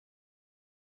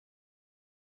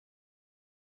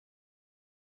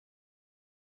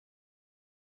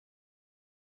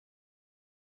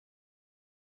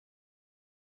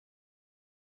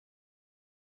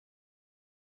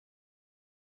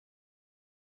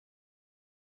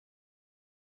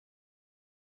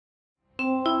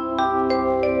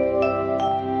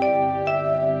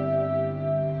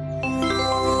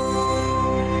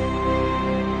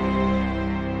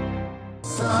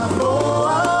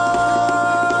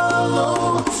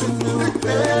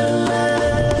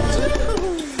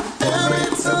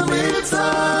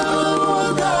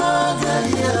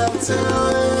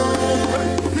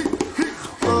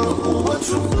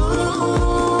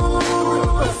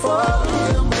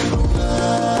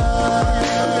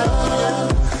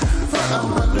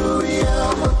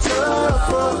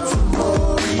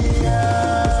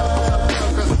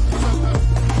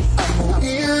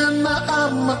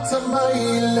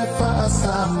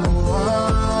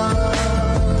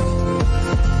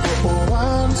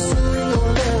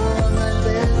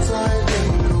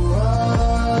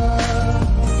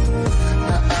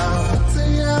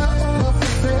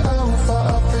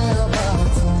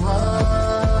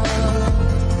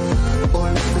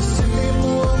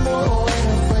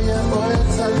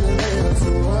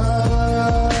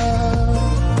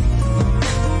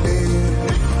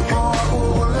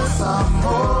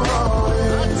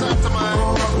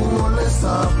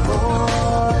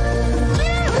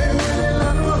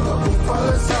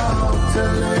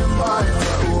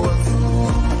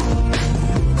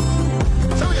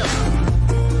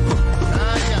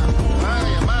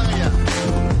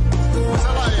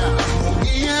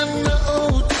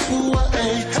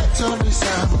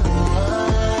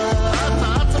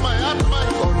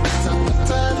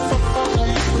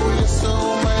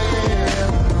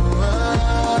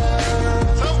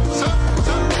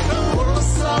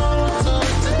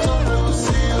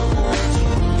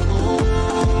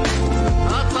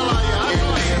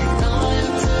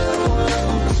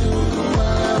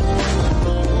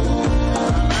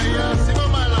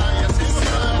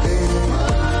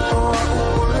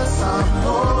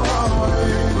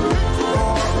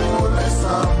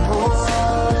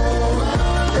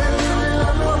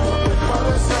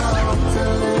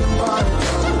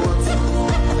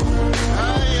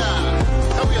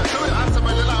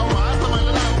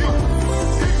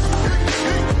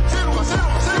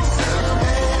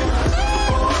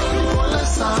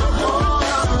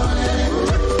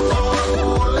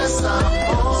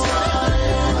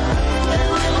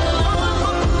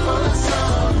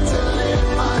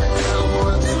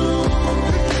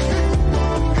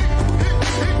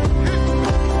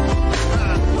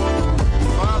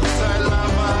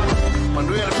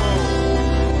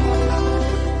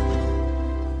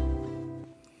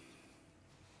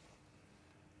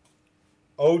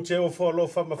te o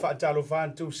folofa ma whaatalo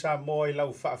whantu Samoa I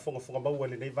lau whaafonga maua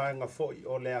le nei vaenga foi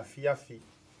o le afiafi.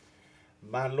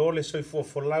 Ma lo le soifua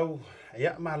folau,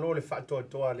 ia ma lo le whaatoa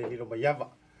toa le lilo maiava.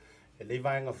 Le nei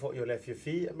vaenga foi o le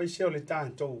afiafi, mai se o le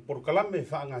tātou porukalame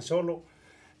whaanga solo.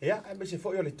 Ia, mai se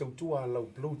foi o le tautua lau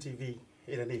BluTV,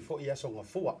 ila nei foi aso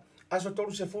ngafua. Aso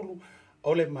tolu se fulu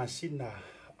o le masina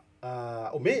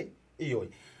o me, ioi.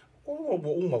 O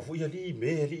uma fuia li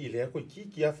me li le ko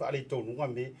kiki a fa le tonu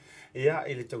me ia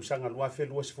ele tausanga lua fe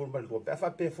lua se forma lua pa fa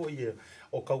pe fo ia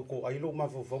o kauko ai lo ma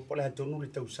fo po le tonu le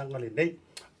tausanga le nei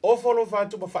o folo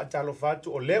fatu ma fa talo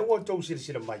fatu o le o to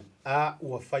sila mai a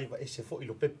ua faiva ese fo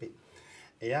ilo pepe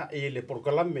ia ele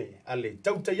porkalame ale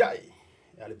Tautai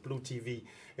ale BluTV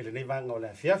ele nei vanga o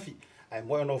le fiafi ai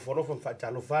mo no folo fa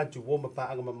talo fatu wo ma pa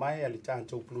anga mai ale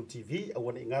tanto BluTV o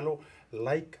wona ingalo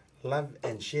like love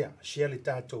and share le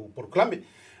tātou proklame.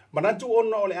 Manatu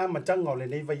ona o le amatanga o le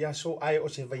nei vaiaso, ai o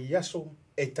se vaiaso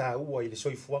e tā ua I le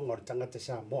soifuanga o le tangata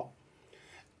Samoa.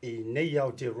 I nei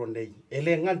au te ronei. E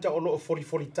le nganta o lo fori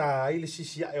tā I le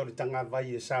sisia e o le tanga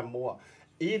vai e Samoa.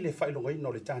 I le whailonga ina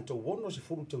o le tātou wono se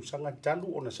furu tausanga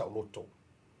talu o na sauloto.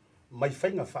 Mai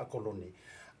whainga whaakolone.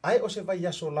 Ai o se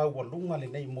vaiaso lau wa lunga le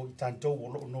nei mo I tātou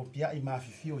o lo no pia I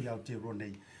mawhifio I au te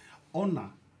ronei.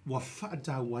 Ona, wa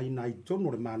fata wa ina I tono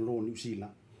le malo New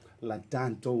Zealand la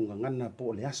tanto ngana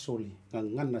po le asole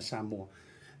ngana Samoa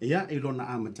ia ilona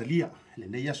amatalia le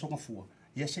nei aso ngafua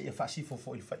ia se e fasi fo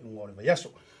I fa ngore va yaso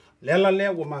le ala le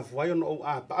wa mafua yo no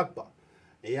a pa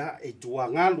ia e tua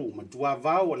ngalu ma tua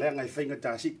vao le ngai fainga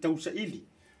tasi tausa ili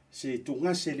se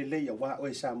tunga se le le wa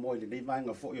o Samoa le nei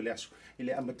vanga fo yo le aso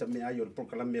ile amata me ayo le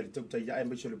proclamé le Tautai ia e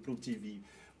me le BluTV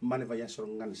mane va yaso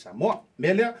ngana Samoa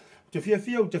melea te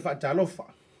fia o te fa talofa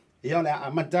ia le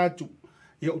amatatu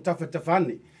ia utafa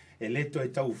tafane e leto e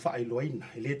tau whaailoaina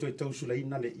e leto e tau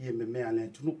sulaina le ia me mea le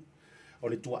tunu o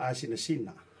le tua asina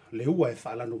sina le ua e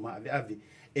whaalano maa ave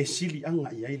e sili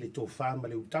anga ia I le tō whaama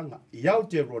le utanga ia o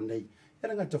te roa nei e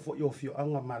ngata fo I ofio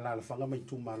anga maa lala whanga mai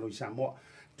tū malo I Samoa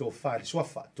tō whaare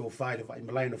swafa tō whaare wa I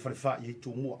malaina whare wha I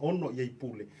Setu Mua ono I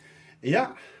pule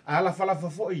ia ala whalafa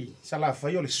fo I sala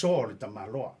whai o le so le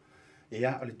tamaloa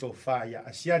ia o le tō wha ia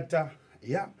Asiata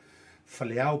ia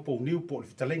Faleao po niu po le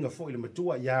fitalenga fo I le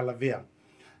matua ia Lavea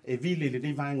e vile le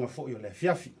nei vaenga fo I o le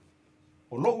fiafi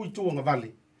o lo I tuanga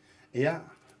vale ia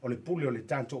o le pule o le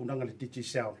tanto unanga le titi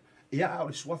sound ia o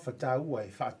le swafa taua e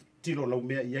fa tilo lau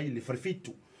mea ia I le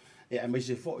farfitu e a mai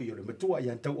se fo I o le matua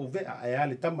ia tau o vea e a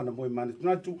le tamana moe mane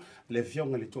tunatu le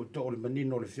fionga le toto o le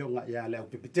manino le fionga ia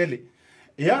Leaupepetele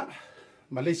ia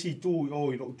ma le si tu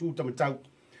o I lo tu tamatau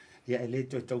ia e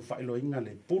leto e tau whaelo inga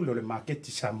le pule o le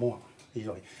marketi Samoa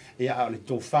ia le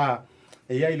tofa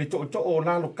ia le to o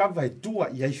lalo kava e tua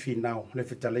ia I finao le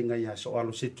fetalenga ia so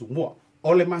alo Setu Mua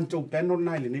o le mantou peno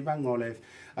nai le ni vanga o le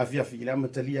avia fi le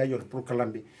matalia I o le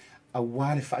proclamé a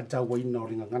wale fata waina o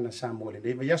ringa ngana Samoa le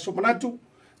nei ia so manatu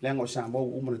le ngo Samoa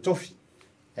umana tofi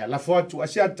e la foatu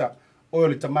Asiata o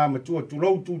le tamama tu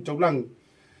lou tu taulang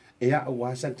ia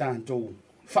wa sa tanto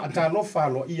fata lo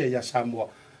falo ia Samoa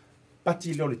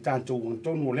pati le tanto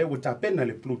tonu le wata pena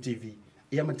le BluTV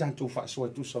ia matanto Faasoa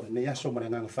tu so ne ia so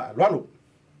maranga fa lalo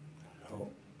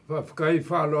fa kai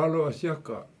fa lalo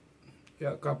asiaka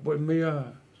ia ka po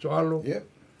mea soalo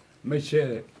me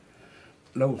se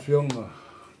lau fionga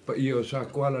pa io sa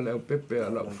kwala le pepe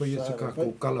ala foi se ka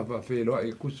ko kala va fe lo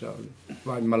e kusa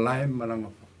vai malai malanga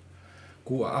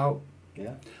ku au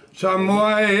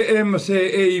Samoa e ma se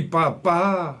e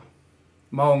papa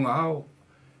maunga au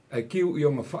e kiu I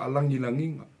nga fa langi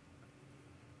langinga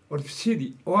o le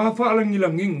fisiri, o a whaalangi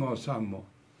langinga o Samoa.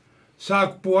 Sa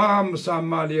puam sa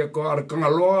malia ko ar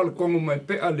kangaloa le kongo mai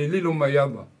pea le lilo mai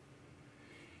ava.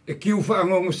 E kiu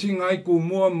whaangongo singa I ku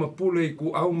mua ma pule I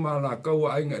ku au ma la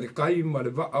kaua ainga le kai ma le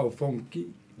vaa o fonki.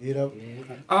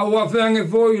 A ua whange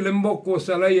voi le moko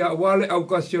sa leia a wale au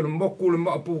kasi o le moku le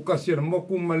maapu kasi o le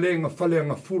moku ma le nga whale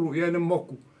nga furu I le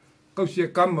moku. Kausi e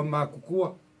kama ma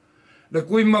kukua. Le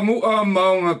kui mangua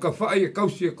maonga ka whae e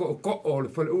kausi e ko o le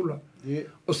whale ula.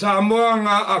 O Samoa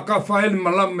nga a ka whaele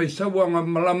malama I sawa nga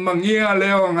malama ngia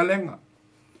leo nga lenga.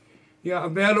 Ia a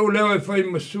velo leo e whai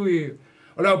masui.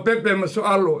 O leo pepe maso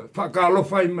alo. Whaka alo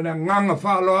whai mana nganga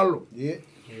whaalo alo.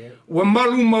 Ua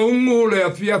malu maungu le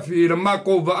a fiafi la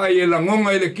mako vaai e la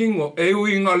ngonga I le kingo. E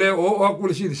ui nga leo o aku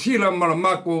le sila mala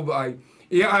mako vaai.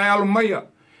 Ia ai alo maia.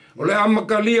 O le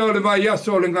amakalia o le vai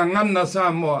aso le ngangana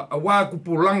Samoa. A waku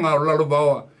pulanga o lalo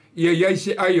baoa. Ia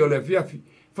yaise ai o le fiafi.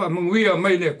 Fa manguia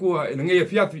mai le kua e ngia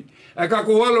fiafi e ka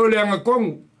ko walo le anga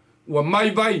kongu wa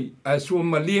mai vai a sua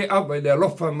malie ava le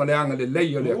lofa ma le anga le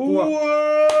leio le kua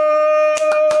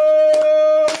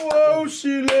o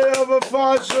si le ava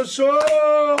fasa so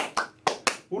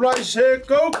Ulai se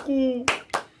kauku.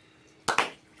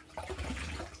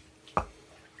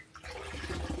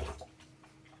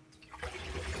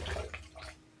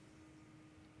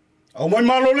 Au mai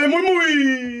malo le mui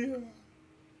mui.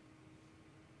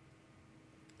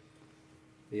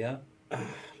 Ya,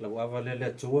 lau awa le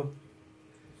tua.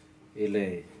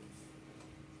 Ile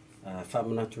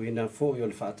whamanatuina fo i o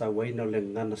le whaatawaina o le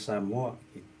ngana Samoa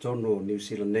I tono New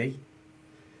Zealand nei.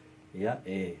 Ia,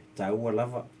 taua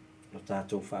lava lo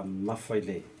tātou whaamafa I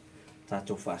le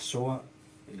tātou Faasoa,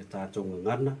 I le tātou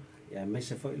ngana. Ia,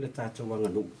 meise fo I le tātou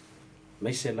anganu.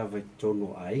 Meise lava I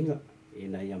tono ainga,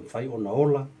 ina I am whai o na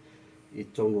ola, I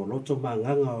tono loto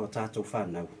manganga o tātou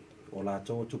whanau. O la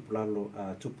tō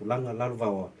tupulanga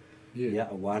lalvawa. Ia,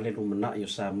 wale lumana I o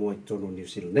Samoa I tono New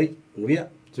Zealand nei. Nuia.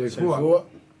 Se fua.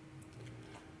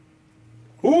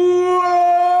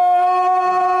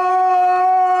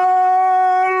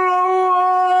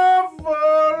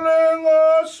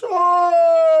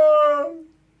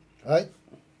 Ai.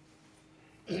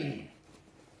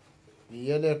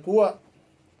 Ia le kua.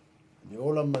 Ni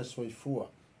ola ma soifua.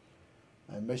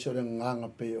 Ai me so le nganga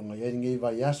pe o ngai ngai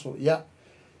vai aso ia.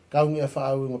 Kaungi a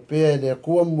whaau inga pēa le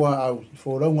kua mua au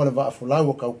whōraunga le waa wholau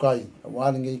o kaukai. A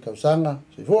wāne ngai kausanga.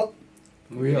 Soifua.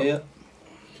 Ia.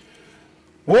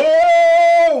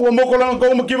 Wo mo ko lang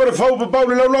ko mo kiwa fa pa pa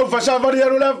le lau fa sa vari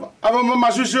aro la ava ma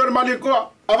su sur mali ko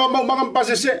ava ma ma pa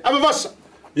se ava vasa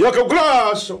ia ka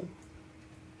graso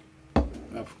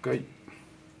Afkai.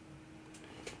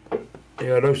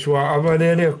 E aro sua ava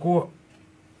le ko.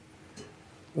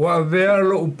 Wa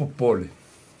velo upopole.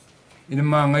 Ina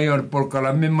manga I or por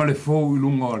kala me male fo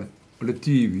ilunga le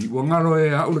TV. Wa ngalo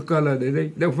e au le kala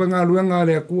le fa ngalo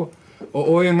ngale ko.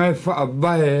 O e ngai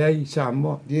whaabahe ai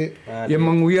Samoa. Ia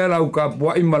manguia lau ka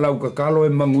pua ima lau ka kalo e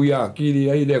manguia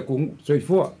akiri ai le kungu.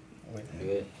 Soifua.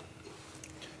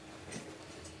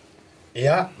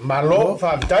 Ia, malo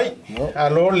whaamtai.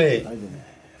 Alo le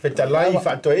Tala'i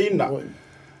whaatoeina.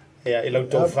 Ia, I lau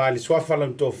tō whae, le swafa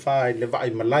lau tō whae le vai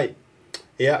malai.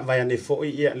 Ia, vai ane fōi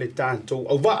ia le tātou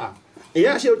au waa.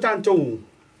 Ia, si o tātou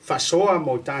Faasoa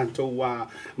mo tātou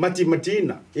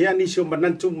mati-matina. Ia nisi o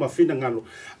manantu mawhina ngalo.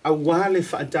 A wale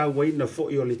whaatawaina fo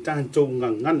I o le tātou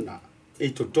ngangana. E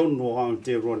to tono o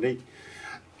te roa nei.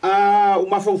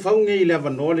 Umawhauwhaunge I le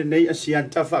avanole nei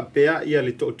Asiata Pio ia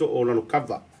le to o lalo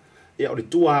kawa. Ia o le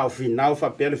tua o whinau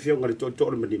whapea le whionga le to o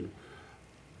le manino.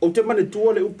 O te mane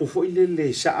tua le upo fo I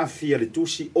le saafia le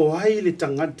tusi o ai le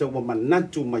tangata wa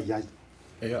manatu mai ai.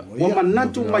 Wa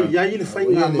manatu mai ai le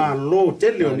whainga malo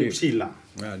tele o nipsila.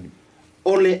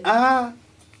 O le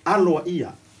aloa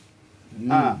ia.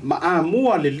 Ma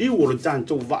mua le liu o le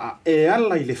tātou waa e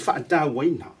ala I le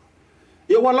whaatawaina.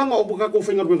 E walanga o puka ko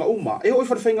whaingaruenga uma. E oi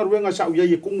whaingaruenga sa uia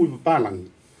I kungu I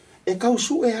papalangi. E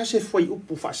kausu e hase whai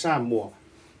upu wha Samoa.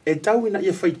 E tau ina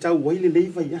ia whai tau waile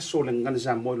neiva yaso le ngana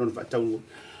Samoa ilona whaatau.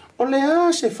 O le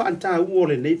hase whaatau o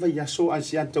le neiva yaso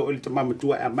Asiata o le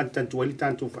tamamatua e amantantua I le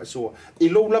tātou Faasoa. I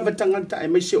lou lava tangata e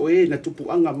maise o e na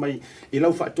tupuanga mai I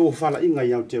lau whaatoa whala inga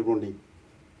I Aotearoa.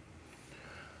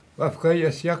 Wafkai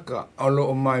asiaka alo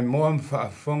o mai moam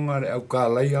whaafonga le au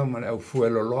kālaia ma le au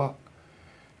fueloloa.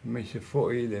 Me se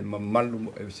foi le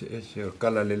mamalu e se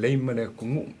kala le leima le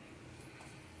kungu.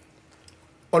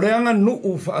 O le anga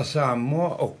nuu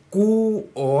Faasamoa o ku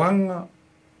o anga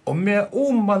o mea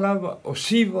umalawa o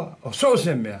siva o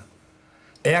sose mea.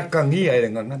 E akangia e le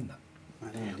ngangana.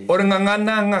 O le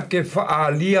ngangana nga ke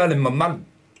whaalia le mamalu.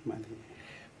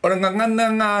 O le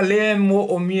ngangana ngā le mo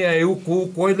o mia e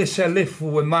uku ko e le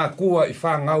selefu e mākua I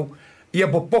whangau ia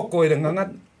popoko e le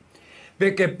ngangana.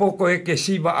 Peke poko e ke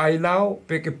siva ai lao,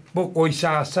 peke poko I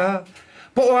sāsā.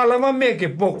 Po o alama me ke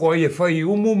poko e whai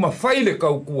umu ma whai le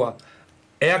kaukua.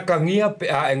 E akangia pe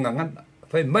a e ngangana.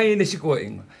 Whai mai le siko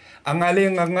inga. Anga le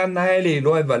ngangana e le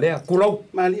loe valea. Kulau.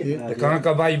 Le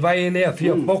kangaka vai vai le a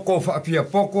fia poko, fia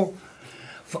poko.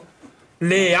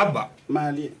 Le aba.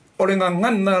 O le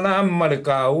ngangana na ama le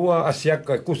kāua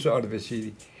asiaka e kusa o le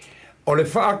vesiri. O le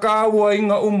whaakāua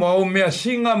inga uma o mea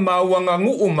singa mauanga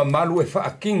ngu mamalu e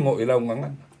whaakingo I lau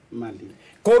ngangana.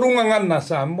 Koru ngangana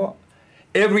Samoa.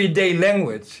 Everyday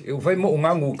language. E uwhai mo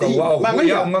ungangu ka wao.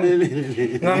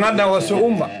 Ngangana wa so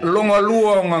uma. Longa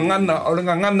lua o ngangana. O le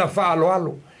ngangana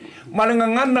whaaloalo. Ma le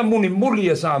ngangana muni muli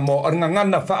e Samoa. O le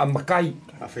ngangana whaamakai.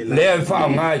 Lea e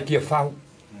whaangai kia whao.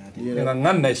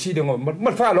 Ngangana e siri ngo.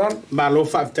 Ma whaaloalo. Malo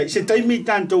whaaftai. Se taimi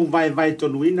tātou vai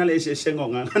tonu ina le se sengo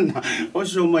ngangana. O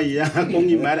so mai a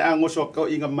kongi mare a ngoso kau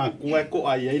inga makua e ko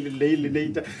ai le leile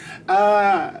neita.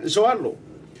 So alo.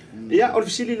 Ia, o le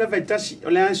fisili la vai tasi, o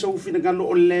le anso ufina galo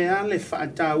o le ale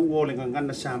whaatau o le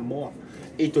ngangana Samoa.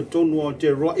 E to tonu o te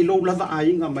roa, I lou lava a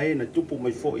inga mai na tupu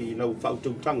mai fo I lau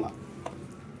whautautanga.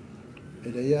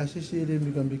 Ele ia sisi ele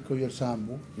miko ia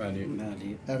Samoa. Mani.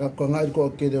 Aka ko ngai ko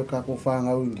ke de ka ko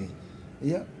fanga ungi.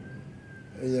 Ia.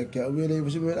 Ia ke awele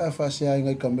visi me a fase ai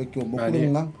ngai ka me ko mo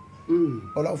kunga.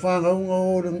 Ola fanga unga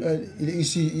o ile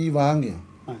isi I vange.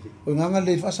 O nganga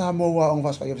le fa Samoa on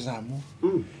fasa ka Samoa.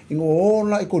 Ingo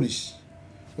ola ikolis.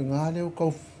 Ngale o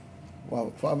ko wa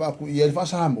fa ba ku ia fa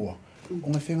Samoa. O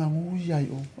nga fenga ngui ai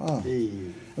o.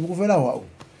 Mo ko fela wa.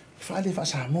 Fa le fa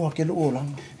Samoa ke lo ola.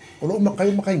 Olo makai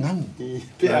ngam.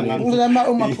 Ula ma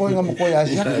o makoi ngam ko ya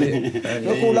sia.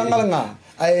 Lo ko lang nga.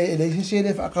 Ai le si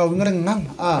le fa ka ngam ngam.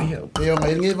 Yo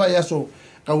ngai ngi va ya so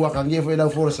ka wa ka ngi fa la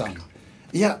forsa.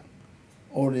 Ia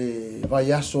ole va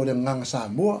ya so le ngam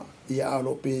Samoa. Ia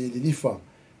alo pe le difa.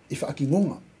 Ifa ki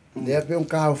ngonga. Le pe on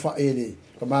ka fa ele.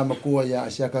 Ka ma ko ya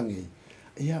sia ka ngi.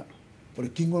 Ia ole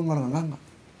kingo nganga.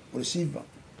 Ole siva.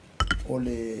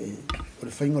 Ole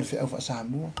faingo le fa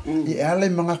Samoa. I ale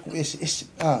manga ku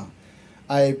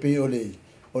ai pe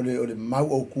ole mau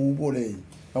o kubo le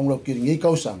panglo ki ngi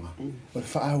kausanga. Ole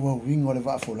fa wa wingo le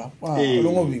va fola.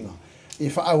 Longo winga. I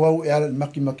fa wa e ale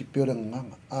maki pe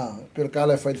nganga. Per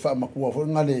kala fa makua fo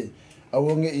ngale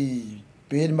awonge I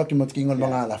pe maki ngol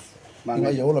manga la.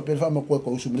 Inga ya ola per fa makua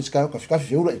ko sumlis ka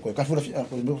feula ko ka feula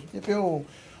ko pe o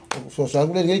so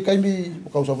sangue ngai kai mi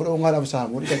ko sa fo ngala sa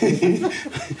mo ka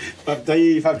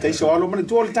Faptai so alo mana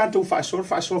tu tanto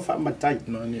Faasoa fa matai.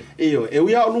 Io e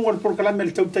ia o lungo por kala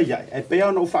mel Tautai e pe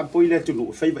ona fa poile tu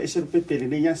no fa ese Leaupepetele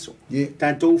ne yaso.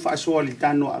 Tanto Faasoa li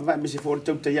tano ava me se for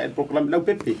Tautai e por kala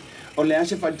Leaupepetele. O le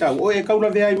ase fa tau o e ka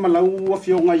Lavea I malau a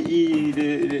fionga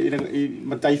I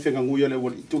matai fenga ngui le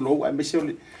tu lo e me se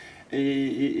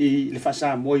le fa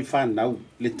Samoa I fa nau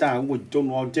le ta o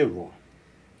tono o te ro.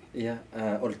 Ia,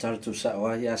 o le tātou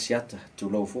saoa I Asiata, tu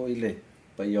lau fo I le,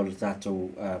 pa I o le tātou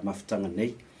mawhitanga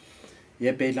nei.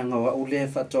 Ia pei langa wa ule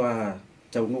whatoa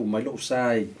tau nuu mai lo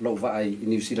sai, lo vai I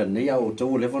New Zealand nei, au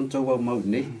tau levon tau au mau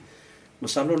nei.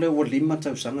 Masalo le o 5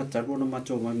 tau sanga taru na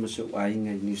matou mai masau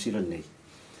ainga I New Zealand nei.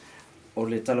 O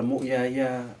le talamo ia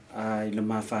I le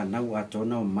mawhanau a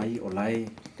tona o mai o lai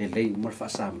le lei umar wha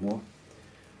Samoa.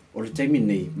 O le teimi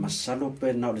nei, masalo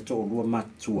pe na o le to o lua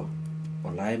matua, o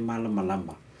lai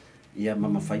malama. Ia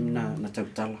mama faina na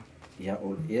tautala ia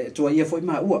o tua ia foi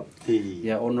ma ua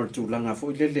ia ono tu langa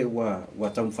foi lele wa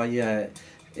tam faia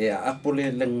e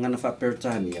apole le ngana fa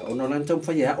pertania ono lan tam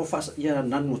faia o fa ia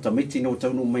nanu tamiti no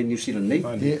tau mai New Zealand nei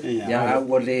ia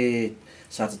wale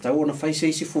sa tau ona fai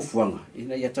sei si fufuanga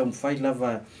ina ia tam fai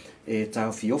lava e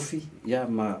tau fiofi ia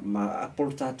ma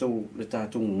apol tatu le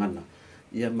tatu ngana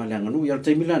ia malanga nu ia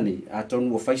te milani a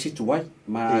tonu fai si tuai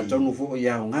ma tonu fo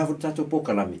ia ngavu tatu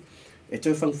pokalami e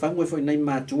toi fangfango e foi nei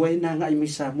matua ina ngai mi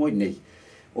Samoa nei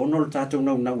ono le tatou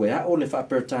nau e a o le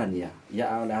whaapertania ia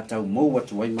a le atau mou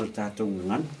atu ai ma le tatou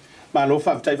ngan Ma lo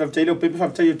faftai le pepe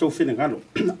faftai to fina ngalo.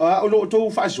 O lo to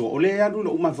Faasoa o le anu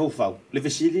lo uma fau. Le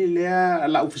fesili le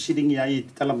la ofisili ngi ai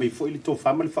Tala'i fo ile to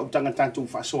fama le fautanga tatou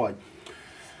Faasoa.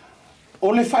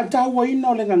 O le fatau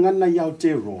ina o le ngana ia o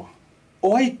te roa.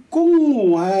 O ai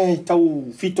kungu ai tau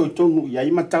fito tonu ia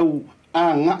I matau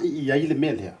a ngai ia I le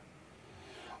melea.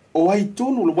 O ai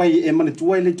tonu lo wai e mana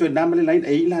tua le to na male line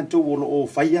e ila to o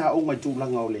faia o ngai tu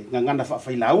langa ole ngana fa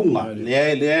Faleao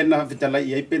le na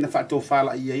Tala'i ai pena fa to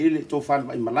fala ia ile to fala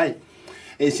mai malai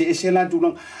e se la tu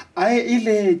langa ai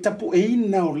ile tapu e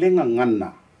ina o le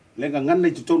ngana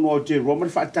I tonu o te roma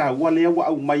fa ta wa le wa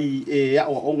au mai e a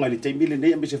o ngai le te mile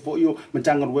nei me se fo io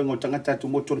matanga ruengo tangata tu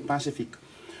motor Pacific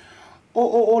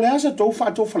o le asa to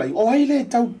fa to fala o ai le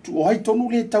tau o ai tonu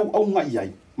le tau au ngai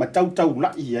ai ma tau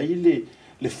la ia ile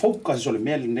le focus o le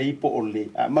mea le nei po o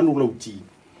le manu lauti.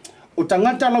 O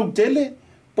tangata lautele,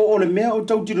 po o le mea o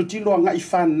tau tilo anga I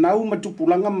whanau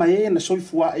matupulanga mai na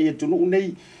soifua e tunu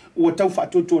nei ua tau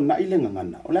whaatotua na I le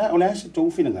ngangana. O le asa tau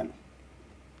whina ngana.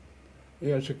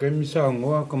 Ia se kai misa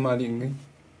ngoa kamaringi.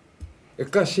 E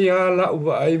kasi ala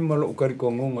uwa ai malo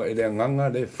ukariko ngonga e le nganga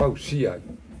le fausia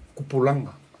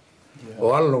kupulanga.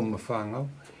 O alo mawhangau.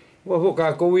 Ua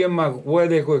hoka kouia ma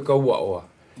kuere koe kaua oa.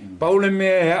 Paule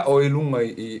mea o ilunga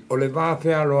I o le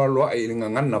vāwhea loa I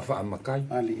ngangana whaamakai.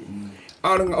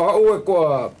 Aranga o aue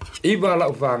koa iwa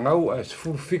lau whangau as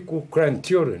fulfiku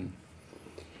grandchildren.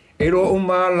 E ro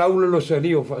uma laule lo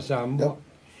sario wha Samoa.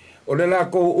 O le la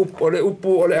kou o le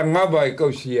upu o le angawa I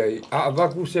kausi ai. A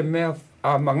avaku se mea,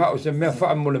 a manga o se mea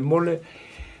wha mole.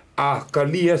 A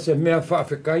kalia se mea wha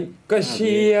whikai.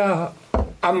 Kasia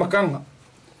a makanga.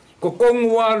 Ko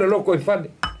kongua le loko I whane.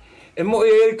 E mo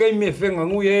e kai me whenga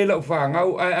ngui e lau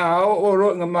whangau ai a o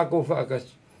ro ngā mako whaakas.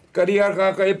 Karia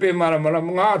ka e pe mara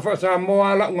ngā wha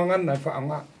Samoa la ngangana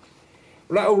whaanga.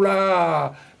 La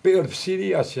ula pe o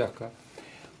siri asiaka.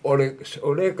 O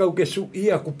le kau ke su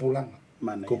ia kupulanga.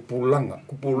 mana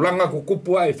kupulanga ku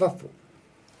kupu ai fafu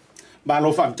ba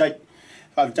lo fa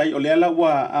tai o le ala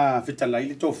wa fitalai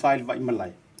le to file va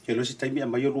imalai ke lo si taimi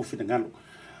mai o fina ngalo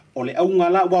o le au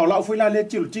ngala wa la foi la le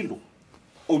tilo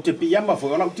o te piama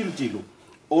foi la tilo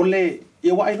o le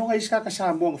e wa ino ngai ska ka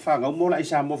sa mo fa nga mo la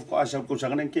isa mo ko asa ko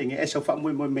sanga ke nge esa fa mo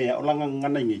me o la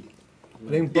ngana ngi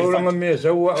Ling paulang me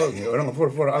sa wa orang for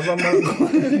aba mal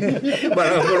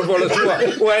bara for sua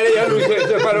wa ya lu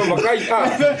se para makai pa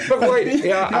koi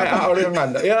ya ore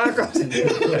nganda ya ka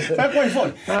fa koi fo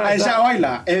ai sa wa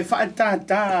la e fa ta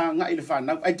nga il fa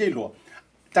na ai te lo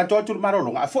ta to tu maro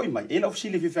longa fo mai e la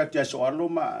ofsili fi fa tia so lo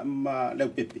ma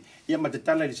Leaupepetele ia ma te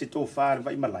tala le se to fa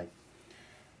va imalai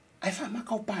ai fa ma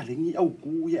ka pa le ngi au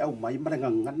ku ia au mai ma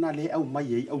ngana le au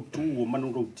mai e au tu o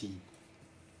manu roti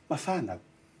ma fa na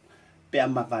pe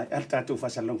ama vai al tatu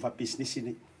fa salong fa business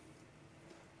ni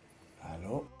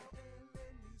Alo.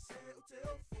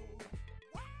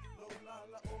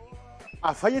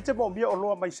 a fai te mo mia o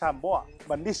loa mai Samoa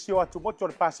ma nisio atu moto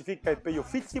le Pacific kai pe yo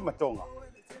fiti matonga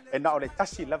e na o le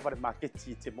tasi lava le market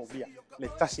te mo mia le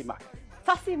Tasi Market.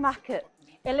 Tasi Market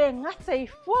ele ngata i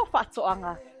fua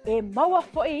whatoanga e maua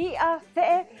fo i a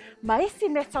te maisi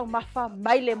me tau mafa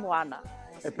mai le moana.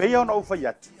 E pe ona u fai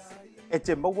atu e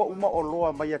te maua uma o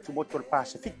loa mai atu moto le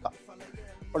Pasifika.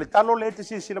 O le talo le te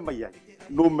sila mai ai.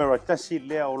 Numero tasi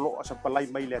lea o loa sa palai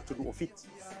mai le atu o fiti.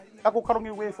 Kako karongi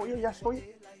ue fo ia so ia.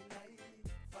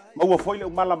 Maua fo ile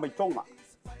umala mai tonga.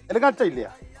 E le gata i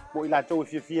lea. Mo ila tau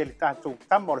e fia le tātou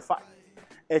tama o le whai.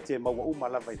 E te maua uma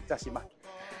lava i Tasi Market.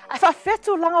 Ai wha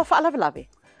fetu langa o wha lawe.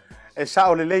 E sa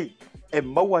o le lei. E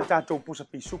maua tātou pusa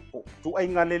pisupo. Tu ai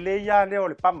ngā le lei ia leo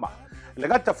le pama. Le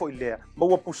gata foi lea,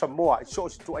 maua pusa moa, so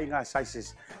si tu ai ngā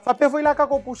sizes. Fa pe foi la ka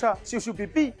ko pusa siu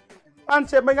pipi.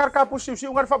 Anse mai ngar ka pusa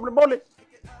siu ngar fa mole.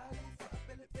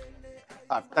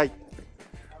 Tai.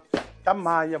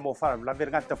 Tama ia mo fa la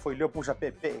vergata foi leo pusa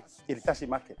pepe, il Tasi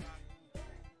Market.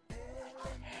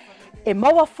 E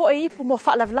maua fo i pu mo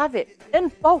wha lawe. In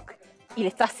bulk i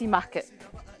le Tasi Market.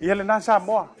 Ia le nasa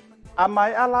moa. A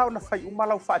mai ala ona fai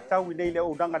umalau fa tau i nei le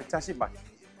o danga le Tasi Market.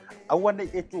 Aua nei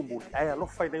e tu muli, ai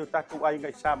alofa i nei o tātou ai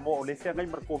ngai Samoa o le whea ngai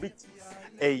Markoviti.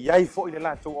 E iai fo i le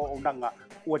lātou o nanga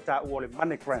ua tā ua le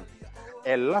MoneyGram.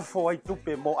 E lafo ai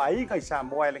tupe mo ai ngai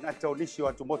Samoa e le ngata o nisi o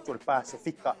atu moto le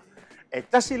Pasifika. E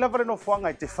tasi lavare no fuanga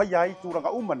i te whaia ai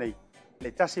tūranga uma nei.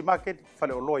 Le Tasi Market,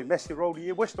 Faleao Loi, Messi Road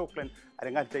i West Auckland, a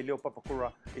le ngata i leo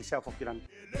papakura i South Auckland.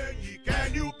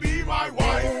 Can you be my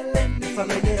wife?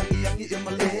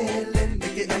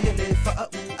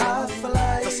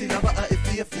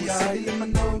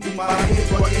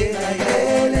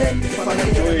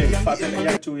 Whaatele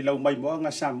atu i lau mai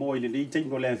moanga Samoa i le nei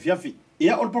teingo le fiafi.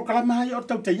 Ia o le prokalama hai o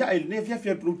Tautai i le nei fiafi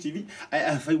al BluTV. Ai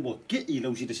a whai wa ke i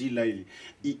lau sita sila i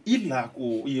ila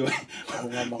ko i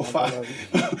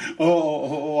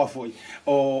o afoi.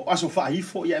 O aso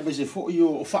whaifo i a mese fo i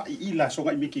o whai ila so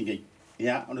ngai miki ngai.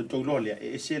 Ia ona taulo lea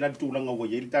e se la tūlanga wa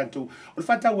i le tātou. O le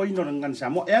whatau ino na ngan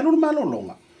Samoa. E anu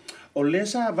malolonga. O le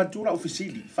sa vatura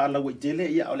ofisili fa la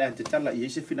wetele ia o le ante tala i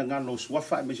se fina ngalo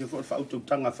swafa me se fa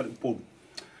autotanga fa polu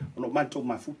o lo manto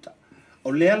mafuta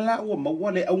o le ala o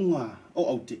maua le aunga o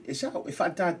aute e sa e fa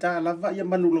ta lava ia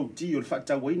manulo ti o fa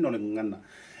ta waino le ngana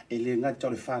e le ngata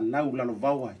o le fa na u la no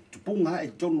vawa tupunga e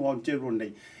tonu o te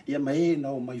ronei ia mai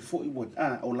na o mai fo i wat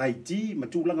o laiti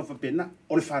matulanga fa pena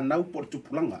o le fa na u por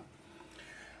tupulanga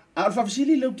a fa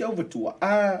ofisili le te overtua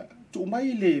tu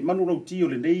mai le manulo ti o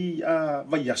le nei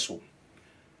vai aso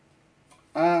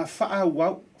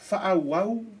whaau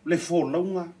le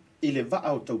wholonga i le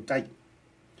vaa o Tautai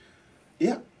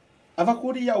ia ava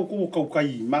kori ia o ko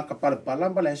kaukai maka palapala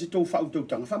ma le se tau whaau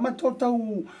tautanga wha mato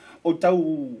tau o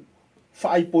tau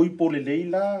whaai poipo le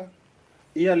leila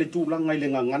ia le tūlanga i le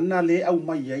ngangana le au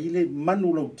mai ai le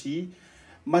manulo ti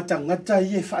matangata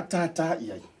i e whaatata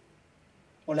i ai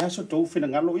o le aso tau whina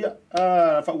ngalo ia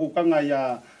whaukukanga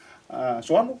ia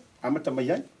soano, amata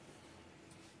mai ai.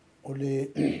 O le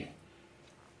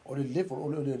level, o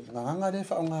le nganga le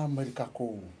whaonga mai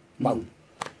kako mau.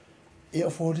 E o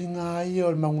fōringa ai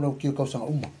o le maungrau ki o kausanga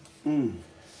uma.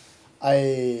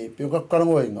 Ai, peo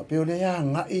karango inga, peo le ia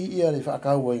ngai ia le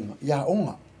whaakau inga, ia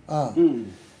onga.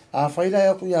 A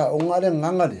whaira aku ia onga le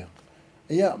nganga lea.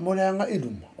 Ia mo le anga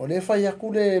iluma. O le whai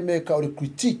aku le me ka o le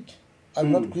critique.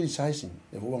 I'm not criticizing.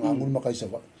 E hua ngā nguru makai sa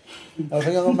wai. A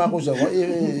whai ngā mako sa wai.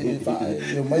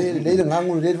 E mai leile ngā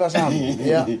nguru leile whasamu.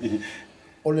 Ia.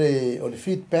 O le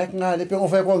feedback ngā le peo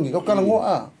whai kongi. Kau karango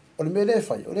a. O le me le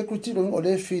whai. O le critique o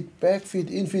le feedback, feed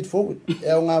in, feed forward.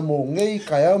 E o ngā mo ngei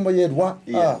kai au mai e rua.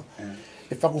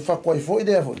 E whaku ai fo i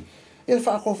lea fo. E le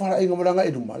whaako whara inga moranga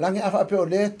i ruma. Langi a wha peo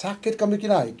le taket kamiki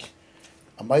naiki.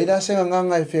 mai la se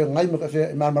nganga e fe ngai ma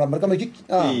fe ma ka kiki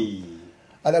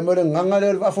ala mo le nganga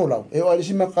le va folau e o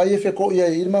si ma kai fe ko ia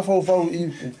il ma fau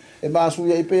e ma su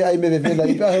ia pe ai me ve la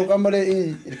i pa ho kamale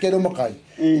i ke no ma kai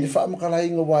i fa ma kala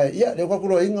inga wa ia le ko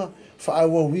ko inga fa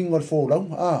wa winga folau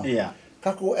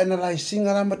ka ko analyzing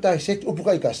ala mata set upu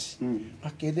kai kas ka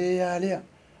ke le ale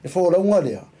e folau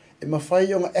ngale e ma fai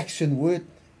o action word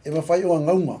e ma fai o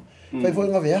ngaunga fai fo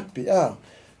nga ve api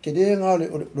ke de nga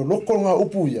lo loko nga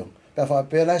upu ia ka fa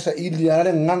pe la sa ilia le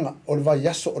nganga o le vai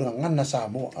aso o ngana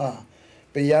Samoa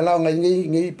pe ia la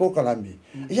ngai po kalami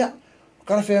ia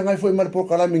kala fe ngai foi mal po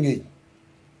kalami ngai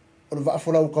o va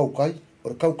fola o kaukai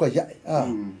o kaukai ia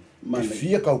ma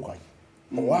fia kaukai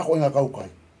o wa ko nga kaukai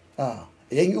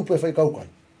e ngi upe fai kaukai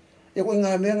e ko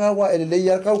nga me nga wa ele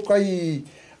ia kaukai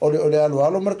o le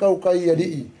alo mar kaukai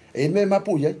ali e me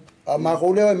mapu ia ma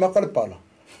ko le ma kalpala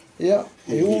ia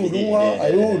e lunga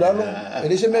ai dalo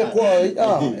ele se me ko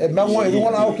e mango e lunga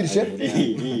na o kilse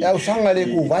e o sanga le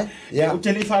ku vai ia o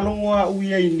tele falonga u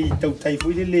ia ni Tautai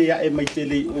foi le ia e mai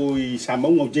tele o i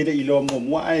Samoa o tele i lo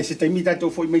mo ai se tai mita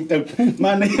to foi mai tau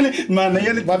mana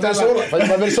ele ma versola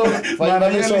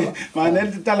mana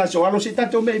ele tala so alo se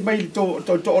tato me mai to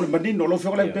o manino lo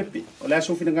fe le pepe o le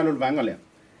aso fina ngalo vanga le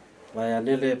vai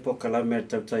anele po kalame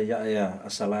Tautai ia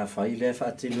asala fai le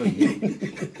fa tilo ia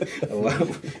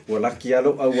wala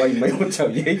kialo au wai mai o tau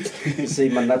ye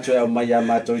se manato au mai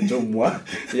ama to mua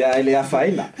ia ele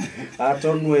afaina a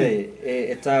tonu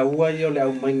e ta ua yo le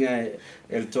au manga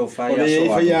el to fai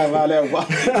aso ia vale wa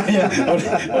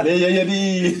ole ia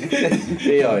ni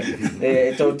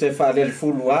e to te fa le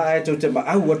fulua e to te ma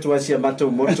au to asia mato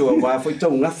moto wa foi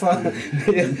to ngafa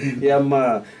ia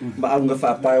ma au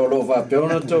ngafa pa o lo va pe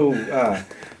ono to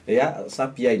ia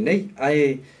sapia nei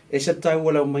ai e se tau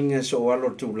wala manga so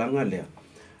alo tu langa le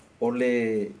ole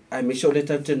ai me so le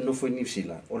tau no foi ni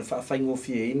sila ole fa fa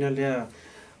ngofie ina le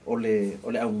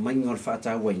ole au manga ole fa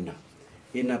ta waina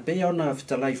ina pe ona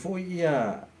Tala'i foi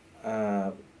ia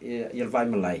ia vai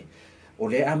malai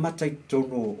ole a matai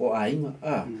tono o ainga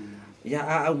ia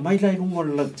au mai lai lungo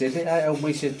la tele au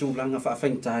mai se tu langa fa fa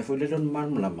tai foi le don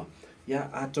man lama ia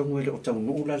a tono ele o tau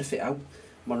no la le fe au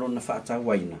malona fa ta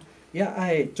waina ia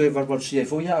ai toi valval si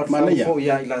foi ia foi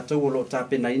ia ila to lo ta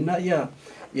pena ina ia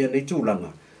nei tu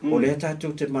langa ole ta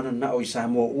tu te mana na o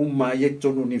Samoa uma ye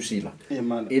tonu New Zealand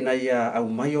ina ia au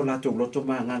mai o la tu loto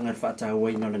manga fa ta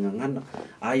waina ngana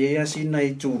ai ia sina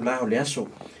i tu la ole aso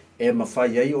e ma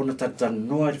fai ai ona tatan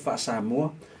noa fa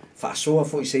Samoa Faasoa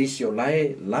foi se isi o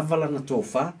lai lavala na to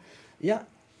fa ia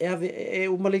e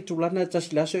uma le tu lana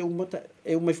Tasi laso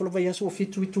e uma fola vai aso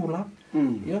fitu tu la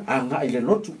ia anga ile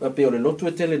lotu pe ole lotu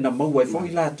tele na mau ai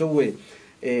foi la to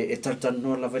e tatan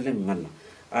noa la vele ngana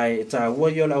ai ta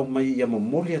ua yo la mai ia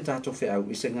momoli ta to fe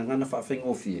au ise ngana fa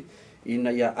fengo fi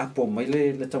ina ia apo mai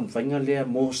le tam fainga le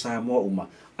mo Samoa uma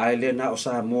ai le na o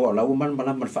Samoa la uma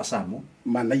man fa Samoa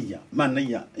mana ia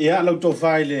ia la to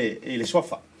vai le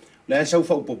sofa le sau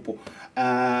fa popo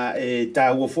e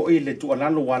ta ua fo le tu ala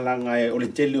lo wala nga o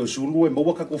le tele o sulu e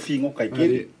mo ka ko fingo kai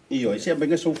ke io se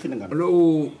benga so fina nga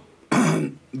lo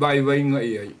vai nga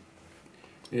ia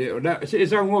e ora se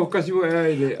sa ngo kasi wa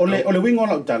le ole wingo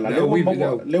la tala le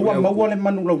wa mo le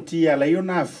manu lo tia le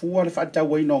ona fu le fa ta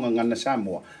wai no nga na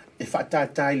Samoa e fa ta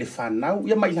tai le fa nau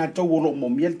ia mai la to lo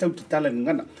mo miel tau tala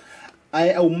nga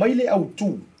ai au mai le au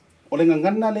tu ole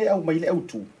nga le au mai le au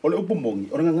tu ole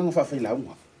upomongi ole nga fa fa la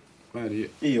unga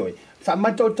io fa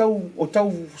ma to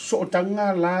tau so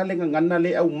tanga la le nga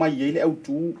le au mai le au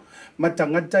tu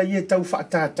matangata ia tau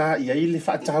whaatata ia i le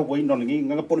whaataha wai no ngi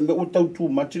nga pole me o tau tu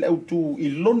mati le au tu i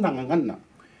lona ngana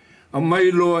a mai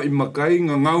loa i makai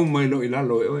ngau mai lo i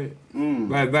lalo e oe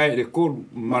vai le koru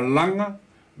malanga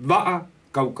waa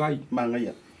kaukai manga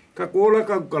ia ka kola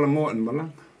ka kalangoa ni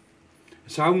malanga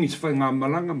saungi sifai ngā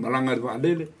malanga le waa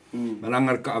lele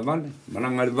malanga le kaavane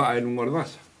malanga le waa e lunga le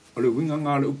wasa o le winga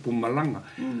ngā le upu malanga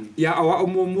ia awa o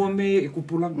mua me i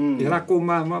kupulanga i rako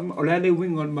mama o le ale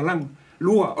winga le malanga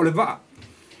lua o le waa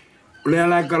o le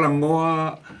ala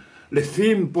kalangoa le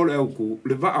fim pole au ku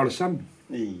le waa o le sami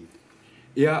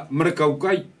ia mare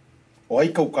kaukai o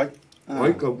ai kaukai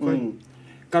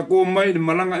ka ko mai le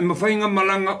malanga e mawhai nga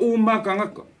malanga uma ka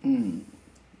ngaka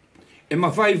e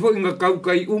mawhai fo inga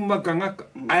kaukai uma ka ngaka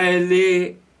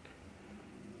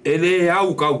ele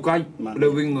au kaukai le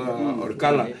winga o le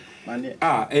kala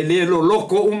ele lo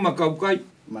loko uma kaukai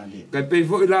kai pe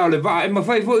fo ila le va e ma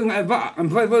fai fo nga va am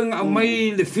fai fo nga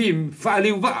mai le film fa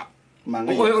li va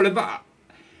o le va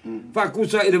fa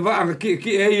kusa ile va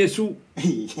ki e yesu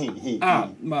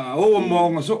ma o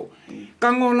mo nga so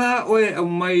kangola o e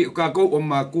mai ka ko o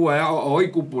ma ku o i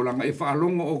ku polanga e fa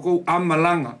longo o ko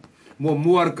amalanga mo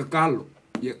muar ka kalo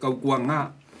ia kau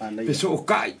kuanga pe so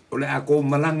kai o le a ko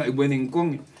malanga i wening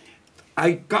kongi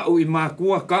ai ka u i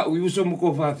makua ka u uso mo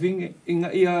ko fa finge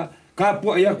inga ia ka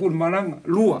po ia ku malanga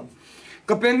lua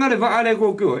ka penga le va ale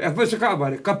ko ko e fa se ka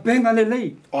vale ka penga le lei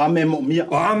o ame mo mia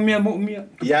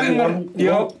ia ngolu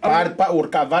pa ur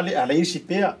ka vale ale isi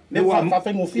pea le fa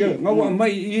fa mo fi ngawa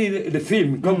mai i le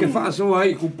film ko ke Faasoa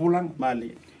ai ku pulang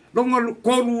mali longa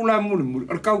ko lula mul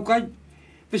al kau kai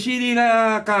pe siri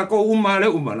la ka ko umale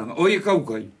umalanga o i kau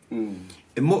kai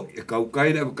e mo e kau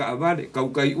kai le ka vale kau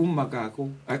kai ka ko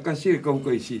a ka siri kau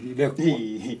kai siri le ko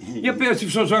ia pe si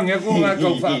so sang ko nga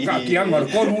kau fa ka ki amar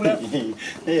ko lula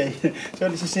so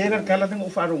le se era kala tengo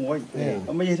fa ro ngoi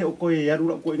o me ye ko ya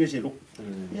ru ko ngese lo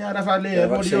ya ra fa le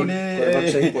mo dio le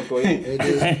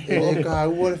e ka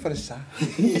u le Folasa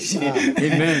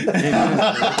amen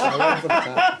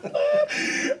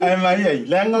ai mai ai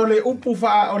le ngole upu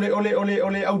fa ole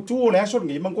au tu ole aso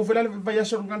ngi man ko fela vai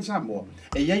aso ngan Samoa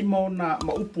e ai mo na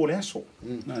ma upu le aso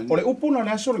ole upu no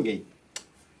le aso ngi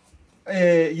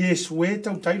Yesu e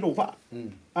Tautai lo va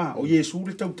o Yesu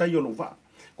le Tautai lo va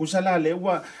ku sala le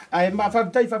wa ai ma fa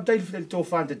tai le to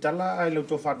fa te tala ai le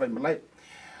to fa vai malai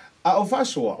a o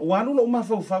Faasoa wa no ma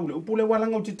fa le upu le wala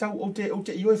ngau te tau o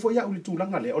te io e fo ya uli tu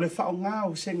langa le ole fa o nga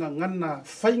o senga ngana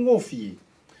fai ngofi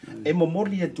e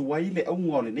momoli e tuai le au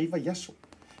ngole nei vai aso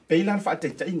peila fa te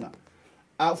tainga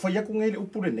a fa ya ku ngele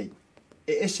upu le nei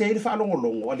e se le fa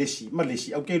longo alesi malesi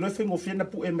au ke lo fe ngofia na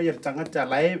pu e mai tanga ta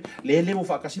le mo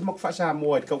fa kasi mak fa sa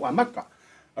mo e ka amaka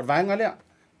ar vai ngale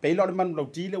peila le man lo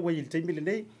tile we il te mile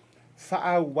nei fa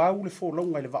a wa le fo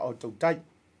longa le va o Tautai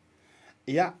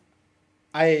ia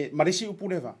ai marisi upu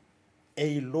le va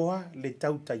e loa le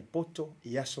Tautai poto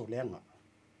ia so lenga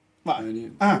ma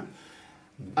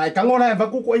ai kangona e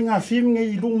vaku ko inga film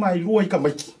ngi luma i lua i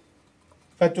kamaki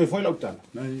fa to foi lauta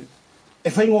e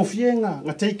fai ngofienga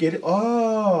nga take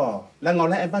la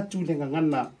ngola e batu le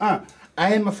ngana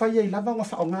ai ma fai ai lava nga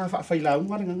fa nga fa fai la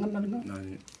nga ngana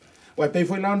wa pe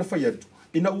foi la na fai atu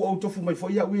ina u auto fu mai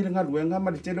foi ya wi nga luenga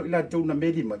ma le telo ila tau na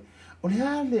medi mai ole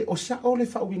ale o sa ole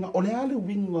fa winga ole ale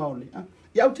winga ole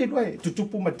ya u te loe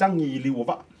tutupu matangi i liwa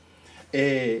va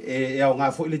e au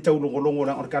nga fo ile tau longo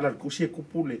na kala ku se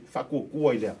kupule fa ku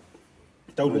ile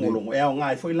tau longo e au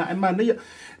nga fo ila e mane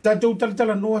ta tau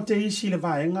tala no te isi le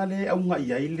va nga le au nga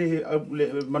ia ile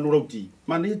manurauti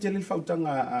mane te le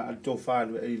fautanga al to fa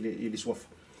ile sofa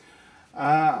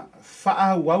fa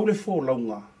au le fo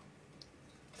longa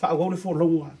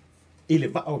ile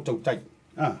va au Tautai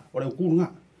ora ku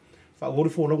nga fa au le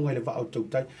fo longa ile va au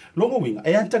Tautai longo winga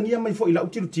e antangia mai fo ila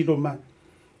utilo ma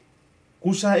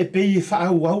kusa e pei fa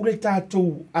au le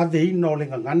tatou ave ina o le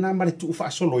ngana ma le tu fa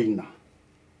soloina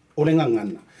o le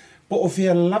ngana po o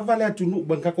fia lava le atunu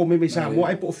banka ko me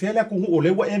Samoa e po o fia le ku o le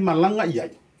wa e malanga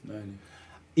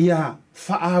ia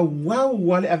fa au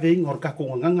le ave ina o ka ko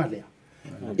nganga le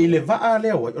ile va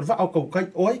le o va au kaukai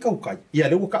o ai kaukai ia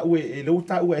le ka u e le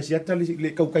ta u Asiata le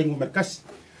kaukai ngo merkas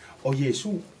o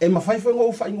Yesu e mafai fo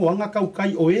ngo fa ngo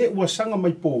kaukai o e wa sanga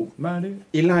mai po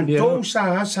ila to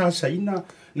sa ina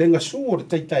le nga suor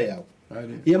tai au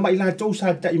ia mai la tau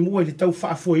sa tai mo le tau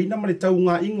fa foina ma le tau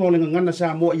nga ingo le ngana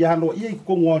sa mo ia lo ia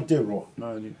ko ngo te ro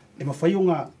e ma fai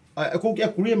nga ko ki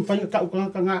akuri me fai ka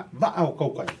nga va au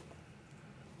ko kai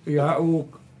ia o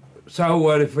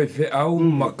saua le fai au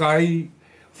makai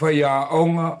fai a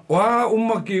onga wa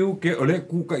umaki u ke ole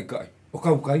ku kai o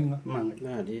ka kai nga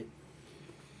na di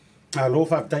lo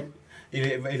fa tai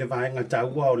ele vai nga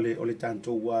tau o le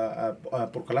tanto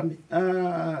por kalami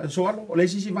soalo o le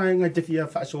sisi vai nga te fia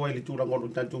Faasoa ile tu rango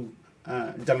tanto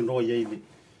dal no ye ile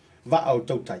va au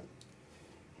Tautai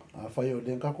fai o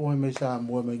le ka ko me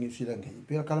Samoa me ngi sila ngi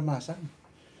pe kala masa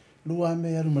lua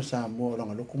me aru ma Samoa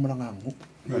longa lo kuma nga ngu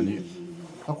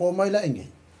ako mai la ngi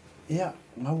ia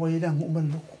nga wa ila ngu man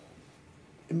lo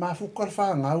e ma fu kal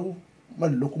fa nga u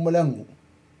man lo kuma la ngu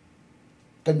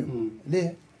kami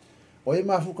le o e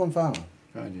mafu kon fa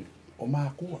o ma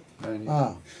ku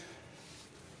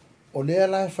o le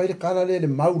la fa le kala le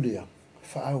maulia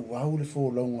fa au le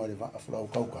fo longa le va fa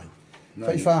kau kai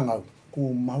fa fa nga ku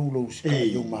maulo ska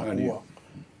yo ma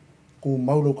ku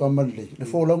maulo ka male le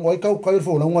fo longa o kau kai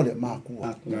fo longa le ma ku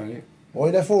o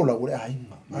le fo longa le ai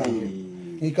ma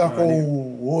i ka ko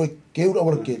o ke ura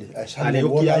or ke le sa le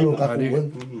o ka ku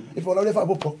e fo le fa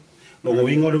popo lo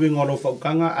wingo lo fa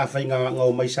kanga a fa nga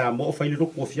mai Samoa fa le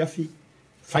ko fiafi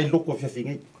fai loko fiafi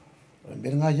ngai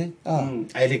ben nga ye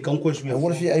ai le kan ko su o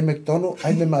wala fi ai mektono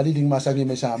ai me mari ding masagi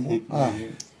me Samoa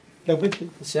la pete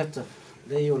certo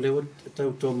le yo le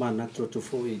tau to mana to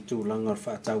fo i tu langa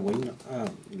fa ta wina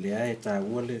le ai ta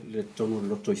wole le tono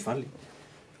lo to fale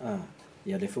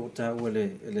ia le fo ta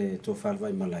wole le to fal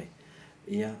vai malai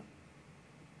ia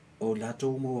o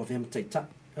latou mo ave mataita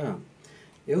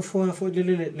e o fo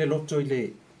le loto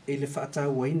ile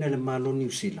whaatauaina le malo New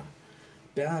Zealand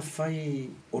pe a fai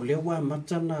o le wa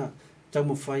matana tau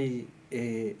mo fai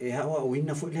e hawa o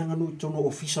ina fo le nganu tono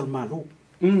official malo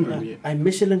ai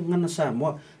mesele ngana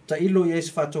Samoa ta ilo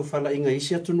yes fato fala inga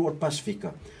isi atu no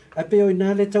Pasifika a pe o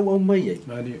ina le tau au mai ai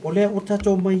o le o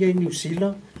tato mai ai New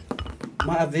Zealand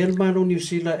ma avel malo New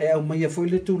Zealand e au mai fo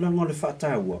le tulanga o le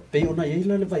whaataua pe ona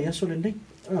ila le vai aso le nei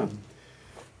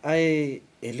ai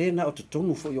Elena o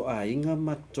tonu fo yo a inga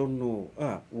ma tono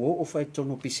o fai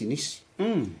tono pisinisi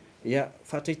ia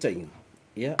whaataitai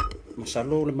ia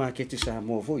masalo le market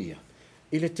Samoa fo ia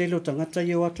ile tele o tangata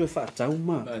ia atu e whaatau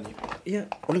ma ia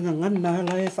o le ngangana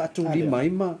la e whaatu lima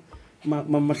ima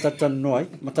ma matata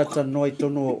noi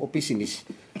tono o pisinisi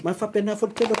ma whapena fo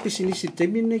tele o pisinisi te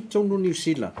mine tono New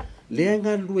Zealand lea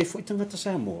ngā lue fo i tangata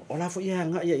Samoa o la fo ia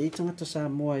nga ia i tangata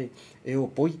Samoa e o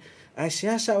poi ai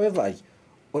seasa o e vai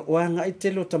o anga i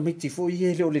tele o tamaiti fo i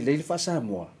ele o le leile wha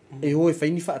Samoa e o e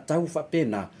whaini whaatau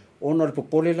whapena ona le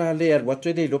popole la le ar watu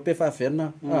e le lope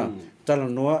whaafena tala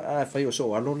noa a whai o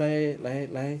so alo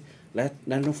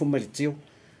la no fo maritio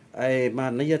ai ma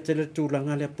naia tele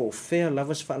tūlanga le po fea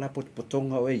lavas wha la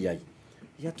potonga o e iai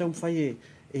ia tau mwhai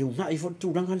e unga i fo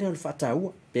tūlanga le o le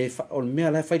whaataua pe o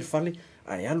mea la whai fale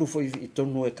ai alu fo i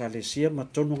tono e kalesia ma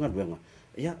tono ngaluenga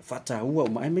ia whaataua o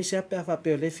mai me se ape a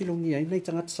whapeo le filongi ai nei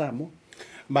tangata Samoa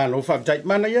ma lo fa tai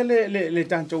mana ia le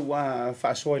tanto wa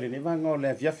Faasoa le vanga o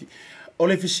le viafi o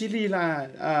le fisili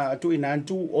la tu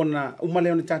inantu ona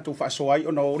umale ona tanto Faasoa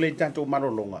ona o le tanto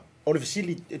malolonga o le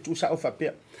fisili tu sa o fa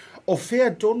pe o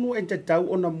fea tonu e te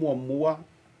tau ona mua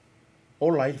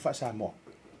o lai fa Samoa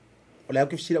o le au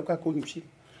ke fisili o ka ko ni fisili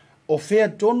o fea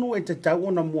tonu e te tau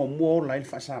ona mua o lai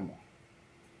fa Samoa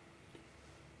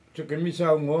te ke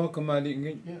misa ngo ka mali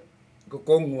ngi ko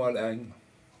kongu ala ai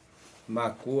ma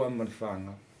kua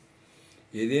marfanga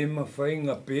e le ma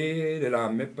fainga pe de la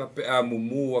mepa pe a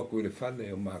mumu a ku le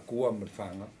fale o ma kua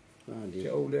marfanga te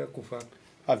o le ko fa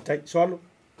a tai solo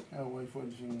a wai fo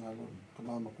singa lo ka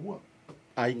ma kua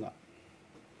ainga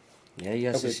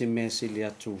ia se mesili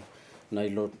atu na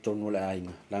ilo tonu le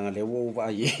ainga langa le wo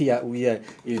va ia uia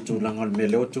i tu langa le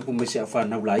mele o tu ku mesi a fa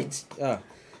na light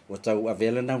o tau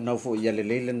avela na fo ia le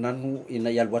lele nanu ina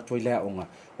ia watu ile onga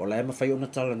o la ma fai ona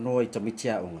tala no i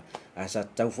tamitia onga asa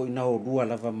tau fo ina o rua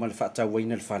lava mal fa tau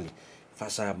ina le fale fa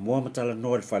sa mo matala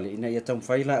no le fale ina ia tau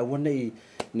fai la o nei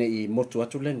motu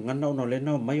atu le ngana ona le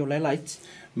na mai o le light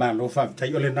ma no fa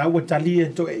tai o le na o tali e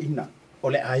to ina o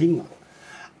le ainga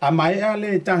a mai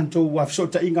ale tanto wa so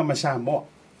ta inga ma Samoa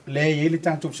le ele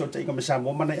tanto so ta inga ma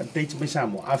Samoa mana update ma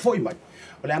Samoa a foi mai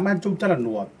o le amantu tala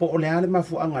noa po o le ale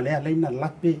mafu anga le ina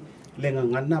lape le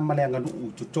ngana ma le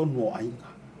nganu tu tono ainga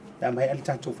da mai ale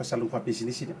tanto fa salu fa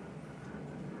business ni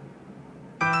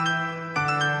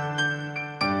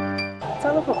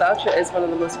Telephone voucher is one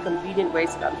of the most convenient ways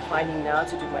that I'm finding now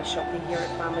to do my shopping here at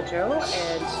Farmer Joe,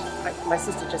 and my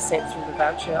sister just sent through the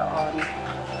voucher on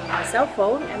my cell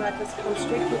phone, and I just come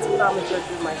straight to Farmer Joe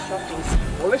to do my shopping.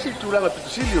 Ole si tūlanga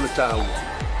pitusili o le tāu.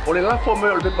 Ole lapo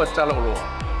me o le pepa tala o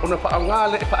loa. Ona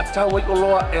whaangale e whaatau ai o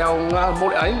loa e au ngā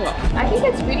mole ainga. I think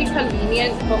it's really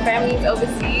convenient for families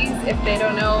overseas if they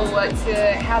don't know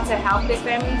how to help their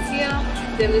families here.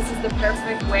 Then this is the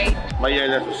perfect way. Mai ai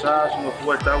la sa sunga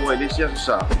fua tau ai lesia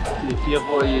sa. Ni fia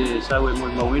foi sa we mo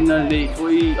mawina ni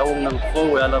foi au nang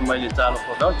fo e ala mai le talo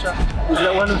fo voucher. Ila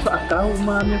wana whaatau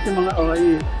ma me te mga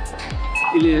oi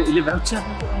ile voucher.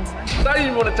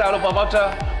 Tai mo le talo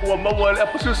voucher ua mau le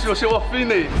apususi o sewa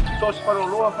fine. Tos para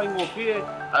loa fai ngopie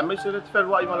a me se le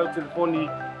tferwa i mala telefoni.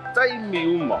 Tai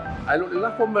mi uma. Ai lo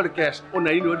la fo merkes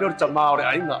ona ino le tama ore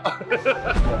ainga.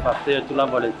 Fa te tu la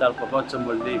vale tal fo voucher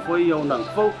mo le foi au nang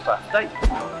fo fa tai.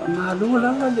 Ma lu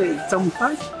la le tam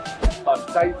fai. Fa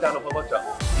tai talo voucher.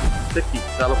 Teki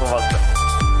talo voucher.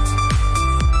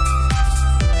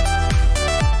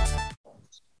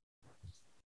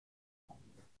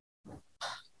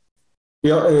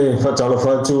 Ia whatalo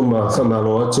whatu ma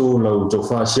whamalo atu lau tau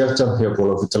Asiata Pio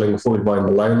Vaoliko foi vai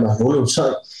malai ma role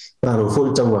usai ma ro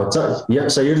foi tau atai ia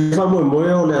sa ia whamoe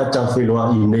moe o le ata whiloa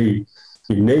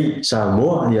i nei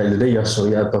Samoa ia le rei aso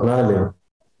ia pangale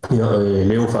ia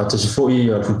leo whatasi foi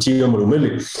a futia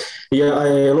marumele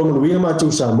ia lo manuia ma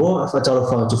tu Samoa whatalo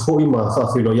whatu foi ma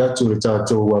whawhilo iatu le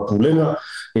tātou a pulenga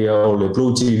ia o le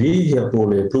BluTV ia po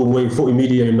le Bluwave foi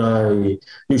media i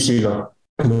New Zealand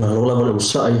ma lo la vole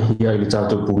usai ia i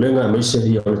tātou pulenga me se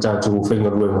ia le tātou whainga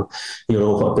ruenga ia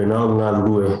lo whapena ngā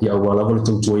lue ia wala vole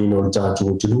tautua ina o le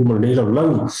tātou tinu ma nei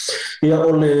langi ia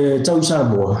o le tau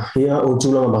Samoa ia o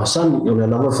tūlanga mahasani o le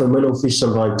lava whamela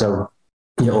official vai tau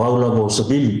ia o aula o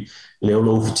sabili leo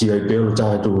lo fiti ai pe o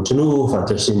tātou tunu fa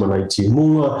te sima nai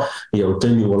timunga ia o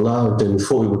temi wala o temi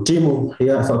foi o timu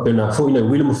ia fa pena foi na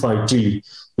William fai tili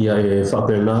ia e fa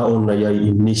pena ona ia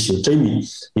inisio temi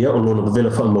ia o lona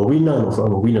vela fa mawina no fa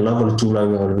mawina lava le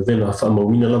tulanga vela fa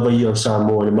mawina lava ia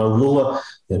Samoa le maulunga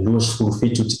ia luas fu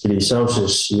fitu te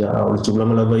sauces ia o le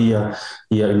tulanga lava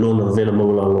ia lona vela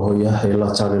maulalo ia e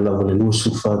la tane lava le luas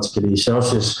fu fa te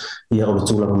sauces ia o le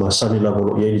tulanga masani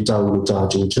lava ia i tau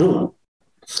tātou tunu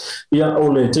ia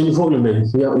ole teni fo le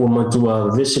ia o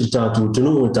matua vesel tatu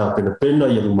tunu ta pena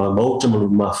ia ma Maota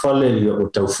ma fale ia o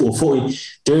tau foi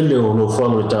tele o no fa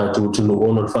mo tatu tunu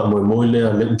ona fa mo le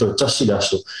le to tasi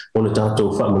daso ona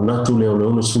tatu fa mo natu le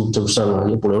ona su tau sanga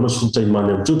ia por ona su tai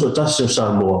mana tu to tasi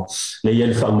Samoa le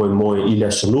ia fa mo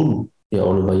ile sonu ia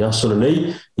ona vai aso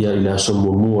nei ia ile aso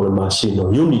mo le masino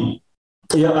uni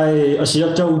ia ai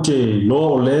Asiata te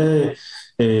no le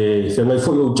whengai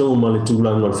fo o tau ma le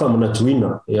tūlanga le whamana tuina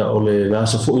ia o le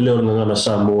ngasa fo i leo ngana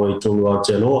Samoa i tonu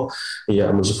Aotearoa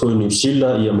ia ma se fo i New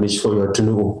Zealand ia ma se fo i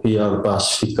Atunuu ia o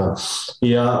Pasifika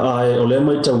ia ai o le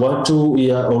mai tau atu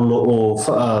ia o lo o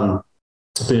wha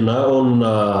pena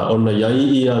ona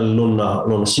iai ia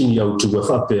lona sini au tu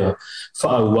Taupea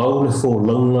whaauau le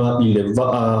fōlanga i le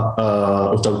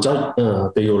waa o Tautai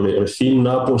pe o le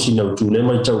whina po sini au tu le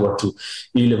mai tau atu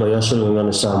i le vai aso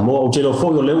ngana Samoa o te lo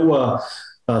fo i o leua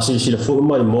sila fo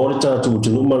mai mo le tatu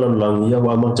tunu malang ia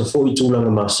wa mata fo i tūlanga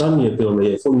masani e pe o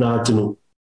le fo na tunu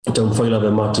tau whaila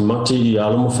ve mati i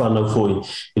alamo whanau foi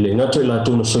i le ngato i la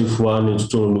tūna soifuane tu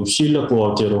tūna New Zealand po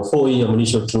Aotearoa foi ia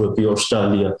manisa o tūna pi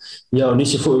Australia ia o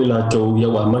nisi foi i la tau ia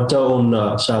wa mata o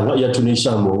na sa ngai atu ni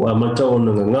Samoa wa mata o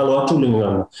na ngalo atu le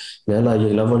ngana ia la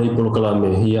ia lava nei polo kalame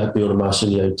ia pe o na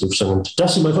masani ai tu sanga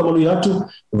tasi mai whamalu i atu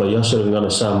vai asa le ngana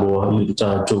Samoa i le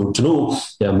tātou tunu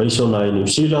ia manisa o na i New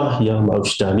Zealand ia ma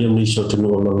Australia manisa o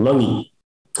tunu o na langi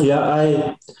ia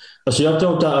ai Asiata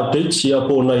o ta updates ia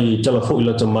po nei telefo i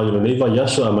la tamai nei vai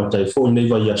aso amatai fo nei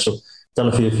vai aso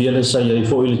tala fia le sai ai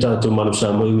fo i le tātou manu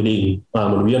Samoa i wili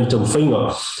manu ian tau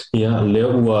whainga ia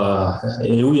leo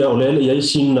e uia o lele ia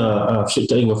sina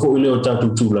fitainga fo i leo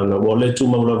tātou tūlanga o le tū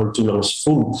maulawa tūlanga si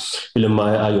fulu i le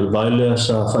mai ai o vaile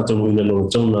sa whatanu i le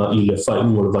longa tauna i le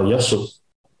whainga o le vai aso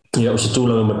ia o se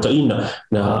tūlanga mataina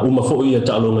na uma fo ia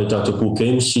ta'alonga i tātou Pool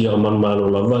Games ia o manu malo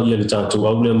lava ia le tātou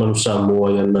au le manu Samoa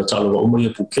ia na ta'alonga uma ia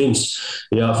Pool Games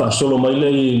ia Faasoa mai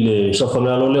le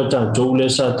sawhangalo le tātou le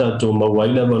sa tātou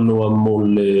mawaila manoa mo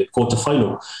le quarter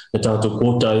final le tātou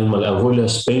quarter i male au le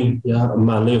Spain ia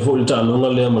ma le fo le ta'alonga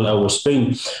le male au Spain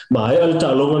ma ai le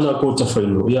ta'alonga na quarter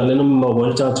final ia le na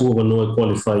mawaila tātou manoa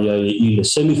qualify i le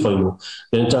semi final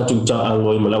le tātou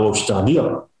ta'alonga i male au Australia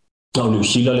au New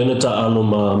Zealand lena ta'alo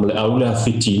ma le au le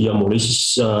afiti ia mo le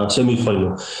semi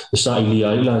final sa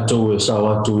ilia ila tau sa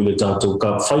watu i le tātou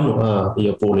cup final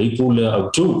ia po le ipu le au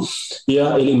tu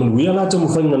ia ele manuia la tau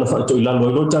whainga na whaatou i lalo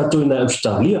i lo tātou na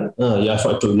Australia ia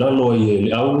whaatou i lalo i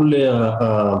le au le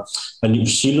a New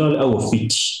Zealand le au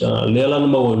afiti le ala na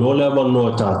maua ilo le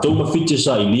awanoa tātou mawhiti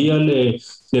sa ilia le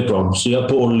Browns ia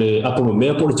po le apa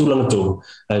mea po le tūlanga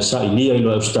tō sa ilia i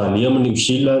lo Australia ma New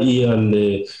Zealand ia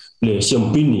le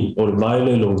siampini o le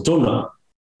vaile lo tona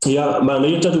ia ma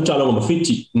nei tatu talanga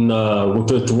mafiti na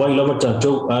woto tuai lava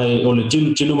tatu ai o le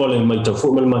tilu ma le mai ta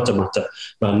fo mal mata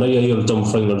ma nei ai o tamu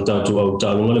final tatu au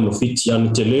talanga le mafiti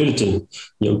an te lelten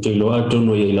ia te lo ato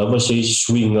no ia lava se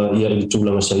swinga ia i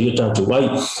tulanga sa ia tatu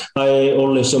ai o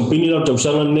le siampini la tau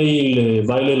sanga nei le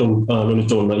vaile lo le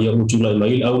tona ia o tulai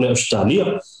mai au le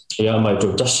Australia ia mai to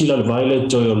tasila le vaile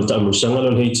to o le tamu sanga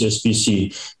le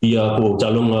HSBC ia ko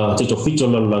talonga te to fito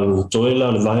la lang to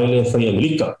ela le vaile fai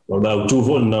Amerika o ba tu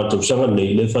fo na to sanga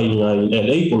nei le fai ngai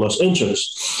LA po Los Angeles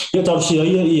ia tau sia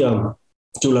ia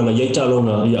tulanga ia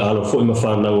talonga ia alo fo ma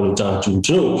fa na o le tatu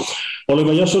tu o le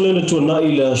vai aso le tona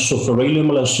i le sofereile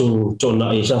ma la so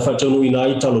tona i sa fa tonu ina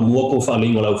i talo mua ko fa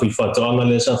linga la fa tona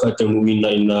le sa fa tonu ina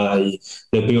i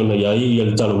le peona i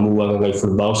le talo mua ngai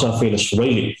fu ba sa fe le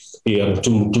sofereile ia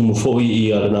tumu foi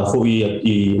ia na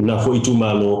foi tu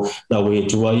malo na we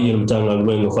tu ai ia mtanga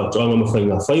luenga fatoanga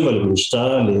mafaiga faiva le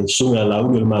minista le sunga la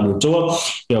u le mani toa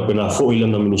ia pena foi le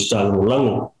na minista le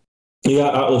molango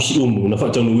ia a o si umu na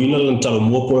fatanu wina le talo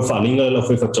mo por falinga la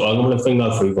foi fatoanga le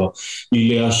fainga faiva i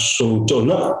le aso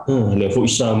tona le foi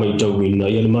sa mai tau wina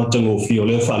ia le matango fio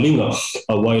le falinga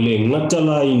a waile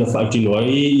ngatala ina fatino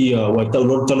ai ia wa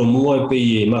talo mo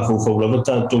pe ma fo la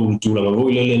tanto tu la go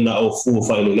ile na o fu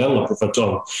fa ile la por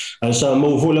fatoanga a sa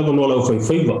mo fu la no la foi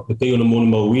faiva pe ona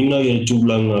mo wina ia tu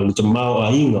la le tamao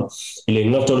ainga ile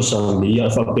ngatala sa ia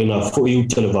fa pena foi u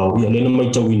televao ia le na mai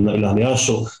tau wina ila le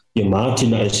aso ia maati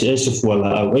na SS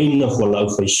fuala au eina fuala au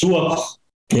faisua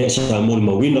ya sa mo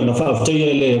mawina na fa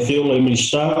aftai le fiona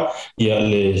minister ya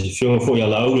le fiona fo ya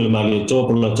la le mali to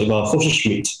por la te va fo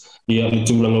schmidt ya le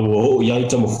tulanga wo ya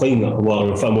ita mo fainga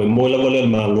wa fa mo mo la le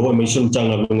malo me sun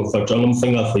tanga mo fa tanga mo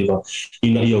fainga fa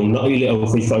ina yo na ile au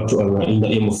fa tu ana ina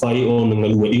ya mo fai on nga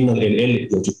lu ina le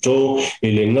ya to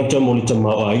ile ngata mo le tama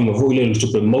wa ina ho ile tu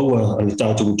pe mo ani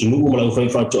ta tu tu mo la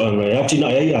fa tu ana ya tina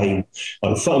ai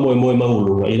al fa mo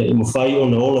maulu ina mo fai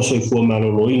on ola so fu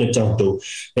malo ina tanto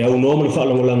e au no mo fa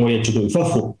la mo ya tu fa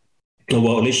fo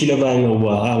wa le sila vanga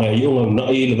wa ala yo na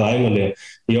ile vanga le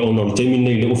ya ono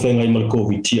termine le ofenga mal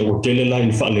covid ya o tele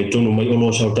line fa le tono mai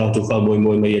ono sa tanto fa mo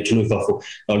mai ya tino fa fo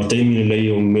al termine le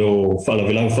yo meu fa la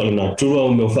vela fa na tu o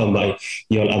meu fa mai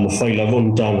ya la mo fai la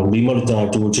vontano di mal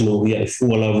tanto tino ya fu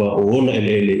la va o ona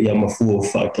ele ya ma fu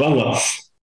fa tranga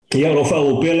ya ro fa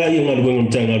o pela ya na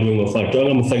duenga tanga duenga fa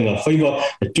tranga mo fenga faiva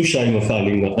tu sai mo fa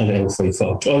linga ana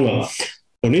fa tranga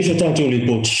Onisa tatu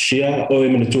report share o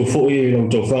me to fo e lo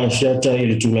to fa shata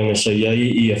ile tulanga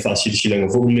sayai ia fasil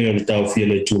silanga fo le le tau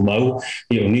fiele tu mau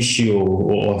e onisio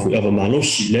o ava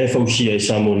malosi le fo sia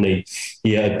samone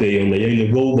ia pe ona ile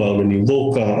roba o ni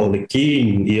voka o le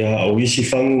king ia o isi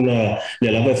fanguna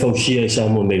le lava fo sia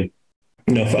samone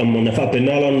na fa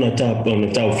penala na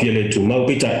tau fiele tu mau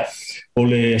pita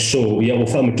ole so ia o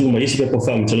fam tu mai se pe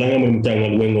fam tanga mo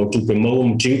tanga wengo tu pe mo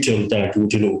mtinto ta tu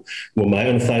tino mo mai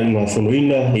on fa ma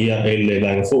fonoina ia ele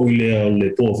va fo ile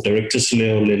le board of directors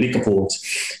le likaport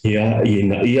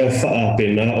ia fa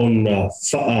pena on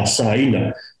fa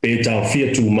saina pe ta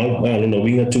fia tu ma no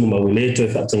winga tu ma le to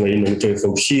fa tanga ina to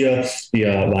fo sia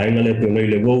ia va ngale pe no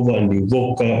le vova ni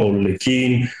voka o le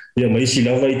kin ia mai si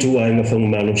lava tu ai ma fa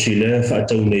ma no sile fa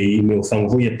tu nei me fa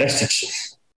vo ia plastics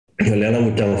le ala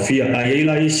uta fia ai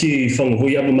la isi fang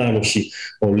hui abu manusi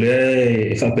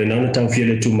ole fa penana ta fia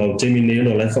le tu mau termine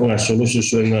no la fanga solo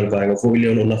so ngal vanga fo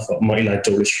ile no na mai la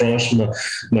to le France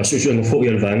ma so no fo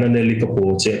ile vanga ne li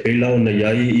kapote e la ona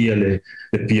yai ile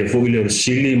le pia fo ile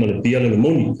sili ma le pia le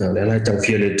moni le ala ta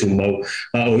fia le tu mau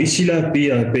o isi la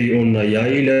pia pe ona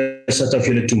yai le sa ta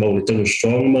fia le tu mau le to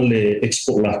strong ma le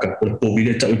export laka o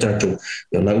pobile ta utato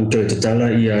ya la uta tala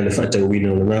ia le fa ta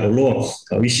wina na lo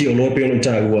isi o lo pe ona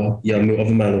ta ya me of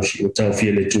malosi o tau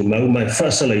fiele tu mau mai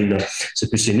fasalaina se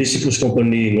pesinisi plus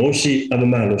company ngosi ava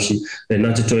malosi e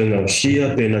na te toenga o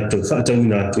sia pe na to fata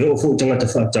una to o fo tanga ta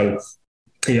fata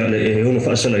ia le ona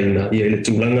fasalaina ia le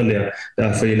tulanga le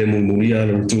a fele mumulia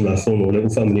le tula fono le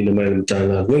family na mai le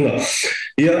tanga wenga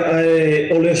ia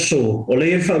ole so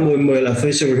ole fa mo la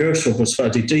face rehearsal was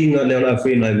fati tinga le ala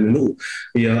fe na menu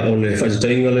ia ole fati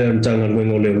tinga le tanga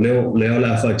wenga le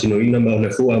ala fati no ina ma le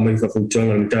fu a mai fa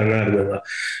funtanga le tanga wenga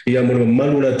ia mo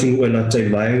malula tu na tai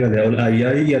vaenga le ala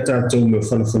ia ta to me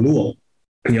fa fanua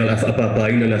ia la fa pa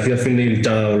ina la fia fini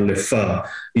ta le fa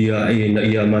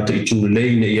ia mata i tu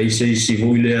Lene ia si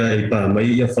huilea e pa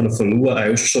mai ia fa fanua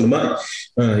ai so mai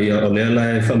ia ole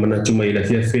ala fa mana tu mai la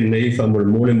fia fini fa mo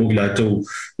mo ila to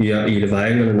ia i le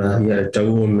vaenga na ia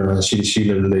tau na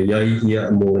sili le ia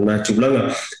mo na tu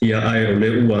langa ia ai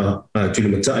ole ua tu le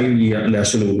matai ia la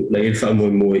sulu la ia fa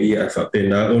mo ia fa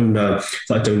pena ona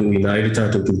fa tau ina i ta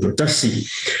tu Tasi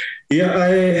ia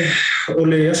ai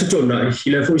ole asotona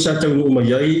ile foi sa tau uma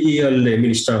yai ia le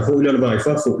minister foi le vai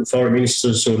fa foreign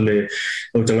minister so le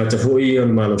o tangata foi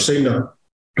on malo seina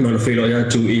mana filo ya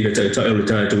tu ile ta ole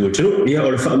ta tu tu ia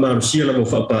ole fa ma sia la mo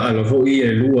fa pa anga foi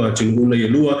e lua tu una ia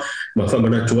lua ma fa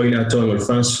mana tu ile to on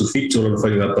France su fito on fa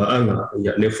nga pa anga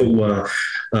ia le fo wa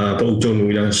pa utonu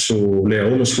ia so le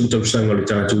ono su tu sanga le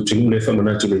ta tu le fa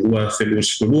mana tu le lua felo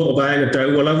su lua ba anga ta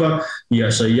wa lava ia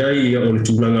sa ia ole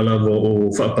tu langa lava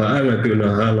o fa pa anga pe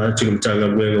na hala tu mtanga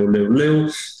leo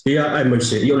ia ai mai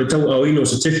se ia le tau au ino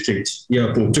certificate ia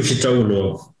po tu si tau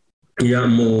lo ia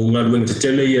mo ngalwen te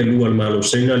tele ia lua malo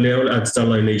senga leo at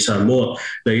Tala'i nei Samoa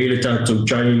le ile tatu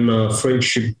China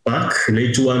friendship back le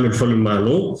tu ame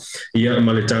Falemalu ia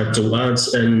male tatu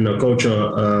arts and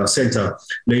culture center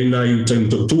le na yu tem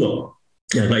tua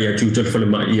ia ga ia tu te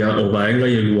Falema ia o vaenga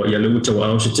ia lua ia le tau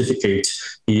au certificate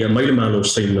ia mai le malo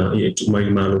senga ia tu mai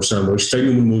malo Samoa stai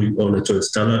no muri ona to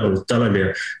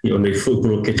Tala'i ia ona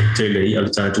football ke tele ia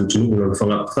tatu tu no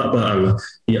fanga fa ba ala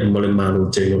ia male malo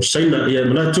tele senga ia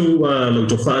manatu lo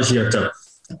to fa Asiata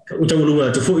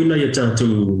utamulunga to fo ina ia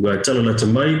tatu tala la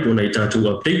mai ona tatu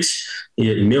update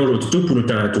ia email ro tu pu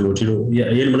tatu tiro ia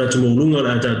manatu mulunga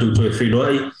la tatu to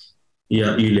filoi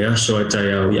ia ile aso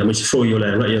ataya ia me fo yo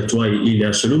la ia tuai ile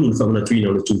aso lulu fa manatu ina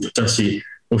lo tu Tasi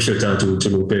o se tatu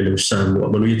tino pele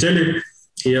Samoa manu ia tele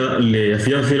ia le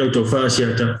fiafi lo to fa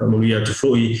Asiata manu ia to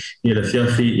fo ia le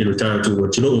fiafi ia lo tatu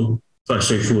tino fa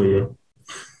so fo ia.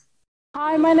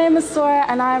 Hi, my name is Sora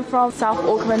and I'm from South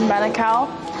Auckland, Manukau.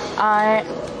 I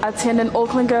I attended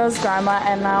Auckland Girls Grammar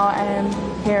and now I am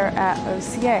here at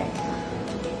OCA.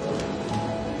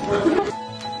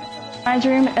 My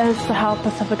dream is to help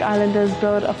Pacific Islanders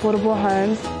build affordable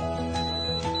homes.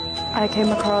 I came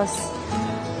across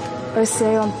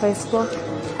OCA on Facebook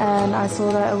and I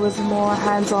saw that it was more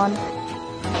hands-on.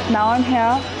 Now I'm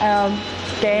here,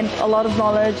 gained a lot of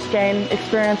knowledge, gained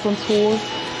experience on tools.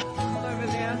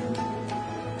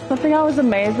 Something I was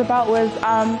amazed about was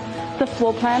the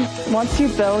floor plan. Once you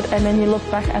build and then you look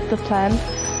back at the plan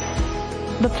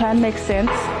makes sense.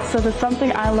 So there's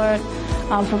something I learned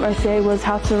from OCA was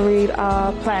how to read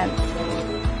plans.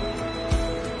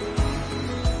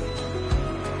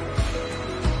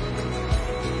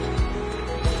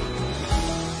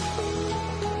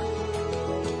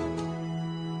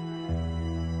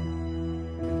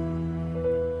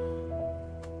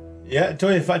 Ya,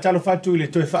 toi whaatalo whatu le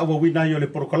toi whaawawina i o le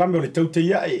porokalame o le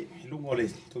Tautai e lungo le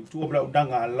tautua bla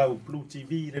udanga lau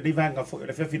BluTV le rivanga fo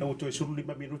le whewhina o toi suru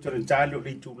 5 minuta le tali o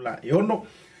le tula e ono.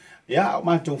 Ya, o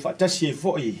mātou whaatasi e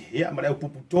fo i, ya, ma leo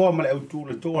puputoa, ma leo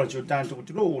tūle toa, le tātou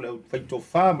kutino, leo whaito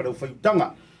wha, ma leo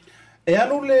whaitanga. E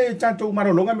alo le tātou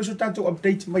marolonga, me so tātou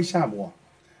update mai Samoa.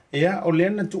 Ya, o le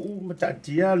ana tuu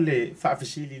mataatia le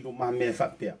whaafisili lo mahamea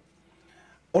whapea.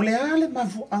 O le ale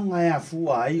mafu anga e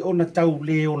afua ai o na tau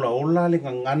le ola le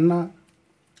ngangana.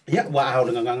 Ia, wa au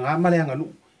le ngangana ma le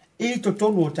anganu. E to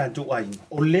tonu o tātou ainga.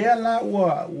 O lea la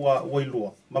ua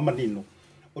ilua, mamanino.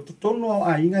 O to tonu o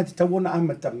ainga te tau ona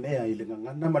amata mea i le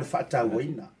ngangana ma le whaatau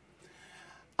aina.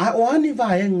 A o ani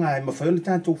va enga e mawhaiona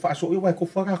tātou Faasoa i wai ko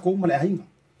whaka kou ma le ainga.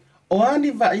 O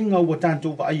ani va inga ua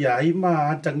tātou va ai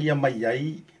ma atangia mai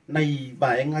ai nei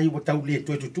va enga i ua tau le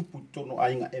toi tutupu tono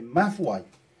ainga e mafu ai.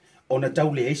 Ona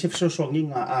tau le eise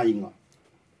fisosoagiga aiga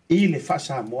i le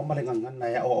Faasamoa ma le gagana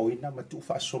e aʻoaʻoina ma tuu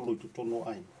faasolo i totono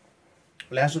aiga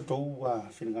o le aso tou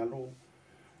finagalo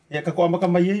ia ka koa maka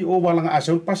mai ai o walaga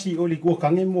asau pasi o le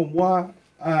kuakage muamua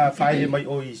fae mai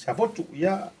o i safotu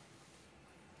ia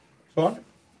soale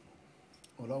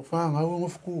o lau fagau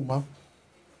gofuku mau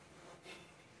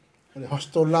o le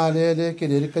hosto la le ke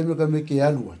le kaimekame ke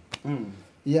alu ai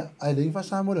ia ae leʻi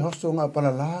Faasamoa le hosto ga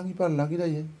palalagi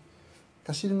lai ai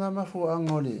kasi nga mafu ang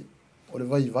ole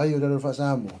vai o le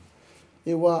Faasamoa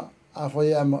e wa a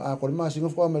foi a ko ma singo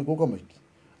fo ma ko mai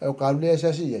e o kalu le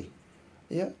sa si ai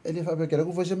ia ele fa pe que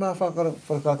ko foi ma fa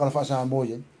ka Faasamoa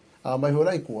ia a mai ho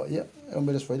lai ko ia e o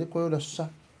me les foi ko le sa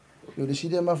yo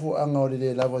decide mafu ang ole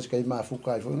le la voz kai mafu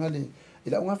kai fo ngali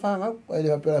ila nga fa nga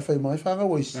ele pa pe fa mai fa nga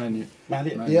wis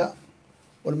ia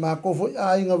o ma ko foi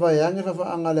a inga vai anga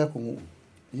fa anga le ko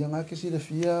ia nga ke si le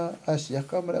fia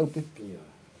Asiata ma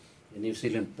Leaupepetele New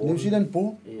Zealand po. New Zealand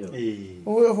po.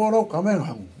 O e foro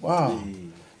kamera. Wow.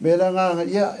 Mela nga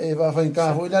ia e va fa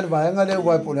inka ho ila va nga le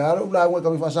wa po le aro la nga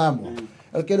kami Faasamoa.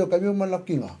 El que lo cambio mal la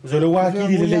kinga. So le wa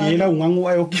ki le yela ungangu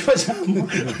ai o ki Faasamoa.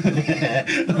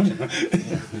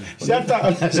 Siata.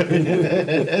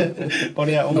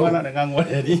 Ole o mana ngangu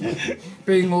eri.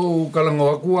 Pengo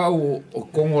kalango aku au o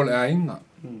kongo le ainga.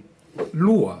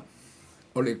 Lua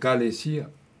o le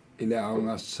kalesia ile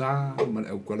aunga sa ma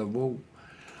le ukalavo.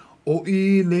 O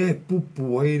i le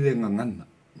pupu ai le ngangana.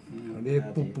 Le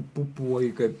pupu ai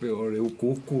kai pe o le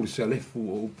ukuku se lefu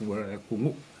o upu a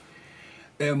kungu.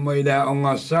 E mai la o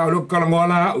ngā sa o lo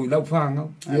kalangoala u lau whanga.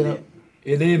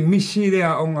 E le misi le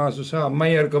o ngā sa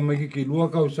mai ar ka mai ki lua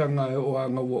kausanga e o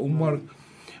anga ua umar.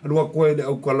 Lua koe le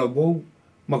au kalabou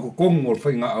ma ko kongo o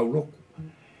whainga au loko.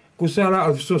 Ko sara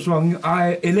al sosoangi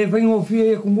e le whaingo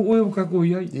fie e kumu ue o kako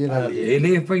iai. E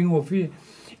le whaingo fie.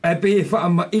 Ai pe e wha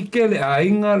ama ike le a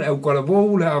inga le au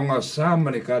kalavou le au ngā sāma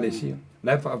le kālesia.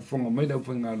 Lai wha whonga mai lau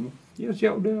whainga alu. Ia si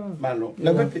au lea. Malo.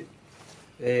 Lavea.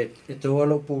 E tō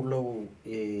alo pūlau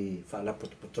e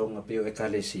whaalapotopotonga peo e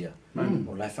kālesia.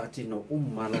 O lai whaatino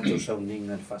umala tō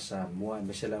sauninga le Faasamoa e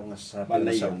mese lau ngā sāma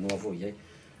le saunua vo iei.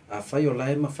 A whai o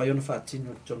lai ma whai ona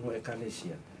whaatino tono e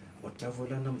kālesia. O tau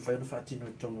lana ma whai ona whaatino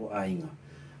tono a inga.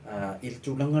 Il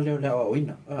tūlanga leo leo a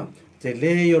oina. Te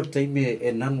lei o teime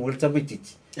e nanu el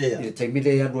tamaititi. I te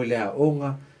mile anu le a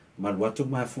onga, maluatu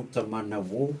mafuta mana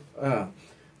wo,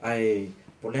 ai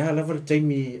po le halava le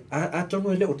teimi, a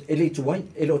tono ele tuai,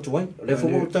 le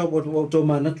fumo o tō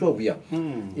mana tua wia.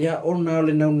 Ia ona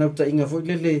le nau ta inga foi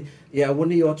lele, ia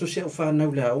wani o atu se o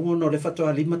whanau le a onga, no le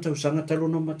whatoa 5 tausanga talo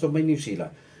no mato mai New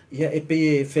Zealand. Ia e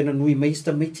pe whena nui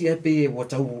meista meiti e pe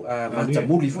watau mata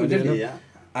muli foi lele.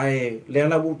 Ai le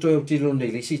ala uto e utilo nei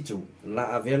le situ,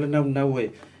 la a vele nau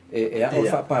e a o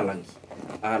whapalangi.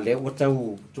 A le o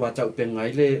tau tuatau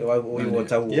pengai le o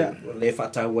tau le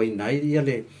whatau ai nai ia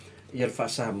le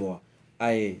Faasamoa.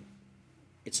 Ai,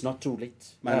 it's not too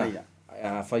late.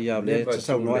 A whaia le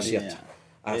tasau no Asiata.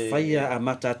 A whaia a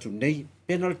mata atu nei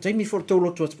pena le taimi fo tau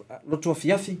lotu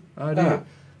afiafi.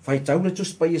 Fai tau le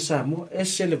tus pa ia Samoa, e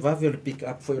se le vave o le pick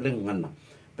up fo le ngana.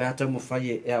 Pe ata mo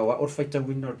fai e awa or fai tau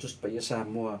wina o tus pa ia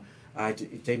Samoa a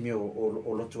i taimi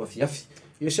o lotu afiafi.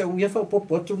 Ia se uia fa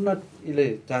popo atu na i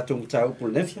le tātou tau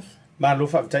pul nefia. Ma lo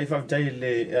whaatai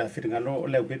le whiringano o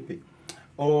Leaupepetele.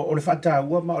 O le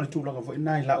whaataua ma o le tūlanga fo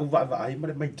ina i la uwa ai ma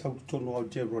le mai tau tono au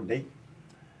te ronei.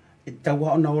 E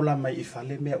taua ona ola mai i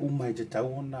fale mea umai te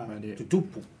tau ona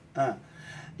tutupu.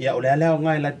 Ia o le alea o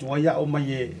ngai la tua ia o mai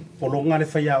e polonga le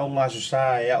whaia o ngā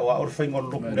susa ia o aor whaingo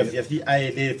luku le fiafi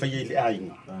ai le whaia i le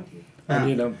ainga.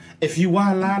 E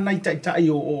fiwa la na i tai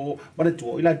o mana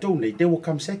tua i la tau nei, they will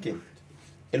come second.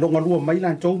 E longa lua mai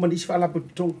la tau mani isi whala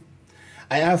putonga.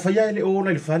 Ai a whaia i le o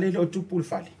le whale le o tupu le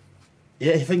whale.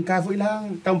 Ia e whain kāfo i la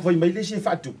tau mwhai mai le si e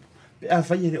whaatupu. Pe a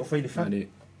whaia le o whai le whale.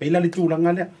 Pe ila le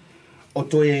tūlanga lea. O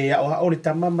to e o le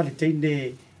tamama le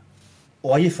teine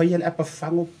o ai fai le apa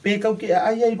fango pe kau ke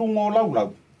ai ai rungo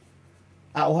lau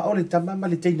a o le tamama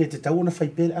le teine te tau na fai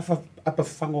pe apa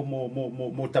fango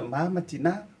mo tamama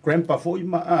tina grandpa foi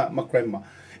ma grandma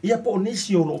ia po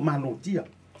nisi o lo manotia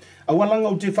a walanga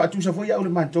o te fatu sa foi o le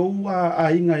matou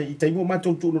a inga i taimo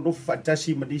matou tu no fa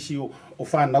tasi manisi o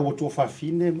fa na o tu fa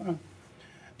fine ma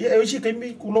ia e si kai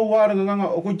mi kulo wa nga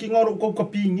o ko kinga ko ka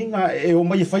pinga e o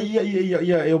mai fai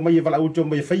ia e o mai vala o to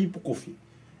mai fai po kofi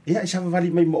ia sa vali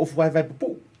mai mo of vai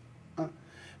po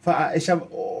fa esa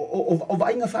o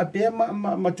vai nga fa pe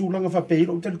ma tulanga fa pe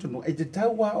o tele tonu e te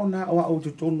taua ona o te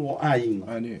tonu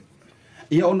ainga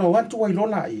ia ona watu wai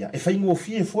lola ia e fai ngo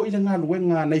fie fo ile nga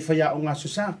luenga nei fa ya o nga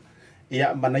susa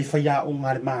ia ma nei fa ya o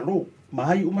nga le malo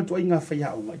mai uma tu inga fa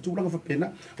ya o nga tulanga fa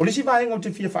pena o le si vai nga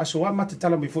te fie Faasoa ma te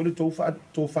tala mai fo le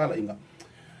to fa la inga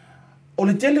o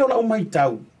le tele o la o mai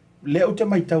tau le o te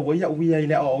mai tau ia uia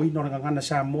ile o ino nga ngana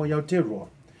Samoa ia o te roa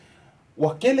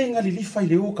wa kele inga li fai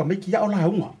le o ka mai ki ya o la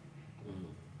unga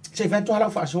se vai to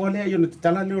hala Faasoa le ia te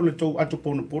tala le o le to atu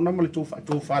pona ma le to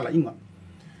fa la inga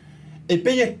e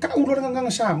pe e ka ulo nga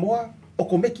ngana Samoa o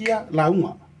ko meki ya la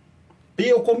unga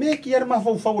pe o ko meki ya ma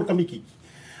fa ka miki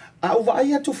a uva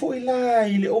ai atu fo ila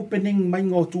i le opening mai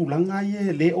ngō tūlanga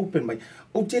i le open mai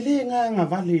o te le nga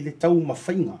vale le tau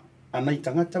mawhainga anai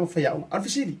tangata mawhaia o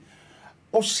arwhisiri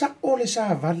o sa o le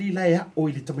sa vali la ea o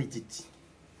i le tamaititi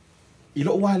i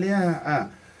lo ua lea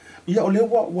ia o le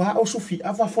wa o sufi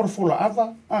ava forfola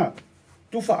ava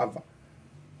tufa ava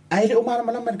ai le o mara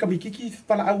malama ka mikiki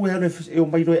pala au e o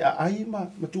mai roe ai ma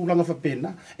tūlanga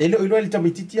whapena e le o ilo le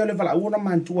tamaititi o le vala au na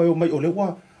mantua e o mai o le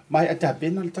ua mai ata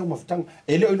pena le tau maftanga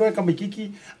e le ilo ka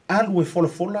mikiki alu e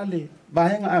fola le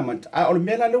vaenga amant a o le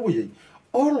mela le ui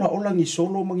ola ngi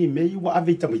solo mangi mei wa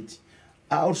ave tamiti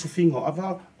a o sufingo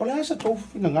ava o le asa tau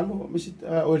finga ngalo misi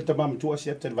o le tamam tua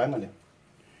sia te vaenga le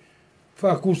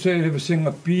fa ku se le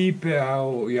singa pipe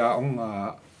au ya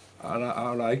onga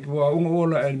ala ikwa onga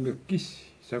ola el mikis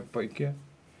sa paike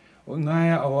o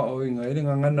ngai o inga ele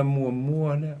ngana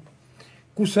mua le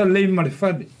ku sa le mari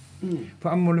fade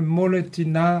fa mole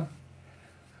tina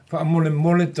fa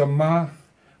mole tama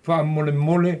fa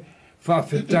mole fa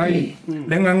fetai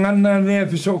le ngana le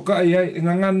fisoka ia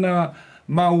ngana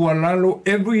maualalo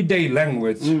everyday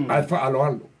language ai fa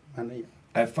alo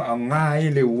ai fa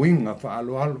ngai le winga fa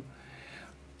alo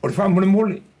o fa mole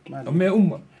o me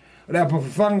le apa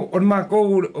fango o ma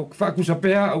ko fa ku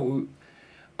sapea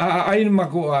ai ma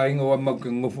ko ai ngo ma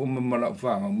ngofo ma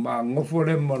fa ma ngofo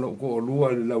le ma ko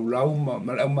lua lau ma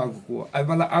ko ai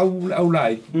bala au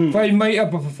lai fai mai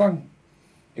apa fang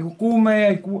e ku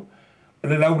mai ai ku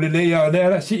le lau le ya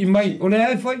le si mai o le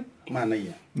ai fai mana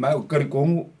ia ma o kar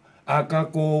ko a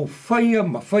ka ko fai e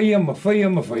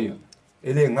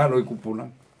le ngalo i ku pula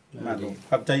mano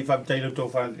faptai le to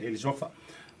fa el sofa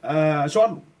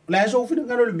so la so fina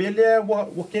ngalo le bele wa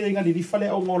kele ngali di fale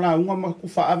o ngola nga ma ku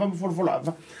fa ava fola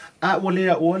ava a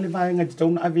ole vai nga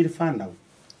tau na ave fana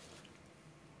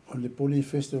o le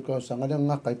polifest ka sanga le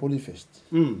nga kai polifest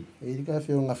e di ka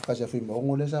fe nga fa sa fi mo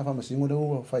ngole sa fa masingo le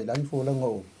o fa ila info la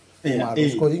ngo ma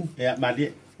ko ding ma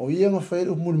di o ia nga fa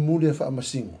o mul fa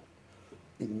masingo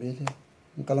il mele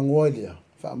ngala ngoilia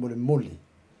fa mul muli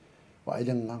wa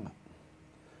ile nga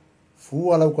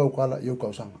fu ala ko kala yo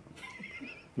ka sanga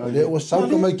ma le o sa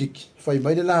ko mai kiki fa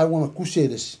mai le la nga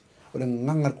kusedes o le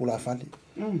nga ko la fali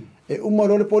e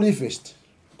umaro le polifest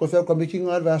ko fa ko miki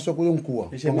nga va so ko yung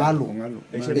kuwa ko ngalo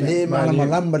ele mala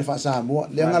malamba le fa Samoa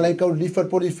le nga lai ka li fa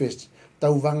polifest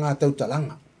tau vanga tau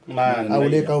talanga au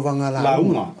le ka vanga la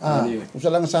unga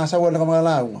usala nga sa wala ka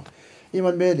mala unga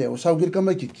iman mele o sa gir ka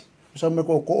miki o sa me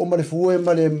ko o male fu e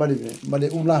male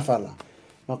una fala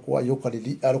ma ko ayo ka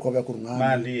li aro ko va ko nga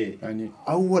mali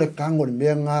au re kango le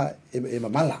menga e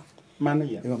mamala Mana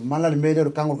ia. Ia mala le mele o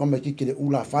kango kama kiki le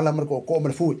ula fala mar ko me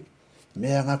fui.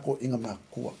 Mea ngako inga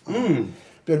makua.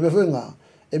 Pero me foi nga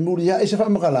e muria e se fa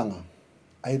makalanga.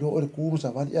 Ai do o ku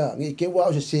sa va ya ngi ke wa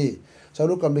o se. Sa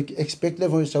lo ka me expect le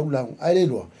foi sa ulang. Ai le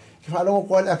lo. Ke fa lo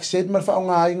ko accent mar fa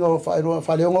nga inga fa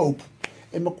le nga up.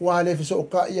 E makua le so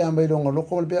ka ia mai lo nga lo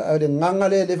ko be de nganga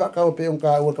le fa ka o pe on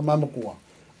ka o ka mama kua.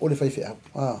 O le fai fe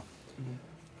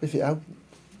Fai fe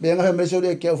be nga me so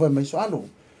le ke o fa me so alo.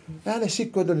 Ya le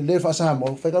sikko do le fa sa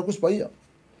mo fa ka kus pa ia.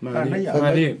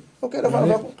 Mali. Ok, la fa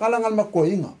kalangan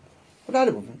makoinga. Dale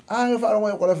po. Nga fa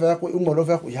ngo ko la fa ko ungo lo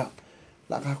fa ko ya.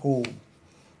 La ka ko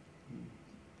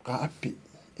ka api.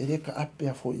 Ele ka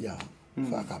api a fo ya.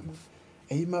 Fa ka.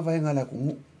 E ma vai ngala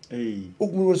ko.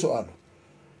 Uk mu so alo.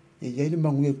 E ya ile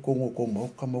mangu ko ngo ko mo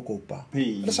ka mo ko pa.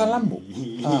 Le salambo.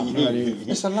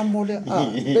 Le salambo le.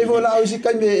 Pe vola o si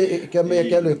ka me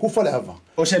ke le ku fa le ava.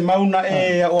 O se mauna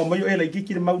e o mai e la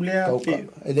kiki le maulea pe.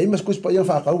 E le mas kus pa ia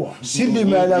fa ka wa. Silbi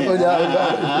me ala ko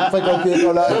ya. Fa ka ke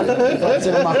ko la. Se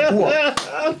ma ku.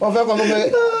 O fa ko me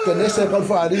ke nese ka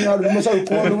fa ari nga lu sa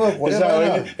ko lu ko.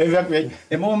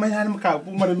 E mo mai han ka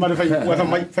pu ma fa ko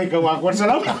mai fa ka wa ko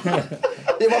sala.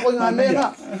 E wa ko nga me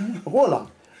na. Ko la.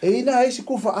 E ina e si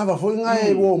ku fa ava fo nga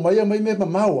e wo mai me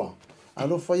mawa.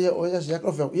 Alo fa ia o ya se ka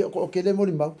fa ia ko ke le mo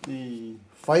limba.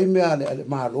 Fai me ale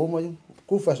ma lo mo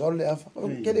kufa so le afa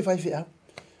ke le fai fia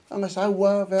anga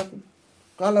sawa ve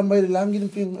kala mai langi ni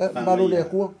pin malu le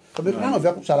ku ka be nga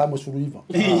ve ku salamu suluiva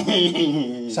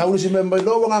sawu si me mai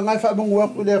lo nga ngai fa bungu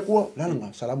ku le ku la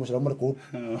nga salamu ku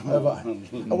ava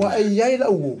wa ai yai la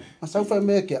u asa fa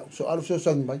me ke so alu so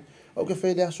sang mai o ke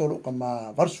fe le so ka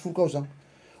ma vars fu ka usang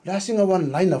la singa one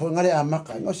line fo ngale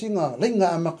amaka ngo singa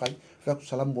lenga amaka ve ku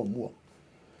salamu mo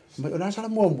mai ona sala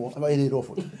mo ama ele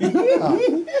rofo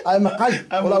ai makai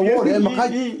ola wo le makai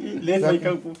le fai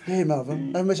ka pu e ma va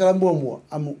ai me sala mo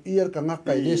amu ir ka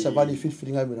ngaka ile sa vali fit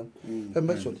fringa mina e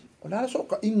mai soli ona so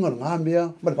ka inga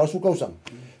ngambia mar ka su ka usang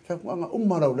fa nga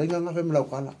umara le nga fa mla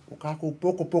kala o ka ko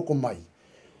poko mai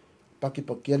paki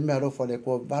me aro fa le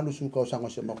ko valu su ka usang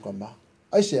se makama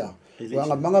ai se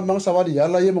nga manga sawali ya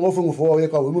la ye mo fu fo e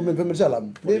ka mo me me salam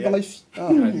le ba ngai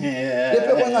le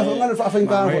pe ko nga fa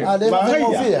ka a le mo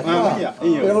fi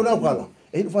e ona kala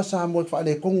e fa sa mo fa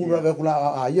le kongu ra ko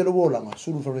la a ye lo bola nga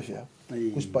sulu fa fe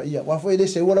kuspa ia wa fo ele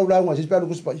se wala la nga se pa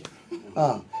kuspa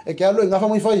e ke alo nga fa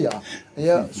mo fa ia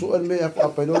ya su el me a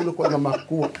pa lo ko nga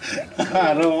maku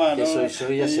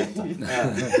eso ya se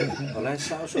ola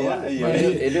sa so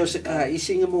ele o se ka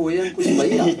isinga mo yan kuspa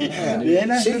ia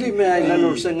sili me ai la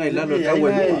no se ngai la no ka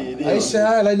we ai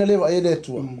sa la ina leva ele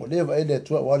tua o leva ele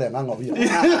tua wala nga nga ia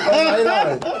ai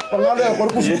la pa ngale ko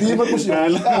kuspi ma kuspi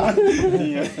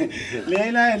le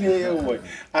ina le o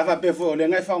ava pe fo le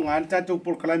ngai fa nga tatu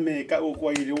por kala me ka o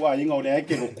ko i wa inga o le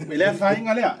ke lo ele fa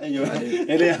inga le yo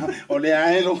ele o le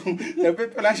ai lo le pe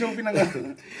la so fina nga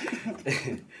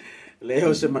le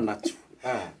o se manatu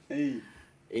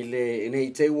ele nei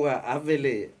te wa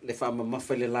avele le fa ma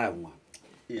fa le launga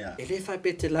ele fa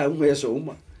pe te launga ya so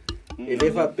uma ele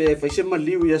fa pe fa se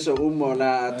maliu ya so uma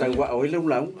la tangwa o le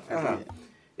launga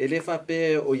ele fa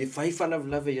pe o ye fa fa la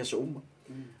ya so uma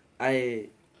ai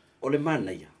o le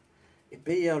mana ya e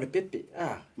pe ya o le pepe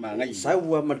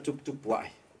saua ma tuk tuk wai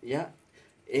ya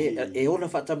e ona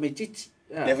fa ta metiti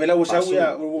le vela o sau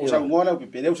ya o sau ngona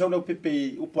pepe le o sau no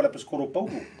pepe o por la pescoro pau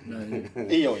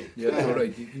e yo ya ora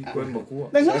ki ko mo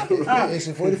ku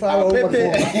ese foi fa o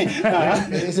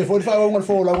ese foi fa o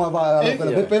fo la ma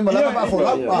pepe ma la fa fo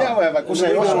la ya va ko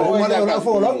sai o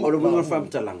fo la o mo fa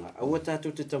mtalanga o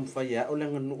tatu te tam fa ya o la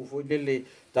nganu fo le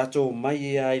tatu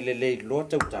mai ya le lo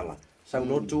tautala sang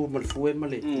no tu mal fue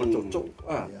male matoto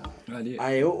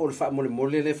ai o fa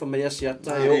mole le fa mai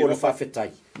asiata o le fa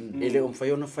fetai ele o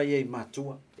fa ona fa ai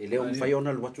matua ele o fa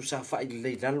ona lo tu sa fa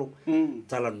ile lalo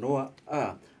tala noa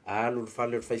lu fa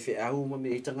le fa fe au ma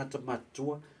me tanga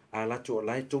matua ala tu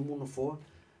lai tu mo no fo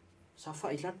sa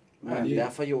fa ilan le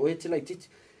fa yo e te lai tit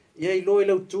ia i lo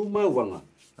tu ma wanga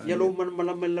ia lo man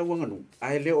mala mala wanga no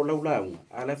ai le o laula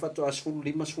ala fa to asful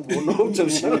lima sful no tau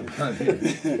sa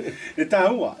e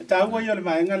taua ia le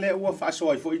maenga le ua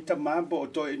faasoa i fo ita ma bo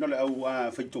to ino le au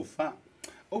faitofa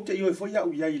o te io fo ia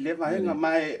u ia i le maenga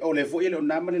mai o le fo ile o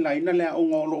nama le laina le o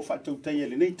ngolo fa tautai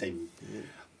le nei taimi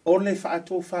o le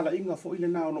faatofa la inga fo ile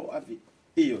na o lo avi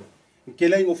io ke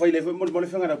le ngo fo ile fo mo le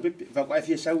fanga na pepe va ko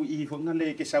afia sau i fo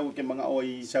ngale ke sau ke manga o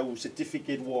i sau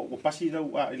certificate wo pasi la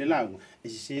ile la e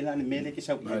se la ne mele ke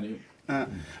sau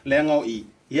le ngo i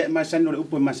ia ma sano le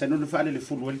upo ma sano le fa le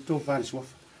fulu le to fa so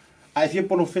ai fie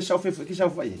pono fesa o fe ki sa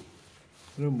fa ye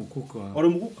o le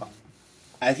mukuka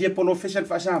ai fie pono fesa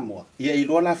fa Samoa ia i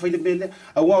lo la fa le mele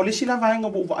a wa le sila va ngo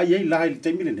bo ai la le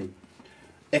temile nei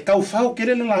e kau fau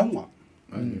kele le launga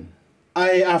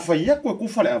ai a faia ko ku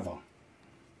fale ava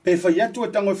pe faia tu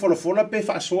tango fola pe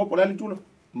Faasoa po le tula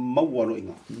mau alo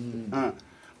inga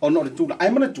ono le tula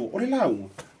ai mana tu o le launga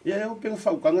ia o pe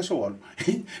fau kanga so alo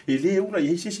ile ura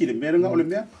ye si le merenga o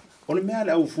le mea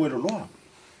le au fuero loa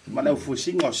ma le au fu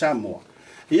singa o Samoa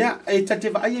ia e tate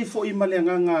va ai fo i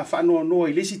malenga nga fa no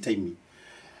i lesi taimi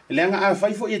le nga a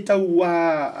fai fo i tau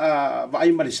va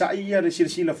ai male sa ia le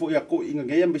sila fo ia ko inga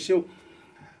ngai ambisio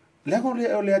le ko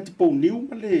le ati po niu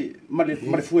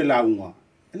male fu la unga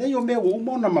le yo me wo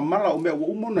mo na mamala o me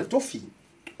wo mo na tofi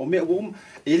o me wo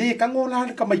ele kango la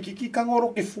ka mai kiki kango ro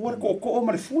ke fu ko o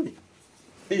male fu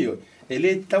iyo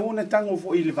ele tau na tango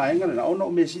fo i le vaenga na ono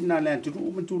me sina le tu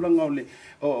me tu langa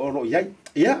o ro ia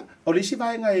ia o le si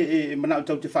vaenga e mana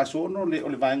tau te Faasoa no le o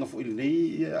le vaenga fo i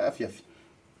nei afiafi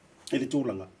ele tu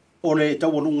langa o le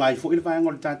tau lunga i fo i le vaenga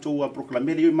o le tatu a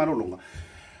proclamere i marolonga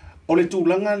o le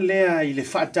tūlanga lea i le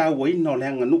whaatau ina o le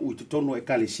anga nuu i te tono e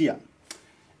kalesia.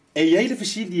 E iai le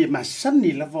fasili e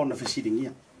masani lava o na fasili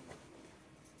ngia.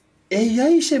 E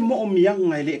iai se mo o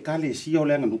mianga i le kalesia o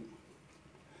le anga nuu.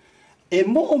 E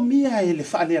mo o mia e le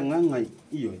whaale nganga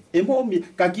i oi. E mo o mia,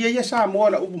 ka kia ia sa moa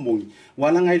la upumongi.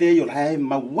 Walanga i le i o la e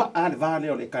maua a le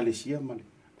vale o le kalesia male.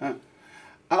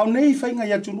 A o nei whainga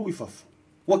ia tunu i fafu.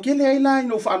 Wa kele ai la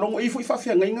no fa longo ifo fa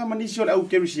nga inga manisi o au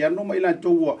kerisiano mai la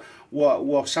to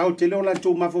wa sao tele o la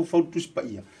to ma fo tus pa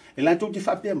ia e la to te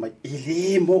fa pe mai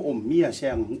ele mo o mia se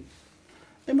ang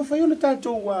e ma fa yo ta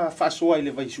to wa Faasoa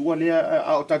ile vai sua le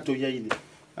a o tato ia ile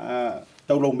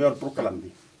tau lo me o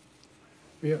proclambi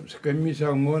ia se ke mi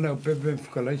sa ngona o pepe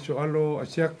fkalai so alo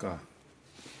asiaka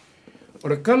o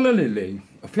le kala le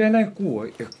a fe na ku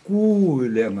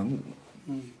le anga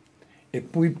e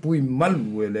pui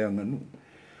malu le anga nu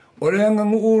o le anga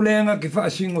ngu le anga ki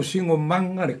whaasingo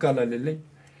manga le kala lelei.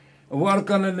 O ar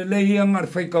kala lelei anga le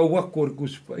whaikau wako re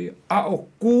kuspai. A o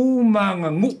kūmanga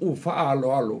ngu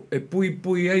whaalo e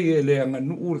pui ei e le anga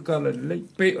ngu le kala lelei.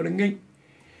 Pe o le ngei.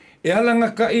 E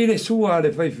alanga ka i le sua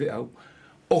le whaife au.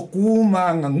 O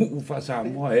kūmanga ngu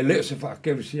whaasamoa e le se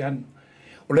whaakerusiano.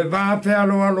 O le vāpe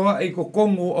alo e ko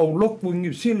kongo au loku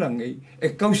ngi silangi e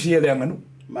kausi e le anga ngu.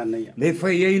 Le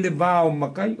fai ei le vā o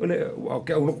makai o le o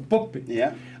ke au loku pope.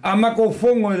 A mako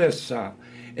fongo le sa.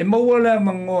 E maua le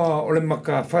mangoa o le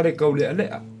maka whare kau le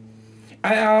alea.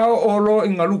 Ai a o lo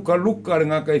inga luka le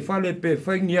ngaka i whale pe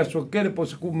whaingi aso kere po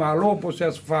se kumalo po se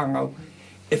aso whangau.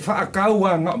 E whaakau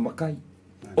a ngā makai.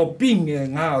 O pinge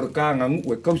ngā o re kānga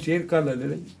ngu e kausi e kala le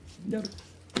lei.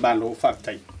 Malo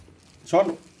whaktai.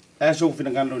 Sono, e so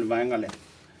whingano le vaenga le.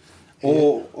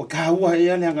 O kāua e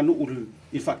ale anga nuu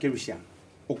i whakerisiana.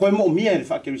 O koe mo mia e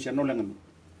whakerisiana no le anga nuu.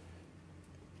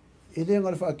 E le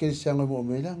ngā whakerisiana mo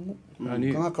me le ngu.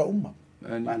 Kanga ka uma.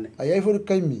 Ai ai fo le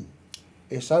kaimi.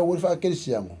 E sa o le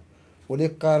whakerisiana. O le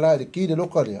kāla e ki le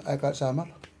lokaria. Ai ka sa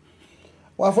mala.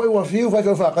 Wa foi wa fiu fa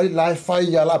fa ka la fa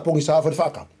ya la pongi sa fa fa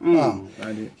ka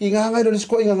ki nga nga do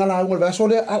sko nga la ngol va so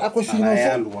le a ko fino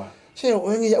se o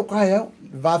ngi ya ka ya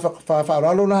va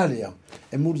fa lo na le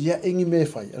e mu dia ngi me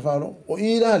fa ya fa no o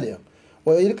i la le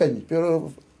o i ka ni pero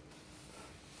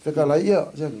fe ka la ia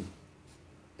se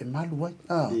e malu wa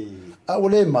a o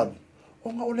le mal o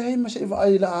nga o le ma se va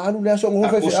ai la alu le so ngo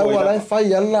fe a wa la fa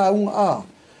ya la un a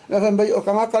la fa mbai o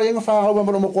ka nga ka nga fa ha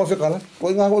mo ko fe ka la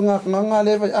ko nga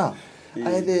le fa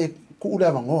ai le ku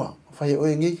la mangoa fai o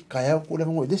ngi kaya ku la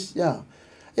mangoa des ya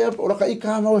o la ka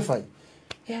ika ma o fai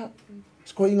ya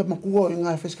sko inga makuo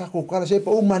inga feska ko kala se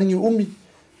pa o maningi umi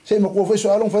se ma ko fe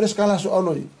so along fa skala so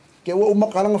aloi ke o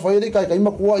ma kala nga fai le kai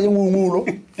ma kuo i ngulo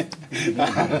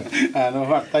no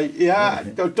vai ya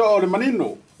to le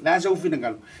manino la so fina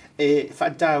gal e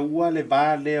fata ua le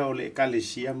vale o le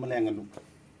kalesia malenga lu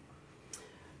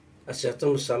Asiata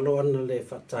masalo ana le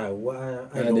whataua,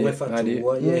 ai longa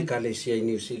whataua i e kalesia i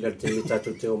New Zealand te mi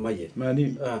tātou te o mai e.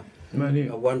 Mani.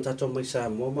 A wan tātou mai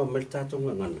Samoa, ma mai tātou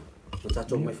ngangana. Ma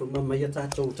tātou mai fu, ma mai a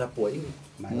tātou tapua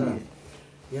inga.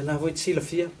 Ia nā hoi tila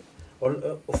fia. O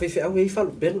whewhi au e i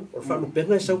whalupenga, o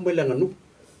whalupenga e sau mai langa nu.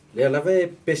 Lea lawe e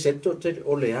peseto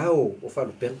o le ao o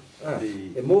whalupenga.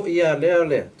 E mo ia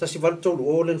lea, tasi walu tolu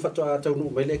o len whatua a tau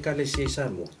nu mai le kalesia i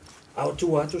Samoa. Ao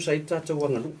tu atu sa i tātou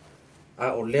anganu.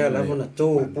 A o lea lava na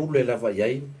tō pule lava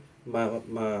iai ma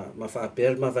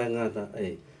whaapea ma vaengana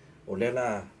e o lea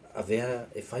la a vea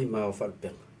e whai ma o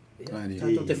whalupenga.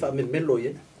 Tātou te whaamemelo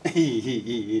i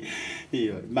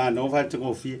e. Ma no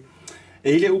whātungo fie.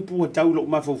 E ile upu a tau lo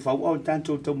ma fau au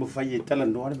tātou tau ma whai e tala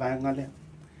noa le vaenga lea.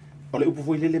 O le upu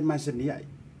fwile le masani ai.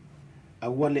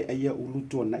 A ua le aia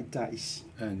ulutua nai tā isi.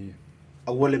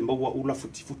 A ua le maua ula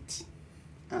futi.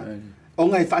 O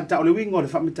ngai whaata o le wingo le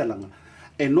whametalanga.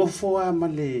 e no foa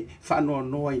male fa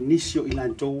no inicio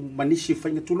ilanto manisi fa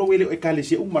nga tulo ele e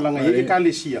kalesia malanga e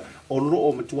kalesia o lo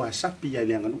o matua sapi ya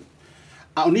lenga no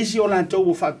a onisi o lanto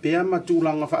o fa pe ma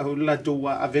tulanga fa la to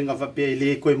a venga fa pe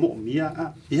le ko mo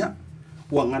mia ya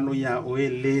wa ngano ya o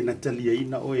ele na talia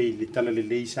ina o ele tala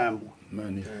le Samoa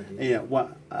mani ya wa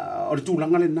o le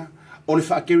tulanga le na o le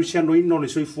fa kerisiano ino le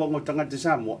soi fuanga tanga te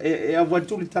Samoa e a wa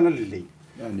tuli tala le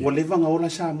mo levanga ola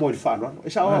Samoa il falo e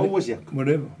sa o sia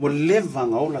mo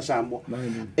levanga ola Samoa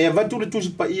e va tu le tu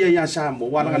pa ia ya Samoa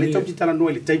wala le tau tala no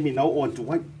le taimi na o tu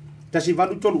wai tasi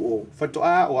valu tolu o fa to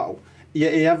a o ia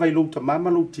e ava i louta mama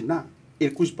loutina e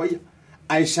kus pa ia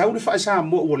ai sau le fa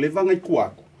Samoa o levanga i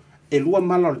kuako e lua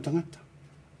mala o tangata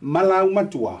mala u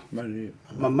matua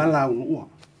ma mala u ua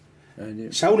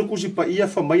sau le kusi pa ia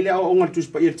fa mai le o ngal tu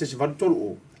pa ia tasi valu tolu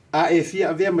o a e fia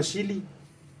ave masili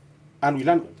anu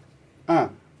ilano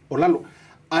o lalo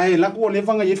ai la ko le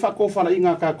vanga ye fa ko fala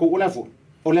inga ka ko la fo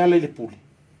o le ala le pule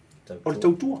o le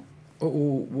tautua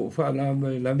o fa la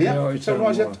la mea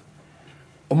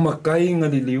o makai nga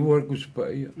li liwa ku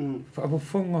spai fa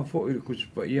fonga fo i ku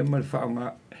spai ma fa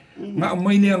nga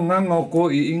mai ni nga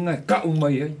ko i inga ka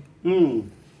mai ai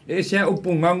e se o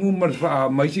pungangu ma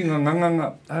fa mai singa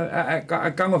nga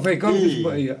ka nga fa ka ku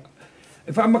spai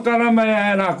e fa makara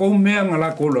mai la ko mea nga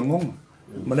la ko longa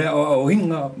male o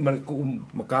hinga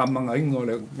makamanga ingo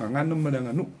le ngana male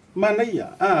nganu mana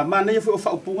ia foi o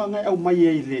fa upunga ngai au mai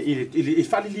ile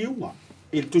fali liunga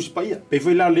il tuspaia pe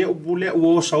foi la le o bule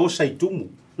o sa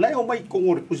tumu la o mai ko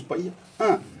ngor tuspaia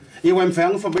e wa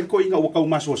mfanga fa mai ko inga o ka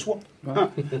maso so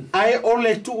ai o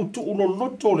le tu lo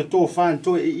loto le to fa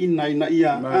to ina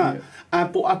ia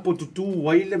apo tu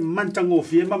wai le mantango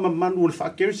fie mama manu le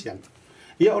fa kersian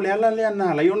ia ole ala le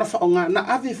ana la iona fa nga na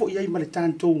ave fo ia male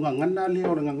tanto nga ngana le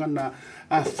o nga ngana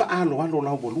fa alo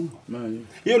la bolunga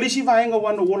ia le si vaenga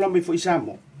wana wola me fo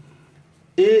Samoa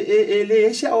e le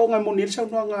sia o nga monir sa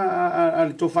nga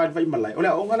al to fa vai malai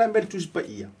ole o nga la mer tu pa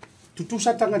ia tu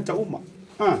sa tanga ta uma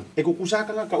e ko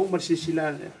kusaka nga ka uma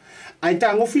sila ai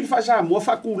ta ngo fil fa Samoa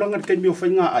fa kulanga ke mi o fa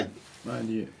nga ai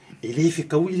e le fi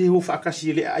ka wi le o fa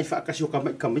kasi le ai fa kasi o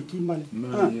ka mai ki male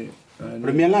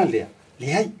premier la le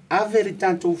ai averi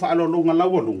tanto fa lo longa la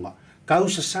wolunga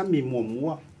causa sami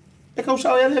mua e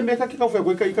causa ya le meka ki ka fa ko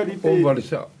ka di pe o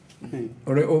valsa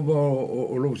ore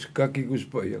o lo skaki ku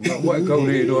spai nga wa ka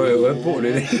ore do e po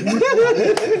le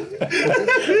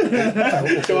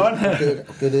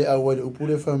ke le awel o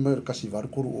pule fa mer kasi var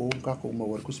ku o ka ko ma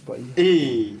war ku spai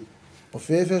o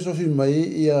fefe so fi mai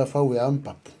ia fa we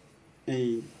ampap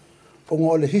o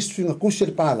ngole history nga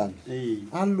kusel palan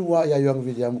alua ya yang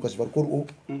video mu kas barkur o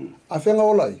afenga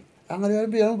olai angale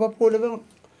bi am papo le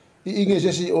i inge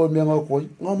jesi o me nga ko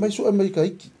nga mai so mai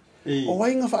kai o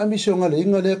wai nga fa ambition ngale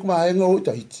ko ma nga o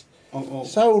tait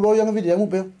sa lo yang video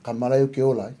mu pe kamara yo ke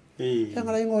olai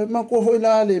ngale ngo ma ko foi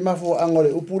la le ma fo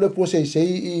angole o pule po sei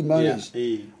i manes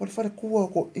o le fa ko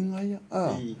ko ingaya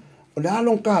o le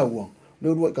alon kawa le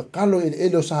ro ka kalo e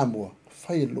lo Samoa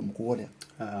fai lo mu ko le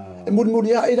e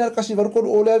muri ai dar kasi var ko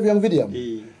o le yang video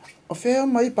o fe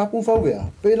mai papu fa we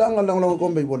pe la ngalang lang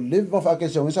ko be bol le va fa ke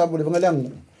se sa bol ngalang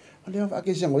ale va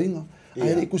ke se ngoinga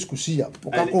ai kuskusia o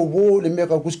ka ko bo le me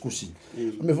ka kuskusi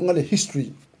me fa ngale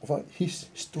history of his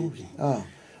story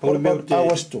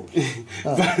our story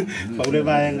pa le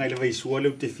va nga le vai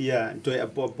suole te fia to e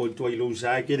apo to i lo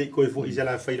sa ke le ko fo i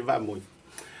la fa va mo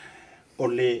o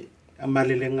le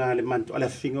amale le nga le manto ala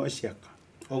fingo asiaka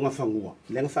o nga fangua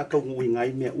le nga fa ka ngui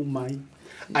ngai me umai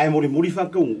ai muri fa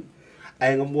ka ngu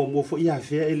ai nga mo fo ia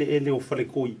fe ele o fale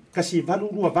koi kasi valu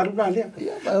la le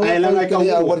ai la nga ka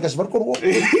a war kas barko o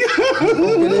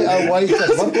ele a wai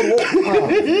kas barko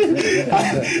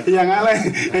ia nga la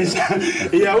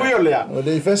ia ui ole o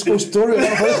le fesco story o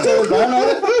first story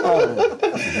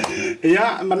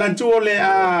ia manantu ole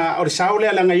a o saule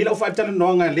la nga ila o fa tala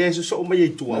no nga le so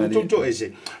mai tu o to ese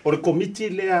o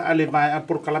committee le ale vai a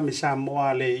proclame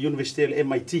Samoa le university le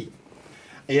MIT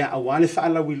ia awale fa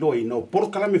ala wiloi no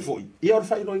proclame foi ia o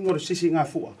fa ilo ngor sisi nga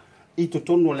fua i to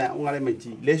tono le ngale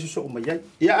MIT le so mai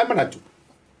ia amanatu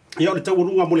ia o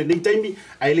tawurunga mole nei taimi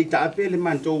ai le ta apele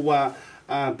manto wa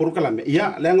proclame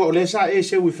ia le nga ole sa e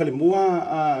se wi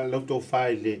Falemua lo to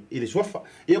file ile sofa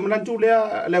ia manantu le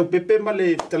Leaupepetele ma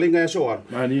le talinga so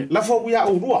la fo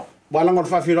ia o rua wala ngor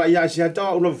fa fira ia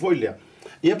Asiata o foi le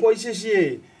ia po ise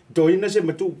si do ina se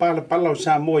matu pala o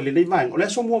Samoa le nei mai ole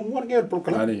so mo nge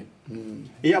proclame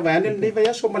ia vai ane nei vai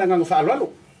so malanga nga fa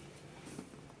alo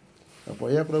apo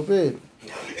ia prope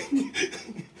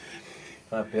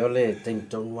Peo le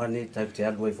tentong wani tau te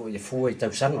alue fo i fua i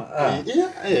tau sanga.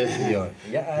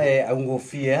 Ia au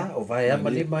ngofia o vai ama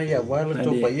lima ia wala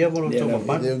tō pa ia molo tō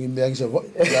mamana. Ia ngi meang sa vai.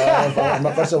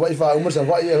 Makasa vai fa umar sa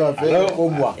vai ia pe o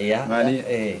mua. Ia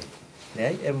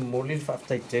nei e moli fa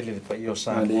tai tele pa io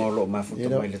Samoa lo mafuta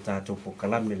mai le tatou po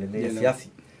kalame le nei fiafi.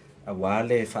 A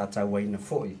wale fa ta waina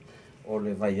foi o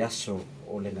le vai aso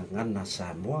o le ngana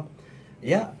Samoa.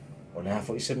 Ia o le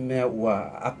hafo ise mea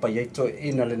ua apa iei to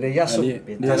ina le nei aso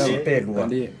pe tasi pelua.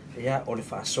 Ia o le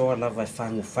Faasoa lava e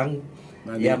fangu.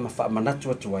 Ia ma fa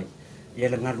manatu atu ai. Ia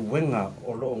le ngaluenga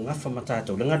o lo ngafa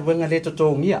matatou. Le ngaluenga le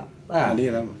to ngia.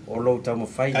 O lo tau mo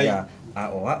fai ia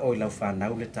o i lau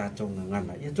whanau le tātou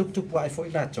ngangana. Ia tupu ai fo i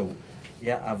lātou.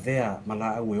 Ia a vea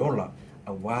mala au e ola.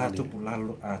 A wā tupu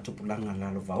langa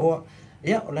lalo vaoa.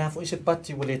 Ia o le hafo i se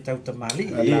pati wa le tau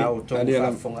tamali. Ia o tō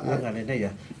whafonga anga le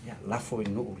neia. Ia lafo i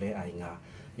nuu le ai ngā.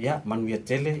 Ia manuia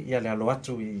tele. Ia le alo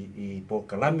atu i po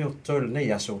kalame o tō le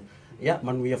nei aso. Ia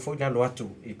manuia fo i le alo atu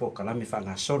i po kalame wha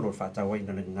ngā solo whatau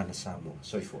aina le ngana Samoa.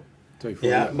 Soifo.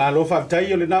 Ya, malo fa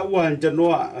tai le na ua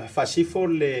janoa fasifo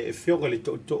le fionga le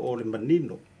to o le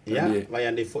manino. Ya, vai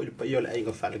ane fo il paio le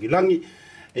ainga fa le gilangi.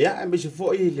 Ya, me se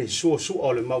fo le so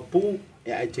o le maupu,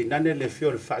 ya ai te nane le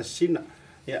fio le fasina.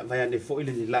 Ya, vai ane fo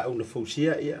le la una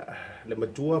fosia ya le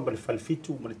matua ma le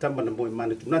falfitu ma le tamba na mo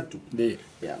mane tunatu.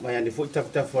 Ya, vai ane fo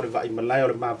tafta fo le vai malai o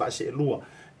le ma va se lua.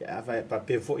 Ya, vai pa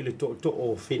pe fo le to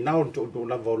o final to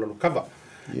la vola lo kava.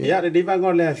 Ia le dei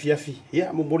vanga le fiafi.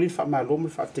 Ia mo moli fa malo mo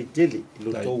fa tetele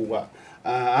lo to wa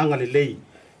anga le lei.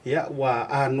 Ia wa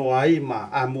ano ai ma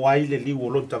amo ai le liu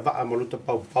lo ta va mo lo ta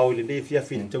pau le dei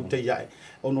fiafi to te ia.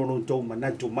 Ono no to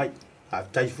manatu mai. A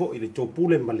taifo ile to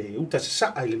pule male uta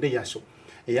sa ai le dei aso.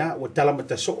 Ia wa tala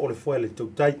mata so o le fo le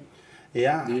Tautai.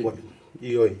 Ia wa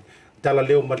ioi. Tala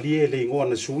leo malie le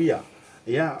ngona suia.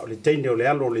 Ia o le teine o le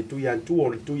alo le tuia antu o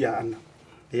le tuia ana.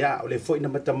 Ia o le foi na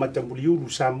mata muliulu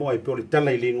Samoa pe o le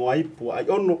Tala'i le ngoai pu ai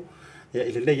ono ia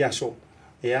ile nei aso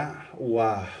ia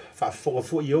ua fa fonga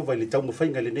fu i over le tau mo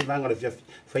fainga le nei vanga le fiafi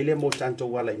faile mo tanto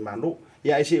wala i malo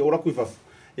ia ese ora ku fa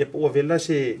e po vela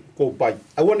se ko pai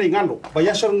a wona ngalo ba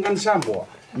ya so ngan Samoa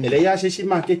ele ia se si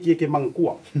makeki ke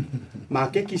mangkua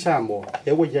makeki Samoa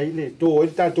e wa ia ile to e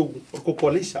tanto ko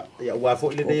polisa ia ua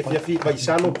fo ile nei fiafi ba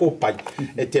isalo ko pai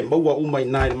e te maua uma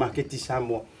ina le maketi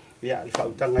Samoa. Ya, il fa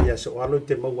utanga ya so alo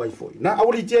te mau ai foi. Na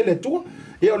awli te le tu,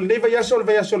 e o le vai aso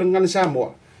le ngana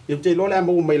Samoa. E te lo le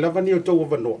mo mai lava ni o to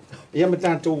vano. Ia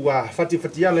mata to wa fati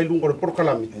le lungo le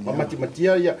porkalami. Ma mati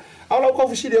ya. Ala ko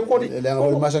fisi de ko ni. Le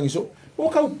ngol masang iso. O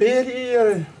ka peri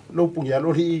lo pungia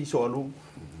lo ri so lo.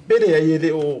 Pere ai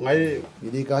de o ngai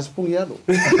ni ka pungia lo.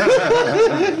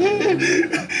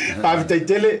 Pa vita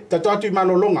tele, ta to atu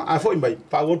malo longa. A foi mai.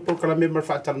 Pa o porkalami mar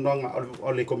fa tanonga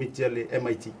o le committee le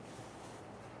MIT.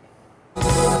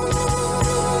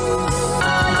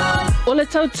 O le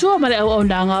tautua ma le au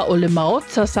nanga o le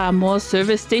Maota Samoa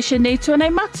Service Station nei tō nei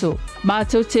matu.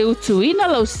 Mātou te utuina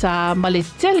lau sā ma le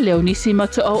tele leo nisi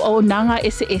matu au nanga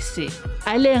ese.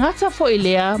 Ai le ngata fo i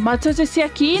lea, mātou te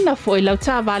siakiina fo i lau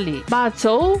tā vale.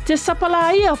 Mātou te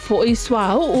sapalaia fo i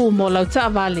swau mo lau tā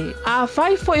vale. A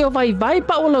whai fo i o vai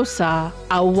pa o lau sā,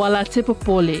 a wala te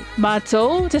popole.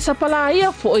 Mātou te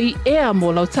sapalaia fo i ea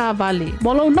mo lau tā vale.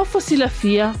 Mo lau nofo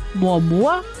silafia,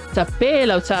 mua, ta pē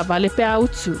lau tā vale pe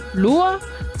autu. Lua,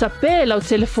 ta pē lau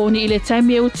telefoni i le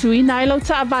taimi e utu ina i lau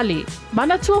tā vale.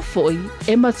 Mana tua foi,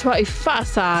 e matua i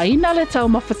whaasa ina le tau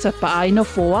mawhatapa aina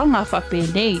foanga whape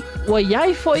nei. Wa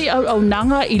iai foi au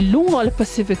nanga i lunga o le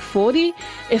Pacific 40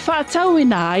 e whaatau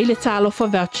ina ai le talofa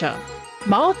voucher.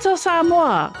 Maota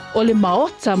Samoa, o le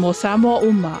Maota mo Samoa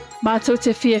uma. Mātou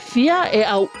te fia e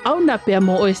au na pia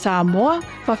mo o e Samoa,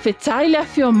 whawhetai le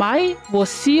awhio mai, we'll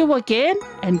see you again,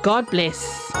 and God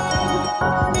bless.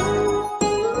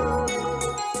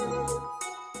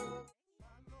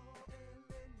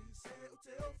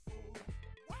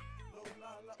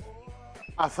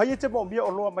 A whaia te mo mia o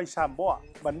loa mai Samoa,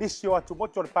 ma nisi o atu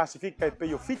moto o le Pasifika e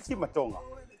peo fiti matonga.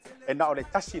 E na o le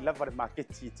Tasi lava le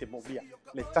maketi te mo mia,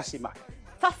 le Tasi Market.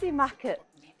 Tasi Market,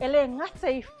 e le ngata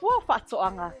i fua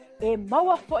whatoanga, e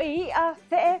maua fo i ia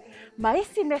te ma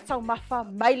isi me tau mawha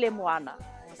mai le moana.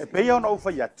 E peo na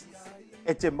uwhai atu,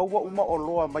 e te maua uma o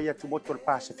loa mai atu moto o le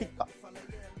Pasifika.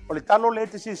 O le talo le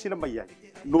te sila mai ai,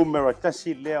 numero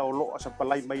Tasi lea o loa sa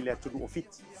palai mai le atu o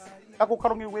fiti. Kako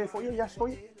karongi ue fo ia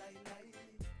soi.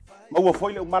 Maua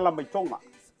foi le umala mai tonga.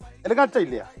 E le ngata i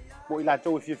lea, mo i la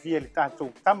tau e fia le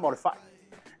tātou tama o le whai.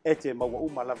 E te maua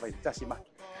umala vai Tasi Market.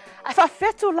 Ai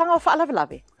whawhetu langa o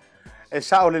whaalawe. E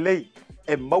sa o le lei,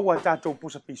 e maua tātou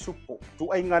pusa pi supo. Tu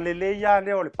ai ngā le lei ia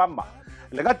leo le pama.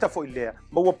 le ngata fo ile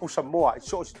maua pusa moa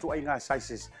so tu ai nga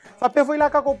sizes fa pe fo ila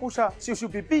ka ko pusa siu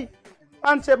pipi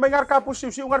an se mengar ka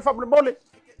pusa siu ngar fa mole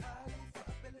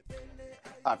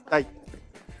tai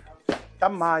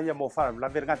tamaya mo fa la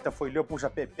vergata fo ile pusa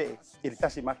pepe il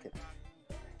Tasi Market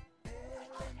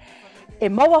e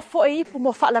maua fo e ipu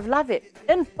mo fa lave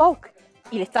in bulk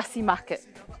i le Tasi Market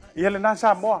ia le na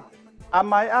Samoa a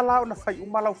mai ala ona fai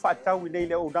umalau fa tau nei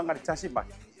le o danga le Tasi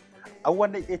Market aua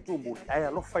nei e tu mo ai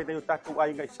alo fai nei o tatu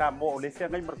ai ngai Samoa o le fea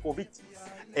ngai Markovic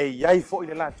e iai fo i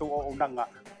le lato o danga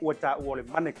ua ta o le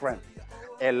MoneyGram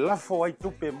e lafo ai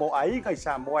tupe mo ai ngai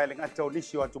Samoa e le ngata o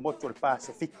nisi o atu motu le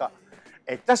Pasifika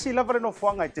e tasi lava le no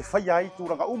fuanga e te fai ai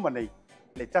turanga uma nei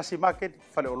le Tasi Market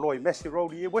Faleao Loi Messi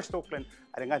Road i West Auckland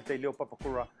a le ngata i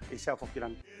Leaupepetele i South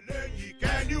Auckland.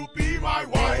 Can you be my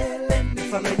wife?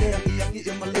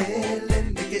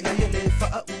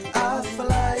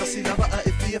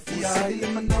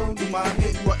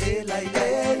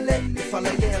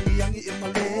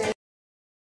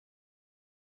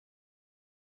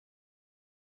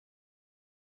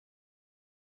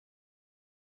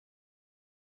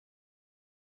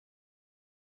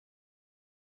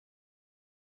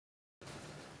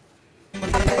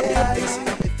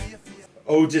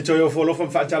 O te toi o folofa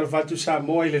whaatalo whatu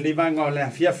Samoa i le livanga o le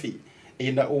afiafi.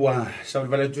 Ina ua sa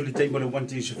wale tuli teimo le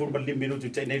 1 minutu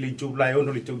te nei li tūlai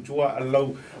ono li tautua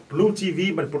alau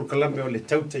BluTV ma le porokalame o le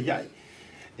Tautai.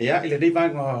 Ia i le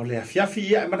livanga o le afiafi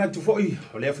ia mana tu foi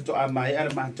o le afuto a mai ala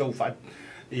mātou whaat.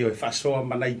 Io e Faasoa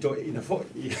mana i toi ina foi.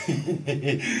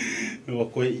 Ua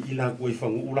koe ila koe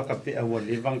whangu ulaka pe aua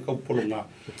le vanga kaupolonga.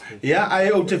 Ia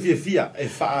ai o te fia e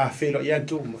wha whelo i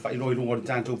antu ma wha ilo ilungo le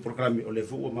tātou porokalame o le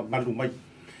fua ma malu mai.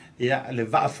 Ia le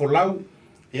vaa folau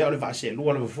ia o le vaa se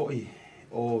lua le foi.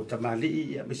 O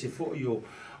tamali ia me se foi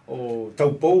o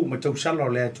taupou ma tausala o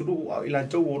le atunu o ila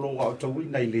tau o loa o tau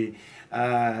ina i le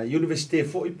University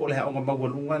foi po le haonga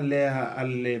maualunga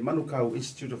le Manukau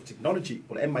Institute of Technology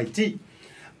po le MIT.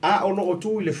 A o no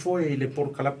tu le foi le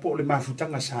porkalapo o le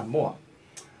mafutanga Samoa.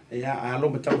 Ia a lo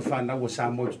matau whanau o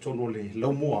Samoa tu tono le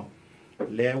laumua.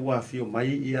 Le ua fio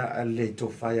mai ia le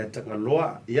tofaya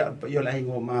tangaloa ia ia le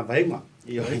ingo ma vaenga.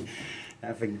 Ia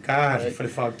venka fa le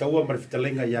fautaua ma le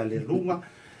fitalenga ia le lunga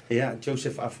ia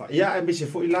Joseph afa ia e me se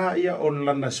foi la ia o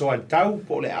lana soa tau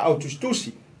po le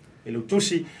autostusi e lo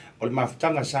tusi o le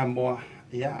mafutanga Samoa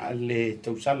ia le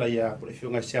tausala ia po le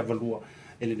fionga se avalua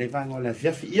e le nevanga o le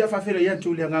fiafi ia fa fela ia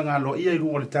tu le nganga lo ia i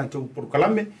lunga le tanto por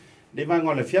kalame le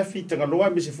vanga o le fiafi tangaloa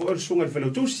me se foi sunga le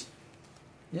felotusi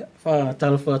ia fa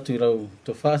talfa tu rau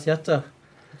to fa siata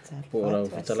po rau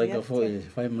Tala'i foi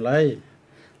fai mlai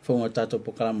fonga tato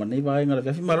po kalama nei vai ngala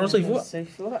fiafi maro sai fua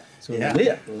so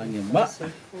ia lange ma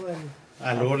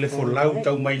alo le folau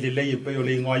tau mai le lei pe o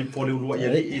le ngoi po le ulua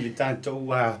ia le tanto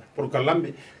por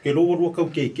kalame ke lo ru ka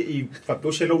ke i fa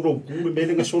po se lo ro ku me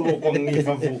le solo ko ngi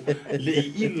fa fu le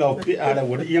i lo pe ala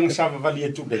wo ia sa va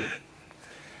vali tu de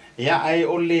ia ai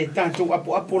o le tanto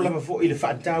apo la fo i le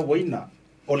fa ta waina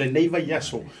o le nei vai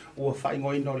aso o fa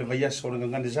ngoi no le vai aso nga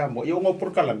ngane Samoa ia ngo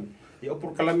por kalame ia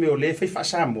por kalame o le fa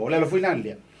Samoa le la foi lan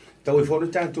tau e fōru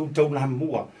tātou tau la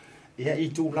mua. Ia i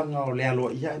tūlanga o le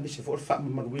alo, ia e se fōru wha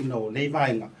maruina o nei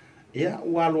vaenga. Ia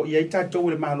ualo, ia i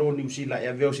tātou le mahalo New Zealand,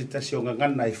 ia veo se tasi o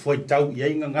ngangana, e fwoi tau, ia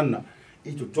i ngangana,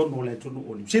 i tu tono le tonu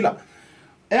o New Zealand.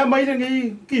 Ea maira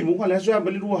ngai, ki munga le aso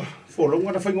mali lua,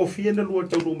 fōlonga na whaingo fia na lua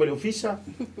tau numere ofisa.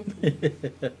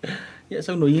 Ia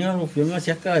sau no inga o fionga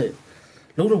siaka e,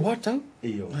 lauro wā tau?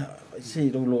 Iyo. Si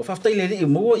lauro, whaftai le ri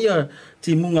mua ia,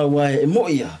 ti munga wae e mo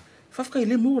ia. Whafkai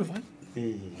le mua vai.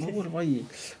 Mau vai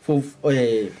fo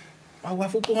au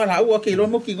afu ko ngala au ke lo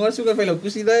mo ki ngala suka fela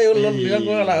kusi dai o lo nga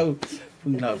ngala au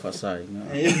punga fa sai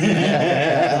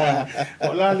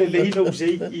o la le hilo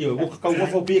sei io ko ka mo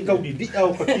fo pe ka di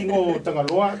au ka tingo tanga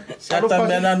loa sa ta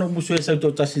mena no musu esa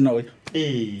to tasi no le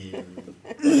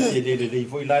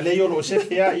foi la le yo lo se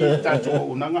fia i tanto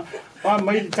unanga pa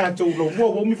mai tanto lo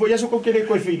mo mi foi aso ko kere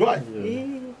ko filo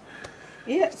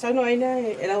ia sono aina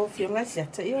e la fionga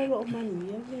siata ia lo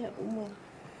mania le uma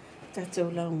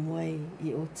tatou la moi I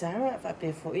o tara fa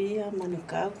pe fo ia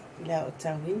Manukau la o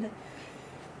tawina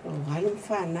o halum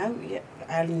fa na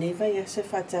al neva ia se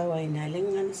fa tawa ina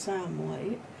lengan Samoa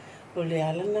o le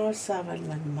ala na sa val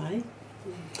man mai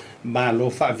ma lo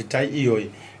fa vitai ioi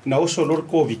na o so lor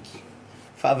covid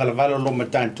fa vala lo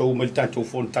matanto o matanto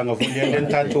fon tanga fo le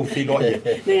tanto filo ia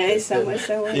ne sa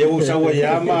e o sa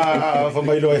ia ma fa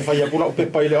mai lo e fa ia pula o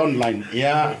pepa ile online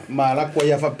ia ma la ko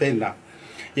ia fa pena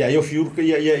ia io fiu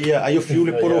ia io fiu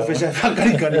le poro fesa fa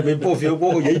carica me po fiu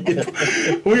bo ia ite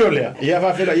o yo le ia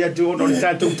fa fela ia tu no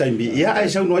tanto time ia ai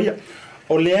sa no ia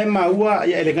o le ma ua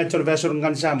ia ele gancho verso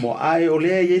ngan Samoa ai o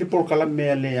le ia por kala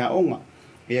me le a onga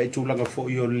ia itulaga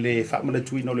foʻi o le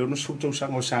faamanatuina o le ona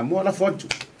soutausaga o Samoa la foatu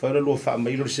faila lua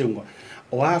faamailo le seuga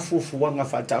o a fuafuaga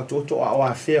faataʻotoʻoto a o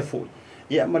afea foʻi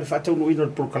ia ma le faataunuʻuina o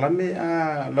le polokalame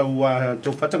a lau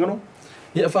taufataga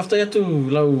ia faafetai atu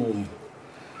lau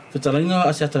fetalaiga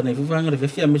asiata nei fufaga le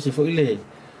fefi a mese foʻi le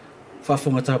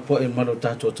faafoga tapoaʻi ma lo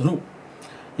tatou atunuu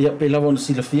ia pe lava ona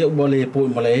silafia ua le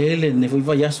poʻi ma le ele ne foʻi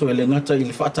vaiaso e le gata i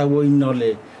le faatauaina o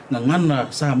le gagana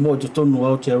Samoa i totonu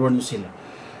ao te aroa niusila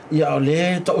ia o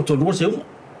le taʻotolua seuga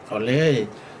o le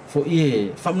foʻi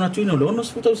e faamanatuina o le ona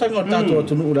sefutausaga o tatou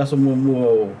atunuu le aso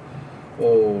muamua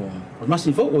o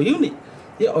masi fou o iuni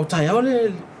ia o taeao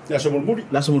le aso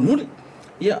mulimuli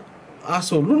ia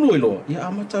aso lulu i loa ia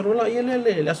amatarola ia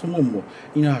le aso muamua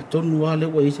ina tonu a le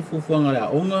ua i se fuafuaga le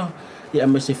aʻoga ia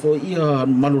ma se foʻi ia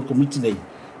malu le komiti nei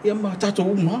ia ma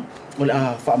tatou uma o le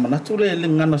a faamanatu le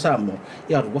gana Samoa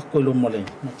ia aluako i loma le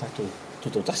ma tatou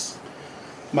tototasi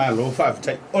malo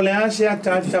faafetai o le a se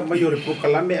atata mai o le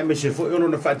polokalame a me se foʻi ona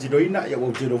na faatinoina ia ua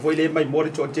utino foʻi le mai mo le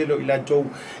toʻatele o i latou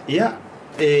ia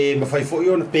e mafai foʻi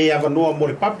ona pe avanoa mo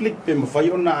le public pe mafai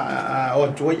ona o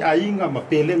atu ai aiga ma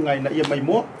pelega ina ia mai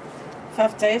moa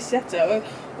faafetai Asiata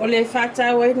o le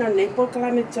faatauaina o nei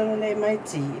polokalame tonu le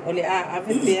maiti o le a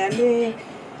ave pea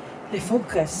le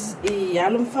focus i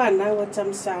alum whanau a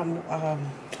tam Samoa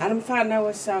alum whanau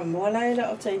a Samoa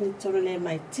laila o taini tonu le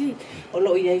maiti o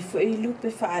lo iai fo i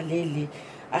lupe whaalele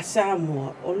a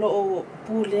Samoa o lo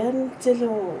pulean tele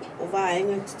o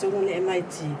vaenga tonu le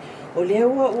maiti o le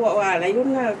ua ala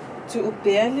iuna tu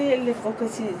upea le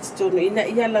focus i tonu ina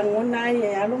ia langona ai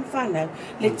e alum whanau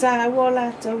le tāu o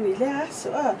la tau i le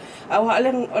aso a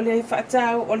o le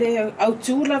whaatau o le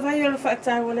autu lavai o le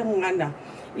whaatau o le ngana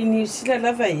i New Zealand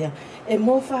Lavea e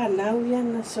mo whanau ia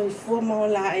na soifua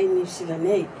maola i New Zealand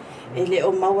nei e le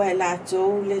o maua e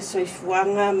lātou le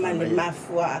soifuanga ma le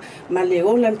mafua ma le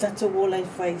ola tatou ola i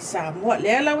whai Samoa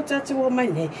le ala o tatou o mai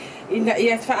nei ina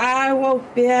ia whaaua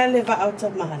upea le vao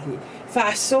tamali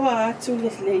Faasoa atu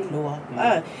le leiloa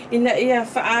ina ia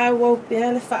whaaua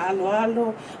upea le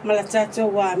whaaloalo ma la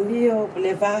tatou wamio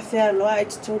le vawhea loa i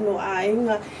tonu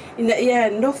ainga ina ia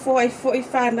nofo ai fo i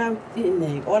whanau i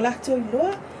nei o latou i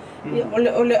loa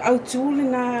ole autule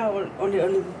na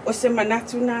o se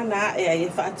manatu na e ai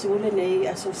faatule nei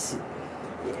asosi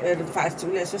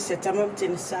faatule asosi tama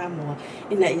tene Samoa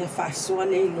ina ia Faasoa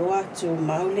le loa tu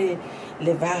maule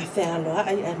le vafea loa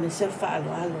ai me se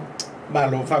faaloalo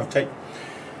malo faafetai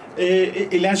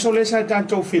e le aso le sa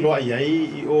tatou filoa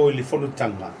ai o le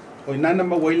fonutanga o inana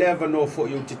mauai le avanoa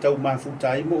foʻi o te tau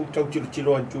mafutai mo tau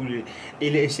tilotilo atu i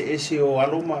le ese o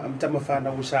aloma tama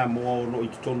whanau o Samoa o no i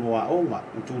totonu aʻoga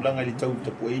o tulaga i le tau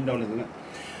tapueina o le gaga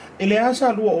e le a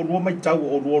sa lua o lua mai tau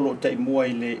o lua loo taʻimua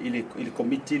i le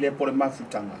komiti le po le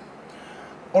mafutaga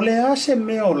o le a se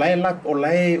mea o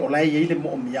lae iai le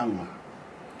moomiaga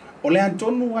o le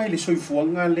atonu ai le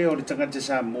soifuaga lea o le tagata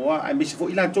Samoa ae mese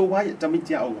foʻi latou ai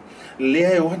tamiti aʻoga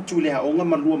lea e o atu i le aʻoga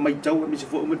ma lua mai tau e mese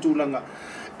foʻi ma tulaga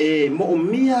e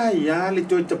moʻomia ia le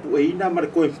toe tapueina ma le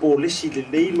koe polesi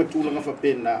lelei ma tulaga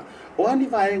faapena o ani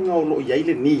vaega o loo iai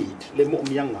le need le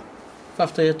moomiaga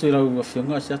faafetai atu i lau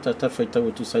afioga Asiata tafaitau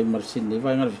atu sai marsini nei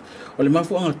vaega o le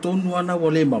mafuaga tonu ana ua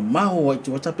lē mamao ai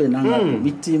tuata penaga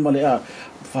komiti ma le a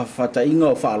faataʻiga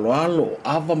o faaloalo o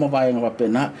ava ma vaega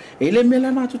faapena e le mea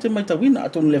lana atu te maitauina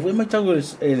atonu le foi maitau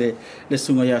le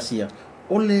suga iasia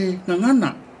o le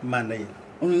gagana manai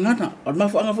o ngana o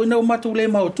mafuaga foi na o matou le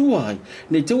maotua ai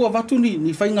nei te ua vatu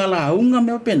ni faiga lauga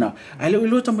mea pena ai le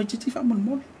ilo tamaiti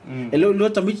faamolimoli e le ilo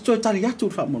tamaiti toe tali atu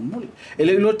faamolimoli e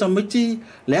le ilo tamaiti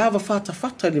le ava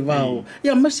fatafata le vao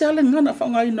ia mase ale ngana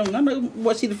faaogāina ngana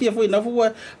ua silifia foi na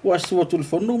ua sua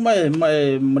telefonu ma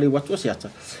le watu Asiata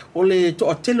o le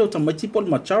toʻatele o tamaiti po le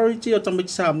majority o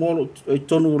tamaiti Samoa o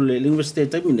tonu le university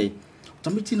taimi nei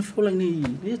tamiti na fola ni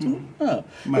tonu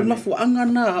o mafuaga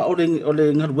na o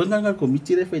le galuega ga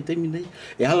komiti le faitaimi nei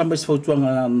e ala mai se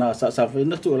fautuaga na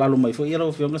saafeina tu o lalo mai foi ia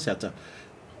lau fioga Asiata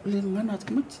o le gana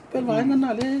tamiti pe vaega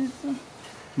na le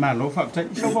malo faafetai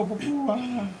sofapupu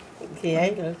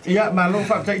ia malo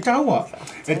faafetai taua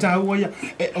e taua ia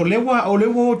o leua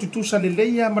o tutusa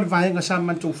lelei ia ma le vaega sa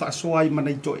mantou faasoa ai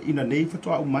manai toʻeina nei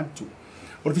fatoaʻu matu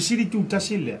o le fesili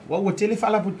tutasi lea ua ua tele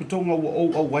faalapuiputoga ua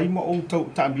ou auai ma ou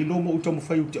taamilo ma ou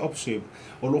taumafai u te observe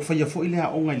o loo faia foʻi le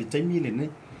aʻoga i le taimi lenei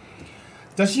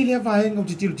tasi lea vaega o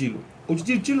te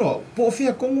tilotilo po o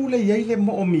feakogu le iai le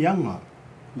moomiaga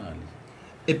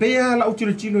e peia laʻu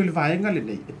tilotilo i le vaega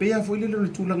lenei e peia foʻi le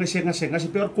tulaga segasegasi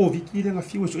pea o le koviki le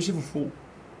gafiu e so e se fofou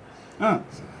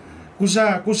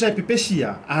kusa e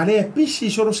pepesia a lea pisi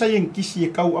solo sai enkisi e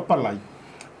kau apalai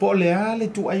po le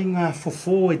ale tu ai nga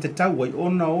fofo e te tau ai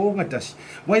ona o nga tasi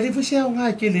wai le fese au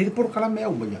nga ke le por kala me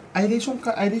au mai ai le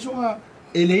songa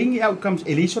ele ingi outcomes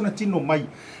ele sona tino mai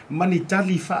mani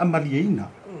tali fa amalieina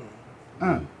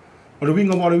o le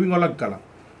winga la kala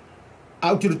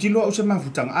au tilo au se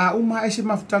mafutanga a uma e se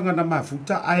mafutanga na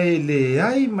mafuta ai le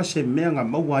ai ma se mea nga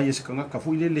mau ai se kanga ka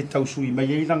fu le tau sui mai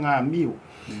ai nga miu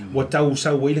wa tau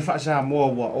sa wa ile fa sa mo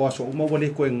wa o so uma wa le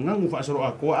ko ngangu fa so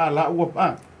a ko ala wa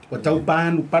pa wa tau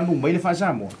panu mai le fa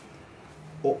sa mo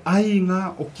o ai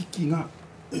nga o kiki nga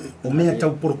o mea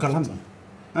tau por kalama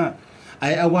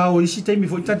ai awa o isi taimi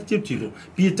fo tati tilo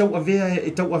pi tau avea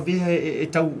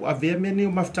me ne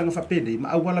o mafutanga fa pede ma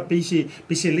awala pese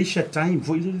leisure time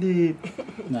fo ile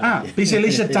pese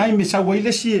leisure time sa wa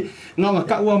ile si nga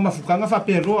ka wa mafukanga fa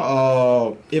pero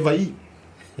e vai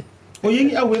o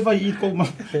yengi au e vai ko ma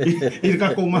i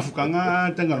ka ko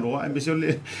mafukanga tanga loa e beso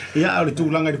le ia o le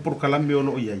tulanga de por kalame o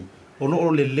lo iai o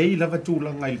lo le leila va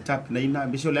tulanga il tap na ina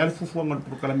beso le alfu fuanga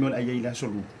por kalame o ai la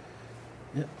solu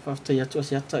Fafta ya tu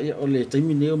Asiata ya ole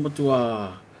taimi neo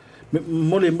matua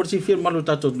mole morsi fir malu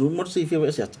tato du morsi fir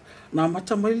Asiata na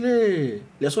mata mai le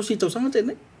asosi tau sanga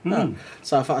tene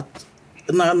sa fa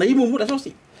na imu mu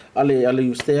asosi ale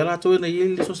uste ala to na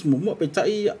ile asosi mu pe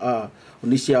tai a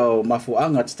onisia mafu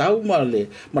anga tau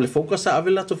male fokus sa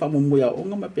avela to fa mu ya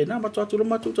onga ma pena matua tu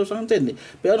matu tau sanga tene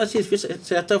pe ona si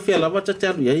se ata fia lava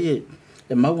tatu ya ye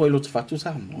e mau ai lo te fatu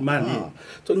sa mani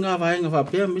to nga vai nga fa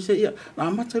pe mi se ia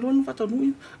na mata ro no fatu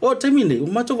nui o termine o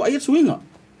mata vai swinga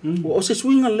o se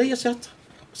swinga le ia seta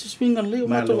o se swinga le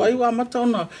o mata vai wa mata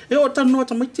ona e o tanu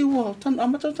ta mai ti wa tan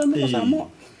amata tanu sa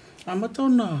mo amata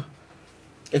ona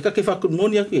e ka ke fa good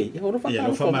morning ke e o ro fa ya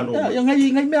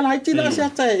ngai me la ti la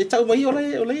seta e tau mai o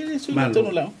le swinga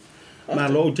tonu la ma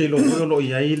lo te lo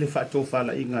ia le fa to fa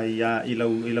la inga ia i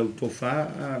lau to fa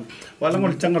wala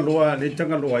ngol tanga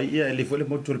loa ia le fo le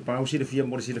motor pa o si le fia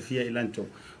mo si le fia ilanto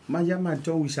ma ya ma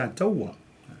to isa taua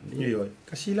io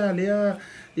kasila le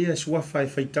ia sua fa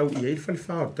tau ia il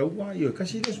fa taua io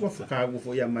kasila sua fa ka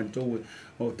fo ia man to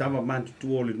o tama man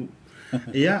tu o le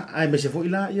ia ai me se fo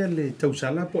ila ia le tau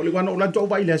sala po le wana o la to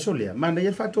ba ile so le ma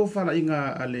ia fa to fa la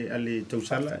inga ale tau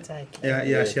sala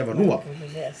ia sia vanua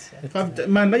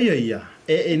ma ia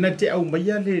e na te au mai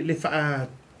le fa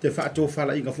te fa to fa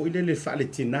la inga fo ile le fa le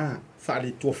tina fa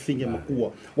le to finga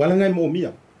makua wala ngai mo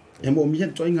mia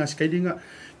to inga skaidinga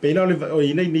pe la le o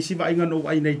ina ni si va inga no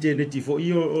ai nei te ti fo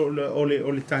io o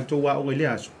le tanto wa o le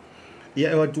aso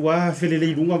ia o tua fele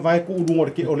le lunga vai ku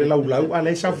lunga ke o le lau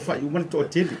ale sa fa u mal to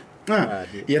tele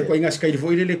ia ko inga skai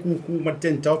fo ile ku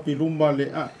maten tau pi luma le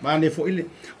mane fo ile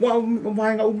wa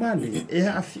nga umane e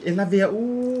Lavea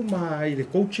ma ile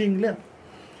coaching le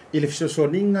ile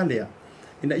fisosoninga le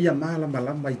ina ia mala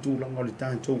mai tu la ngol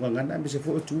tan tu ngana me se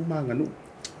fo tu manga nu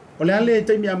ole ale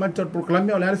te mi amateur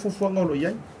proclame ole ale fo fo ngolo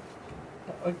ia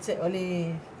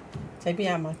ole te mi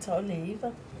amateur ole iva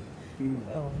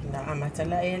na amateur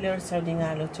la ele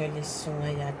soninga lo tele sunga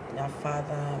ya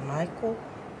father Michael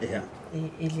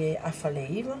ile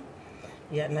Faleao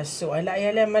ia na so ala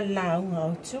ele malau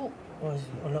au tu o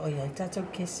lo ia tato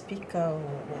ke speaker o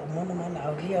mona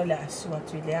malau ia le asu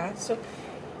atu ile aso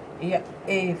ia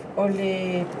e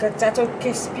ole tato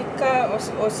ke speaker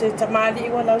o se tamali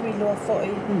wala wilo fo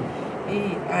ai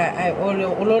o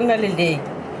na le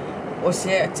o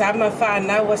se tama fa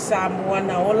na wa Samoa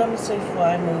na ola so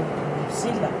fo no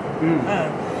sila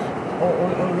o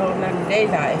lona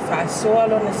leila e Faasoa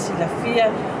lona silafia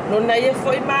lona ia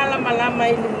foi malama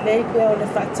i lelei pe o le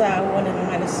faatau o le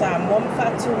gagale Samoa ma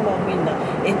faatūmauina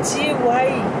e tiu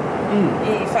ai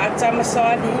i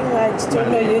faatamasoaliiga i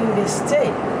totonu i university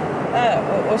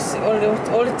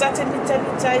o le tate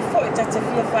mitamita ai foʻi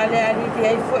tatafia faalealili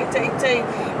ai foʻi taitai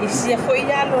i sia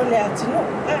foʻi alo le atunuu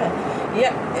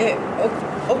ia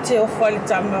o te ofo a le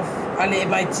tama a le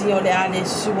maiti o le a le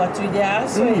su atu i le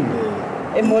aso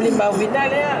e moli mauina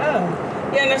lea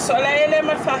ia na so la ele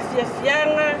ma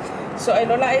fafiafianga so e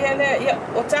lola ele ia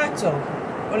o tato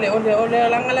ole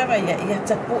langa lava ia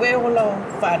tapu e ola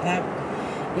fana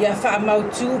ia fa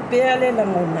mautu pe ale la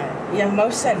mona ia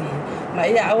mausali ma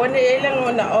ia awane ele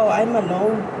ngona o ai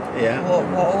malo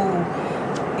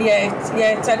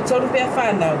ia tato pe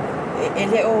fana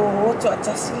ele o to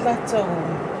tasila to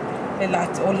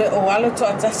ole o alo to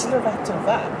tasila to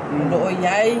va lo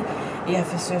iai ia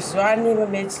fesosoani ma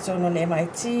metitono le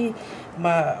MIT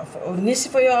ma nisi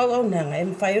foi o nanga e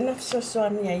fai una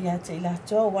fesosoani ia te ila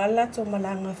to wala to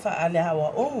malanga fa ale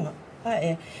hawa onga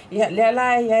ia le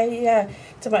ala ia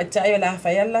tama tai la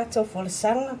fa ia to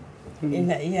folsanga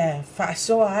ina ia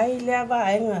Faasoa ai le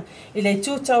va enga ile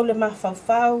tu tau le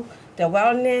mafafau the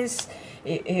wellness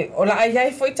o la ai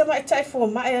ai foi tama tai fo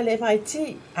mai le mai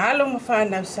ti alo ma fa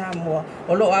na Samoa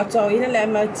o lo ato ina le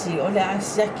mai ti o le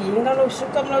asiaki ina lo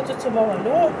suka mo to mo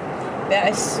lo be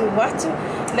asu watu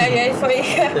la ai foi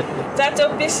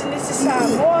tato business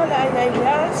Samoa la ai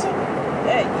aso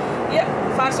ya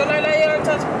Faasoa la ya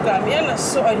tato ka mi na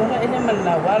so ai no ina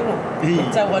malawalo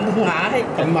ta wanu ngai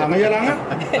manga ya langa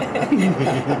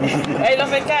ai lo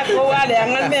feka ko wale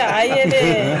angal me ai ele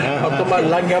Auto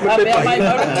malanga me pe mai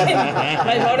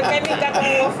mau ka mi ka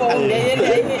ko fo le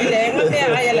ngal me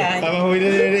ai la aba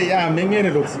hoire ya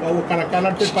mengere lo au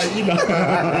kala te pa ila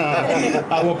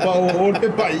au pa o te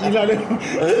pa ila le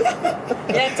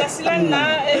ya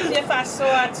tasilana e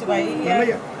Faasoa tu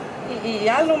ai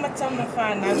ya lo matama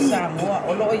fa na Samoa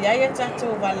o lo ya tato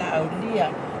wala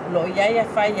aulia lo ya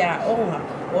fa ya onga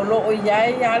o lo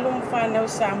ya lo fa na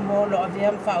Samoa lo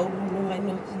avia fa ulu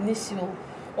no nisio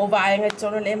o vai nga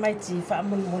tono le mai ti fa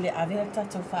mo le avia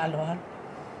tato fa lo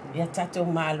ya tato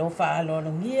malo fa lo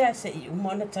ngia se I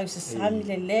umona tau se sami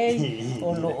le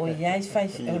o lo fa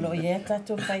o lo ya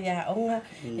tato fa ya onga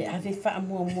e ave fa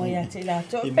mo ya te la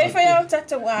to pe fa ya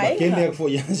tato ai ke le fo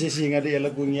ya se singa de la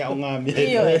kunya onga me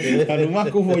anu ma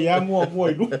ko fo ya mo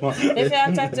ilu e fa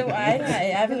tato ai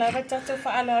e ave la tato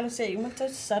fa lo se I umona tau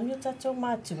se sami tato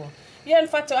matu Ian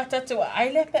fato atato ai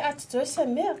le pe atato se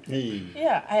me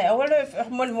ya ai ole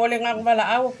mo le ngang bala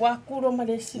awa kwa kuro ma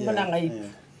le si mana ngai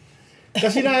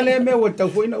kasi na le me o tau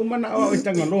foi na umana o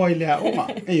tanga lo ile a oma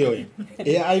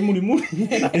e ai muri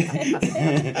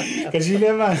kasi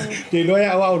le ma te lo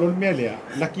ya o lo me le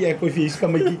la ki e ko fi ska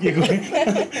mai ki ko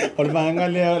o manga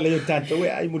le tanto e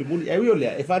ai muri ai o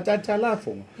le e fa ta la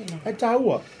fo e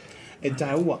taua e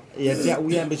te u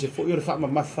ya me se fo yo fa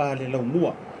ma fa le lo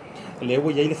mua le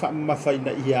wo ye le fa ma fa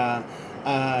ina ia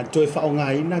a to fa o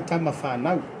ngai na ta ma fa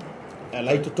na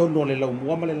lai to tono le lau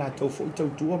mua ma le la tau fo I tau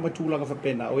tua ma tūlanga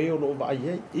whapena o e o loo wa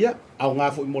ai ia au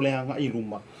ngā fo I moleanga I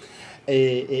ruma e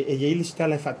ye ili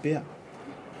stala whapea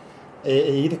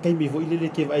e ira kai mi vo ili le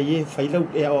ke vai e whailau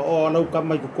e o lau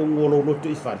kamai ko kongo lo loto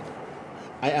I whare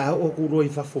ai a o ku roi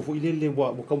fa fo ile le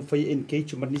wa kam fai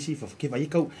engage ma nisi fa ke vai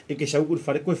kau e ke sau ku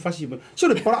fare ko fasi so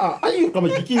le para ai kam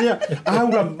ki ya a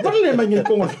ula vale ma ngi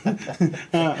ko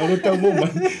a lo tau mo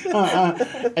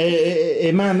e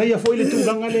ma na ya fo ile tu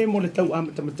langa le mo le tau am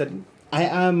tamatari ai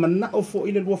a mana o fo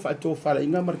ile lo fa to fa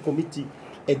inga mar committee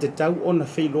e te tau ona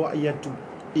fei lo ai tu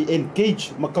I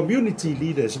engage ma community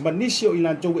leaders ma nisi o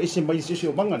ila to e se mai se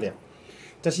o banga le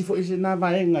tasi fo ise na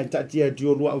vai nga ta tia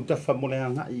dio lo au ta fa mo le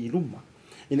nga I ruma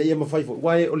ina ia mafai fo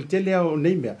wai o le tele o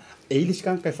nei mea e ili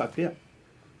skan kai whapea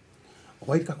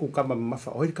o ka ku kama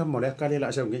mafa o ka mo le ka le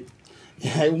la sa ngai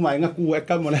ia uma nga ku e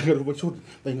ka mo le ka rubo sut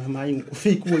pai nga mai ku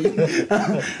fi ku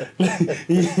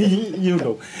you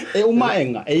know e uma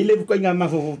nga e ile ku nga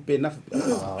mafa fo pena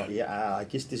yeah I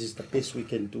guess this is the best we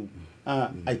can do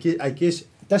I guess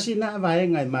tasi na vai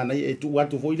nga mana e tu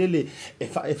watu fo ile e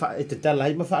fa e te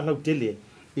talai ma fa la tele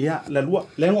ia la lua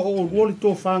le o le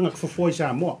to fanga fo foi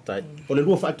Samoa o le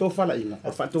lua fa to fala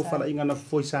inga na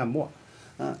foi Samoa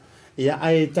ia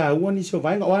ai ta uani so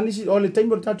vai o ani si o le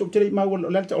tempo ta to tere ma o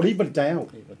le o river ta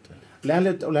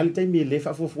le tempo le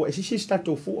fa fo e si sta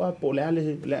to fu a po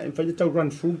le fa ta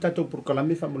run through ta to por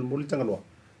kalame fa mo le tanga lo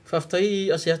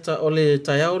Faftai asiata o le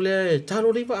taiao le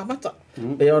talo riva amata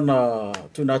e ona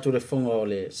tuna tu le fonga o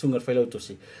le sunga Faleao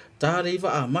tosi ta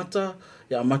riva amata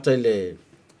ya amata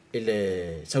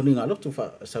ele sauninga lotu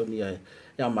fa saunia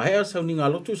ya mahea sauninga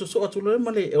lotu so atu le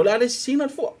male o le ale sina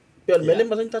fo pe le mele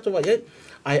ma tata wa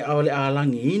ai ole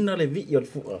alangi ina le vi o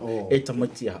fu e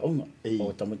tamatia onga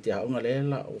o tamatia onga le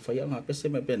la o fa nga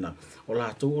pese me pena o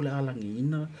la tu le alangi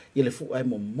ina i le fu ai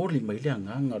mo moli mai le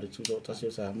nganga le tu Tasi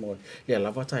sa mo le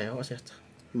lava tai o seta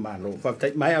malo fa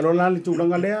tai mai alo la le tu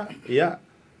langa le ia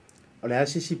ole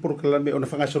asi por kalame ona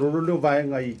fanga soro le vai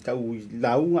nga I tau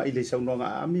launga I le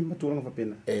saunga ami matulanga fa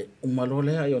pena e umalo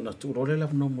le ai ona tu role la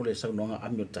no mo le saunga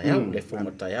ami taiao le fonga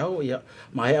taiao ia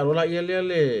mai alo la ia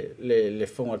le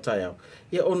fonga taiao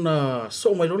ia ona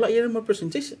so mai lola ia ma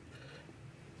presentation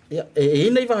ia e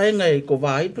nei vai nga ko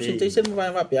vai presentation vai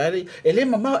va pe ai ele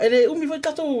mama ele umi vai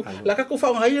tatu la ka ko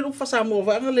fa nga ia fa Samoa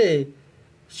va nga le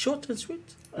short and sweet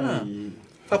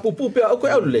Papupu pe ko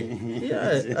au le.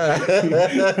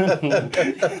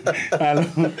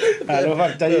 Alo fa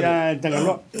tai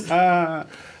tangalo.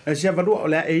 Sia valu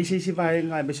ole e si vai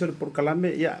nga be sur por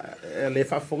kalame ya le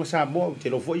fa fonga Samoa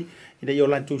te lo foi ina yo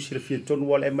lan tu sir fi ton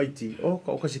wal MIT o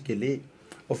ka se kele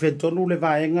o fe tonu le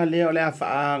vai nga le ole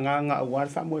fa nga wa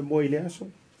fa mo le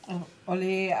aso.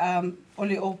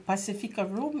 Ole o Pacifica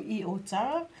Room I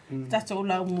Ota tato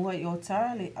la mua I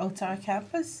Ota le Ota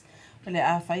campus le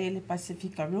a fai le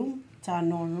Pacifica Room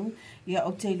tano room ia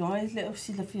o te loa le o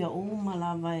sila fia o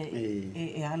malava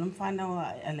e alam whanau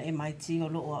ala MIT o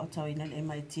loo o tau ina le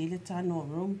MIT le tano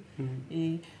room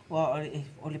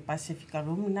o le Pacifica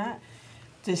Room na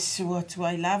te sua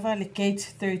tuai lava le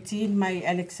gate 13 mai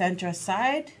Alexandra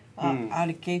side a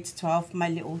le gate 12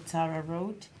 mai le Otara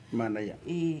Road mana ia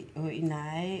o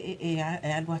ina e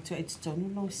alua tu e tonu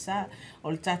no sa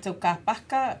o le tatou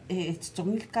kapaka e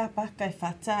tonu le kapaka e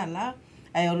fata la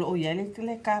ai o lo ia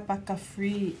le kapaka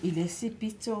free i le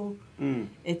sipito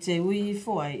e te ui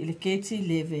foi i le gate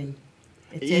 11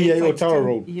 i o Tara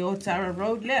Road i o Tara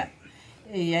Road le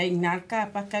e ai na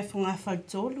kapaka e funga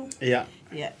faltolu ia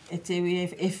e te ui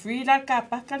e free la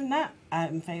kapaka na a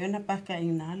mfaiona paka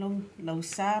ina lo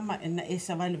sa ma e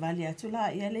sa vale atu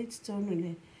la ia le tonu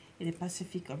le le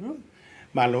Pacifica Room.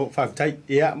 Malo whaktai,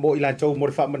 ia, mo ila tau mo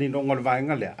wha mani no ngol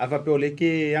vaenga lea. Awa peo le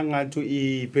ke anga tu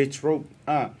i Beach Road.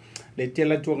 Le te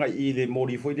la tuanga i le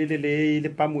mori foi le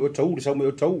pamu o tau, le saume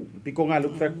o tau. Piko ngā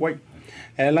lup whak wai.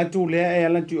 E la tu lea, e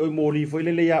la tu o mori foi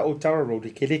le ia o Tara Road.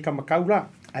 Ke le kamakau la,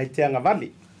 ai te anga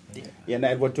vali. Ia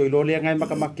na elwa toi lo lea ngai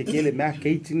makamake ke le mea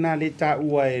keitina le ta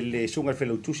ua e le sunga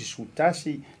whelau tusi su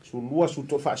tasi, su lua su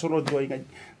to whaasolo tua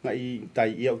ngai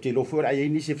tai ia o te lo fuera ai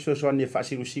nisi fsosoa ne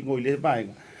whaasiru singo i le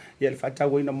vaenga. Ia le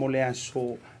whaatau ina mo lea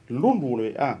so lulu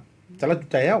le, talatu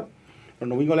tai au.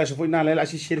 No wingo lea so foi nā lela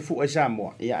si sere fu ai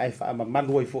Samoa. Ia ai wha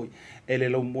malu ai foi, e le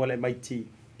lau mua le maiti.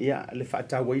 Ia le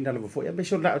whaatau ina lava foi, ia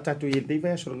beso la o tatu i le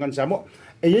vai so ngan Samoa.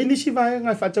 E ia nisi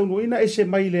vaenga whaatau nuina e se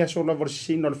mai lea so la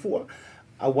varsino le fua.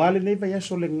 Awale nei vai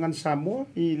so le ngan Samoa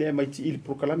i le maiti i le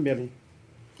prokalame ale.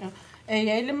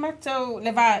 E le matau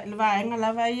le vaenga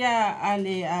lava ia a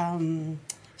le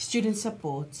student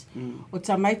support. O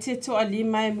tamaite to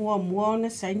alima e mua ona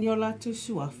saini o latu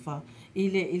suafa i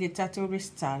le tatou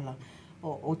restala.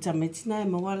 O tamaitina e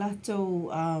maua latu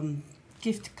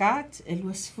gift card e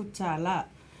luas futala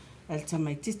el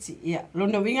tamaititi. Ia,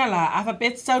 lona winga la afa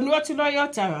peti tau nua tu loi o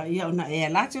tawa. Ia, ona e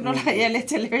latu no la ia le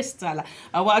tele restala.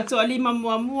 Awa atu alima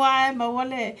mua e maua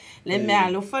le mea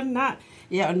alofa na.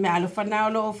 Ia, on mea alofa na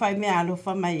olo o fai mea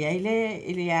alofa mai ai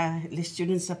le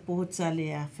student support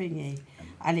le a whengei.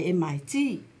 Ale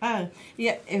MIT.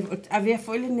 Ia, avea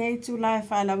foi le nei tu la e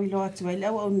whaalau i loa tu ai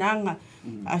lewa o nanga.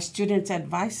 A student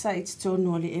advisor it's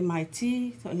tonu le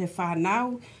MIT, le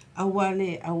whanau,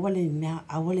 awale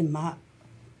mea,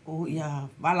 o ia,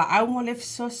 wala au mo le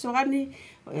fisosoani,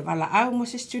 wala au mo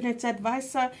se student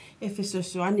advisor, e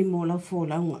fisosoani mo lau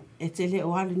fōlaunga. E te le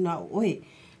o alu na oe.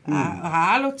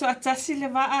 A alo to atasi le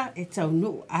waa e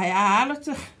taunu. A alo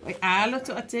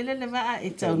to atele le waa e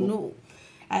taunu.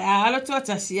 A alo to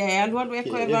atasi e alu e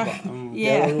koe wa.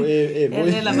 Yeah.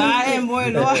 E la waa e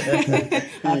moe loa.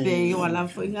 A pe i wala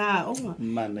fo inga onga.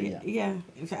 Mana ia. Yeah.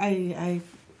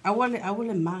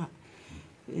 Awale maa.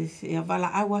 Ia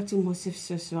wala au atu mo se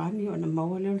fisosoani o na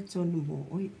mawale o le tonu mo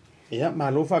oi. Ia,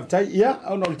 malo whaktai, ia,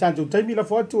 ono le tātou taimi la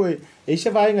whatu e se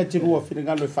vaenga te rua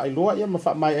whiringalo e whailoa, ia, ma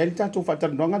wha mai eri tātou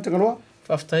whataranonga tangaloa?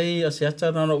 Whaftai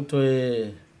Asiata nana uto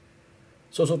e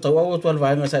so tau au atu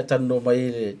alvaenga sa tano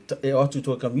mai e atu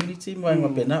to community mai ma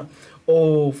pena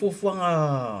o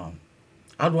fufuanga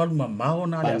alu mamao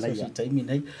na le asa si taimi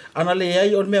nei. Ana le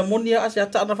ai on mea monia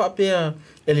Asiata ana whapea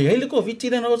ele heile ko viti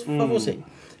na o whafose.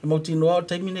 Mauti noa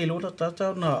taimi nei lota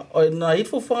tata na i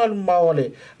fufuanga alu mao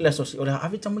le asosi o le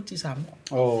hawe tamaiti Samoa.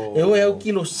 E o e au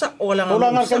kilo sa o la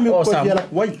ngā sa o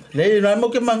Samoa. Le na mo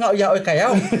ke manga o ia o e kai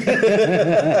au.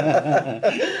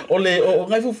 O le o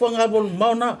ngai fufuanga alu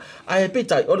mao na ai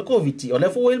petai o le COVID o le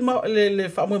fuel ma le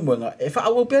fa mo moenga e fa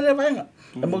au pe le vaenga.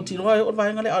 E mauti noa o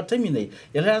vaenga le a taimi nei.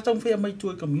 E le ata mfea mai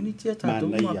tu community ata tu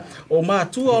o ma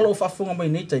tu o lo fa funga mai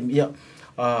nei taimi ia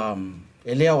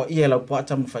e leo ia lau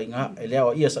pata mwhainga, e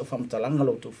leo ia sa whamtalanga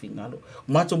lau tau whingalo.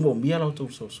 Mato mo mia lau tau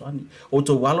sosoani. O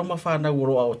tau walo ma whanau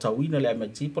roa o tauina le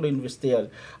MIT pole university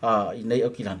i nei au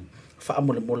kilani.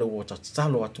 Whaamole mole o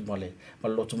tatalo atu male,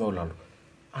 maloto maulalo.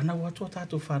 Ana watu o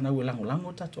tātou whanau e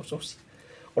lango tātou sosi.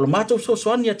 O lo mato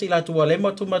sosoani ati latu wale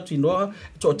matu matu inoa,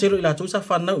 to tero i latu sa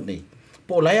whanau nei.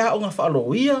 Po lai a o ngā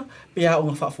whaaloia, pe a o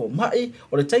ngā whaafo mai,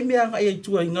 o le taimi a ngā ia i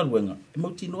tua inga ruenga. E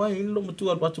mauti inoa e ilo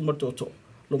matua watu matoto.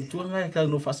 Long tuanga e ka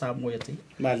no fa Samoa te.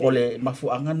 O le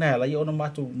mafuanga na la ona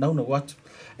matu nauna watu.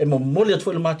 E mo mole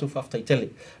atu le matu Faasoa.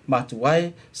 Matu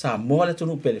ai Samoa le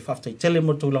tonu pele Faasoa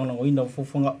mo to lang ina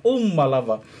fofonga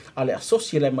malava ale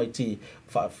asocia le mai ti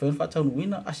fa tonu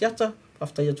ina Asiata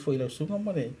Faasoa atu foi le sunga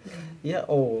mare. Ia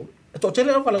o to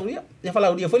tele o falauria. Ia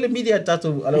falauria foi le media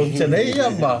tatu ala o tene ia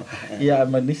ma ia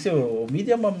maniso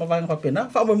media ma vanga pena.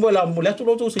 Fa mo la mole atu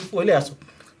lo tu se foi le aso.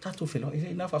 Tatu whelao,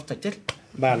 ina whaftai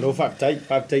Ma lo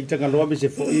whaftai tanga loa me se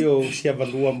fwoi o sia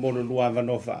valua mono lua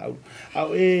vano whaau.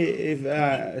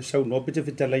 Au sau no pete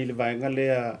whitalai le vaenga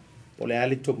lea o le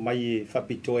ali to mai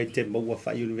whapito e te maua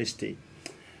wha university.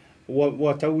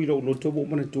 Ua tau ilo ulo to mo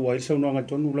mana tua il sau no anga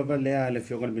tonu lava lea le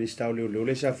whionga le minister o leo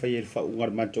le sa whai e wha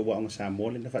ungar mato wa anga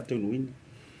Samoa le na wha tonu ina.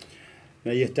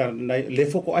 Na ia tar le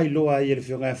foko ai loa i le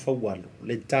whionga e whaualo.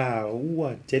 Le tā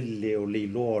ua tele o le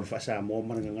loa o le wha Samoa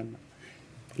mana ngana.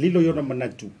 Lilo yona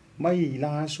manatu. Mai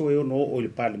la so e ono o le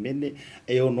parlemene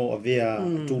e ono avea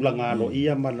tūlanga alo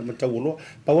ia ma le matau oloa.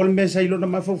 Pa wale mea sa ilo na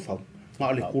mai fau. Ma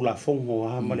o le kula fongo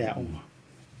a ma le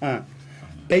aunga.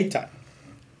 Peita.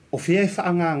 O fea e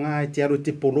whaanga e te aro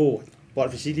te polo. Po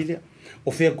alfa sili lea.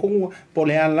 O fea kongua. Po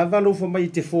le alava lo fa mai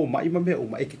te fō. Ma ima mea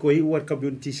uma. E ke koe ua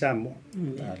community Samoa.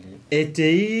 E te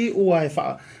I ua e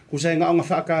wha. Kusa e ngaonga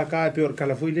whaakaka e peo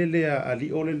kalafui lele a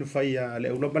li ole no whai a le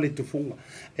ula male tufunga.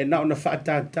 E na ona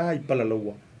whaatata I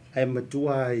palalaua. Ai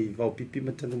matua I vau pipi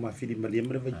matanu ma whiri malia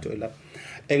mare vai toi la.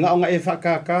 E ngaonga e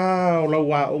whaakaka o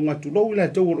laua o ngā tulou la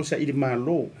tau o sa iri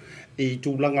malo. I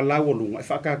tūlanga laualunga. E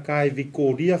whaakaka I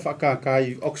Victoria, whaakaka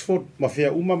I Oxford, ma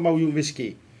whea uma mau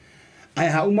university. Ai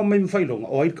ha uma mai mwhailonga.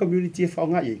 O ai community e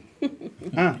whaonga iei.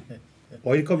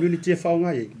 O ai community e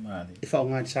whaonga iei. E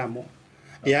whaonga I Samoa.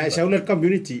 Yeah, it's our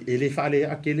community. Ele fale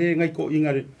akele ngai ko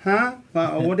ingare.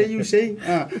 What are you saying?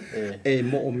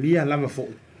 Mo mia lama fo.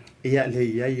 Ia le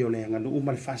ia I o le nganu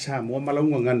umal fasa mo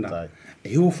malaunga ngana.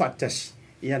 E hu fatas.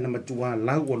 Ia na matua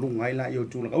lau o lunga ila I o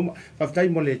tūlanga. Uma, whaftai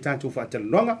mo le tātou whaatala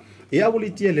noanga. Ia wali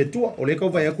tia le tua. O le kau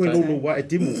vai akue lulu wa e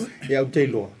timu. Ia au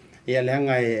teiloa. Ia le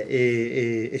anga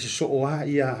e se soa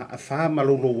ia a wha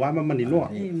malolo wa mamani noa.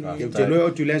 Ia au teiloa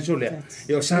o tu lenso lea.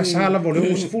 Ia o sa la mo le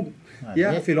usi fulu.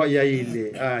 Ya filo ia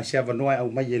ile sia vanoa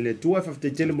au mai le tua fa te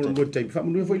tele mo mo tai fa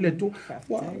mo foi le tu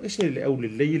wa ese le au le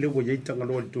le wo ye tanga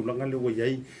lo tu langa le wo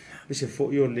ye ese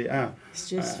fo io le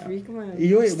stress free come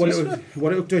io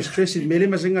what to stress mele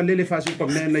ma singa le fa su pa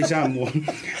me na Samoa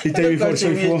I te fo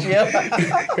so fo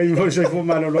kai fo so fo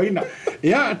malo loina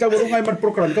ya ta wo ngai mar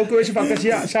program ko ese fa ka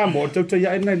sia Samoa to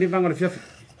ya ina le vanga le fia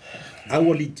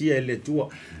au li tia le tua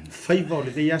faiva o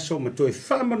le veiaso ma toe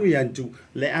whamanu I antu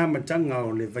le amatanga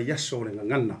o le veiaso le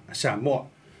ngangana a Samoa.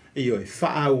 Iyo e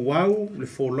whaauau le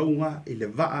wholaunga I le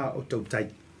waa o Tautai.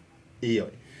 Iyo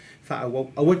e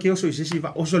whaauau. Aue ke oso I sesi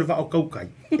wa oso le waa o kaukai.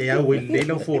 E au e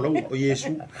leila o wholaunga o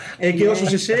Yesu. E ke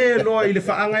oso se loa I le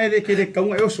whaanga e ke le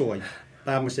kaunga e oso ai.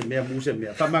 Pāma se mea mu se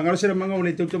mea. Whamangaro se manga o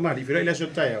le tautamari. Whira I le aso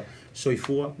tai au.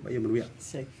 Soifua ma ia manuia.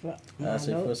 Soifua.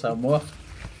 Soifua Samoa.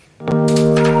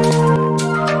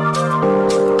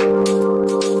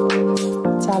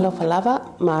 Talo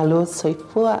Falava, Malu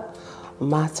Soifua,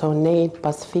 Mato Nei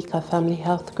Pacifica Family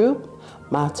Health Group,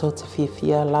 Mato Te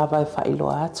Whiwhia Lava I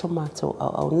Whailoa Ato, Mato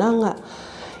au nanga.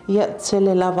 Ia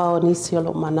tele lava o nisi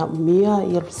alo mana mia,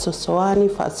 ia sosoani,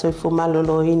 Faasoa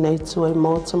malolo I nei tua I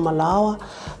Maota Malawa,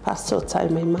 Faasoa tai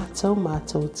mai mato,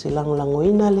 Mato te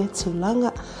langolangoina le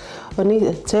tūlanga. O ni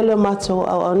tele mato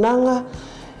au nanga,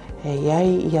 e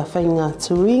iai ia whainga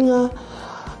tuinga,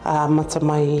 mata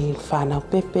mai whanau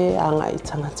pepe, anga I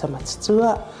tangata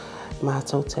matatua,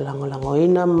 mātou te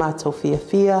langolangoina, mātou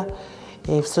whiawhia,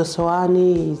 e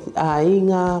sosoani, a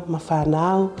inga, ma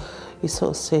whanau, I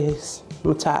so se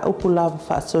mata upula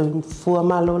Faasoa fua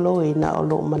malolo I na o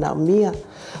loo manau mia.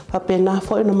 Papena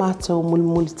fo ina mātou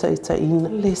mulimuli taitaina.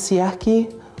 Le siaki,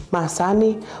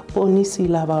 masani, po nisi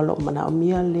lava o loo manau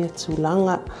mia, le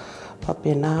tūlanga.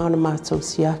 Papena ona mātou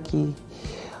siaki,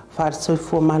 Faasoa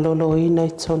fua malolo ina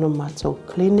I tono mātou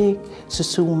clinic,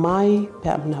 susu mai,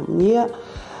 pea mana mia.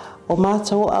 O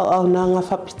mātou au nanga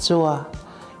whapitoa,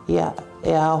 ia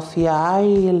e au fia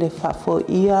ai le whafo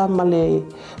ia ma le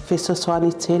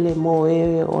whesosoani tele mo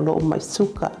e o loo mai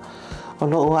suka, o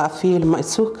loo a fia le mai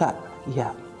suka,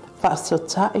 ia. Faasoa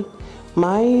tai,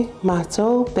 mai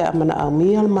mātou pea mana au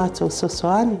mia le mātou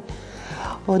sosoani.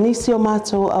 O nisi o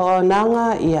mātou au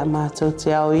nanga, ia mātou te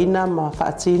au ina ma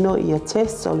whaatino ia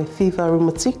test o le fever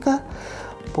rheumatica,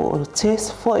 po o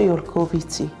test fo I o le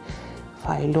COVID.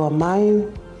 Whailoa mai,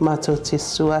 mātou te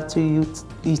suatu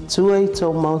I tua I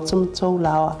tō Maota tō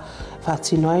lawa,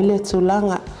 whaatino ai le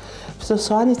tūlanga.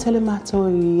 Sosoani tele mātou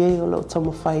I e o lo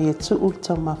tomo whai e tuu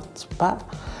tō matupa,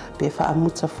 pe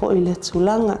whaamuta fo I le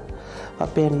tūlanga.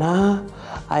 Pe nā,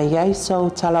 ai ai sau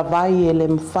Talawai e le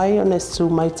mwhai o ne su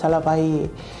mai Talawai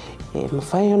e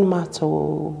mwhai o ne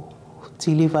mātou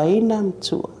tiliwaina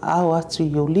mtu au atu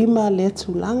I o lima le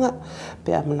tūlanga,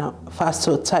 pe amana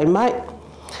Faasoa tai mai.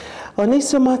 O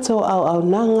nisi mātou au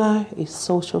nanga I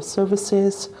social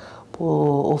services,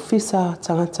 po ofisa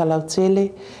tangata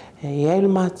lautele, e iei le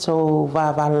mātou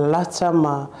wawalalata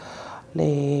ma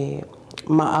le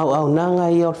ma au nanga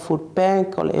i o food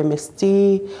bank o le MSD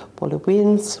po le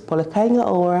wins po le kainga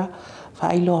ora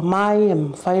whailo mai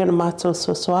whai ana mātou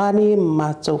sosoani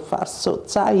mātou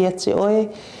whaasotai e te oe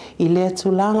i lea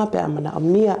tūlanga pe amana o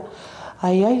mia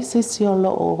ai ai sisi o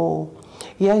lo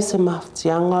iai se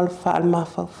maftianga o le whaal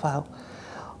mawhawhau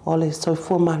o le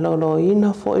soifua malolo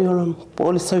ina fo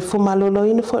o le soifua malolo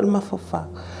ina fo i le mawhawhau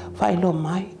whailo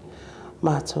mai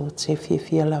mātou te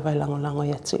whiawhia lawa langolango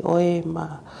ia te oe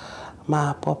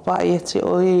ma papa ia te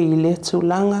oe i le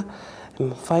tūlanga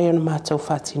whai ana mātou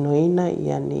whatinoina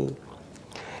ia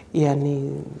ni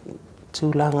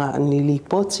tūlanga ni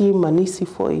lipoti manisi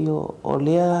fo i o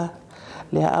lea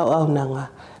au nanga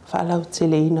whalau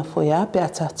tele ina fo ia pe a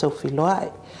tātou whiloai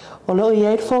o lo i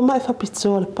eid fo mai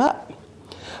whapito le pa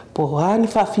po hane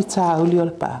whawhita auli o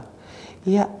le pa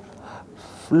ia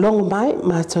longo mai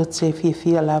mātou te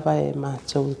whiawhia lawa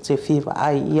mātou te whiwa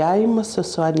ai iai ma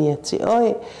sosoani a te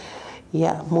oe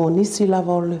ia mō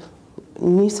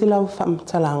nisi lava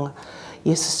whamtalanga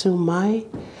Yesu mai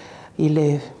i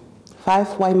le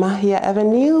 5 Waimahia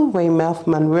Avenue, Weymouth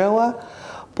Monroe,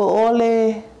 po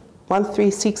ole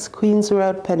 136 Queens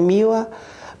Road, Panmure,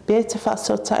 be te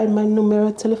whaasotai mai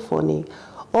numero telefoni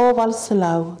o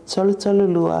Valsalau, tolu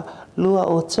lua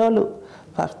o tolu,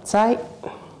 whaftai.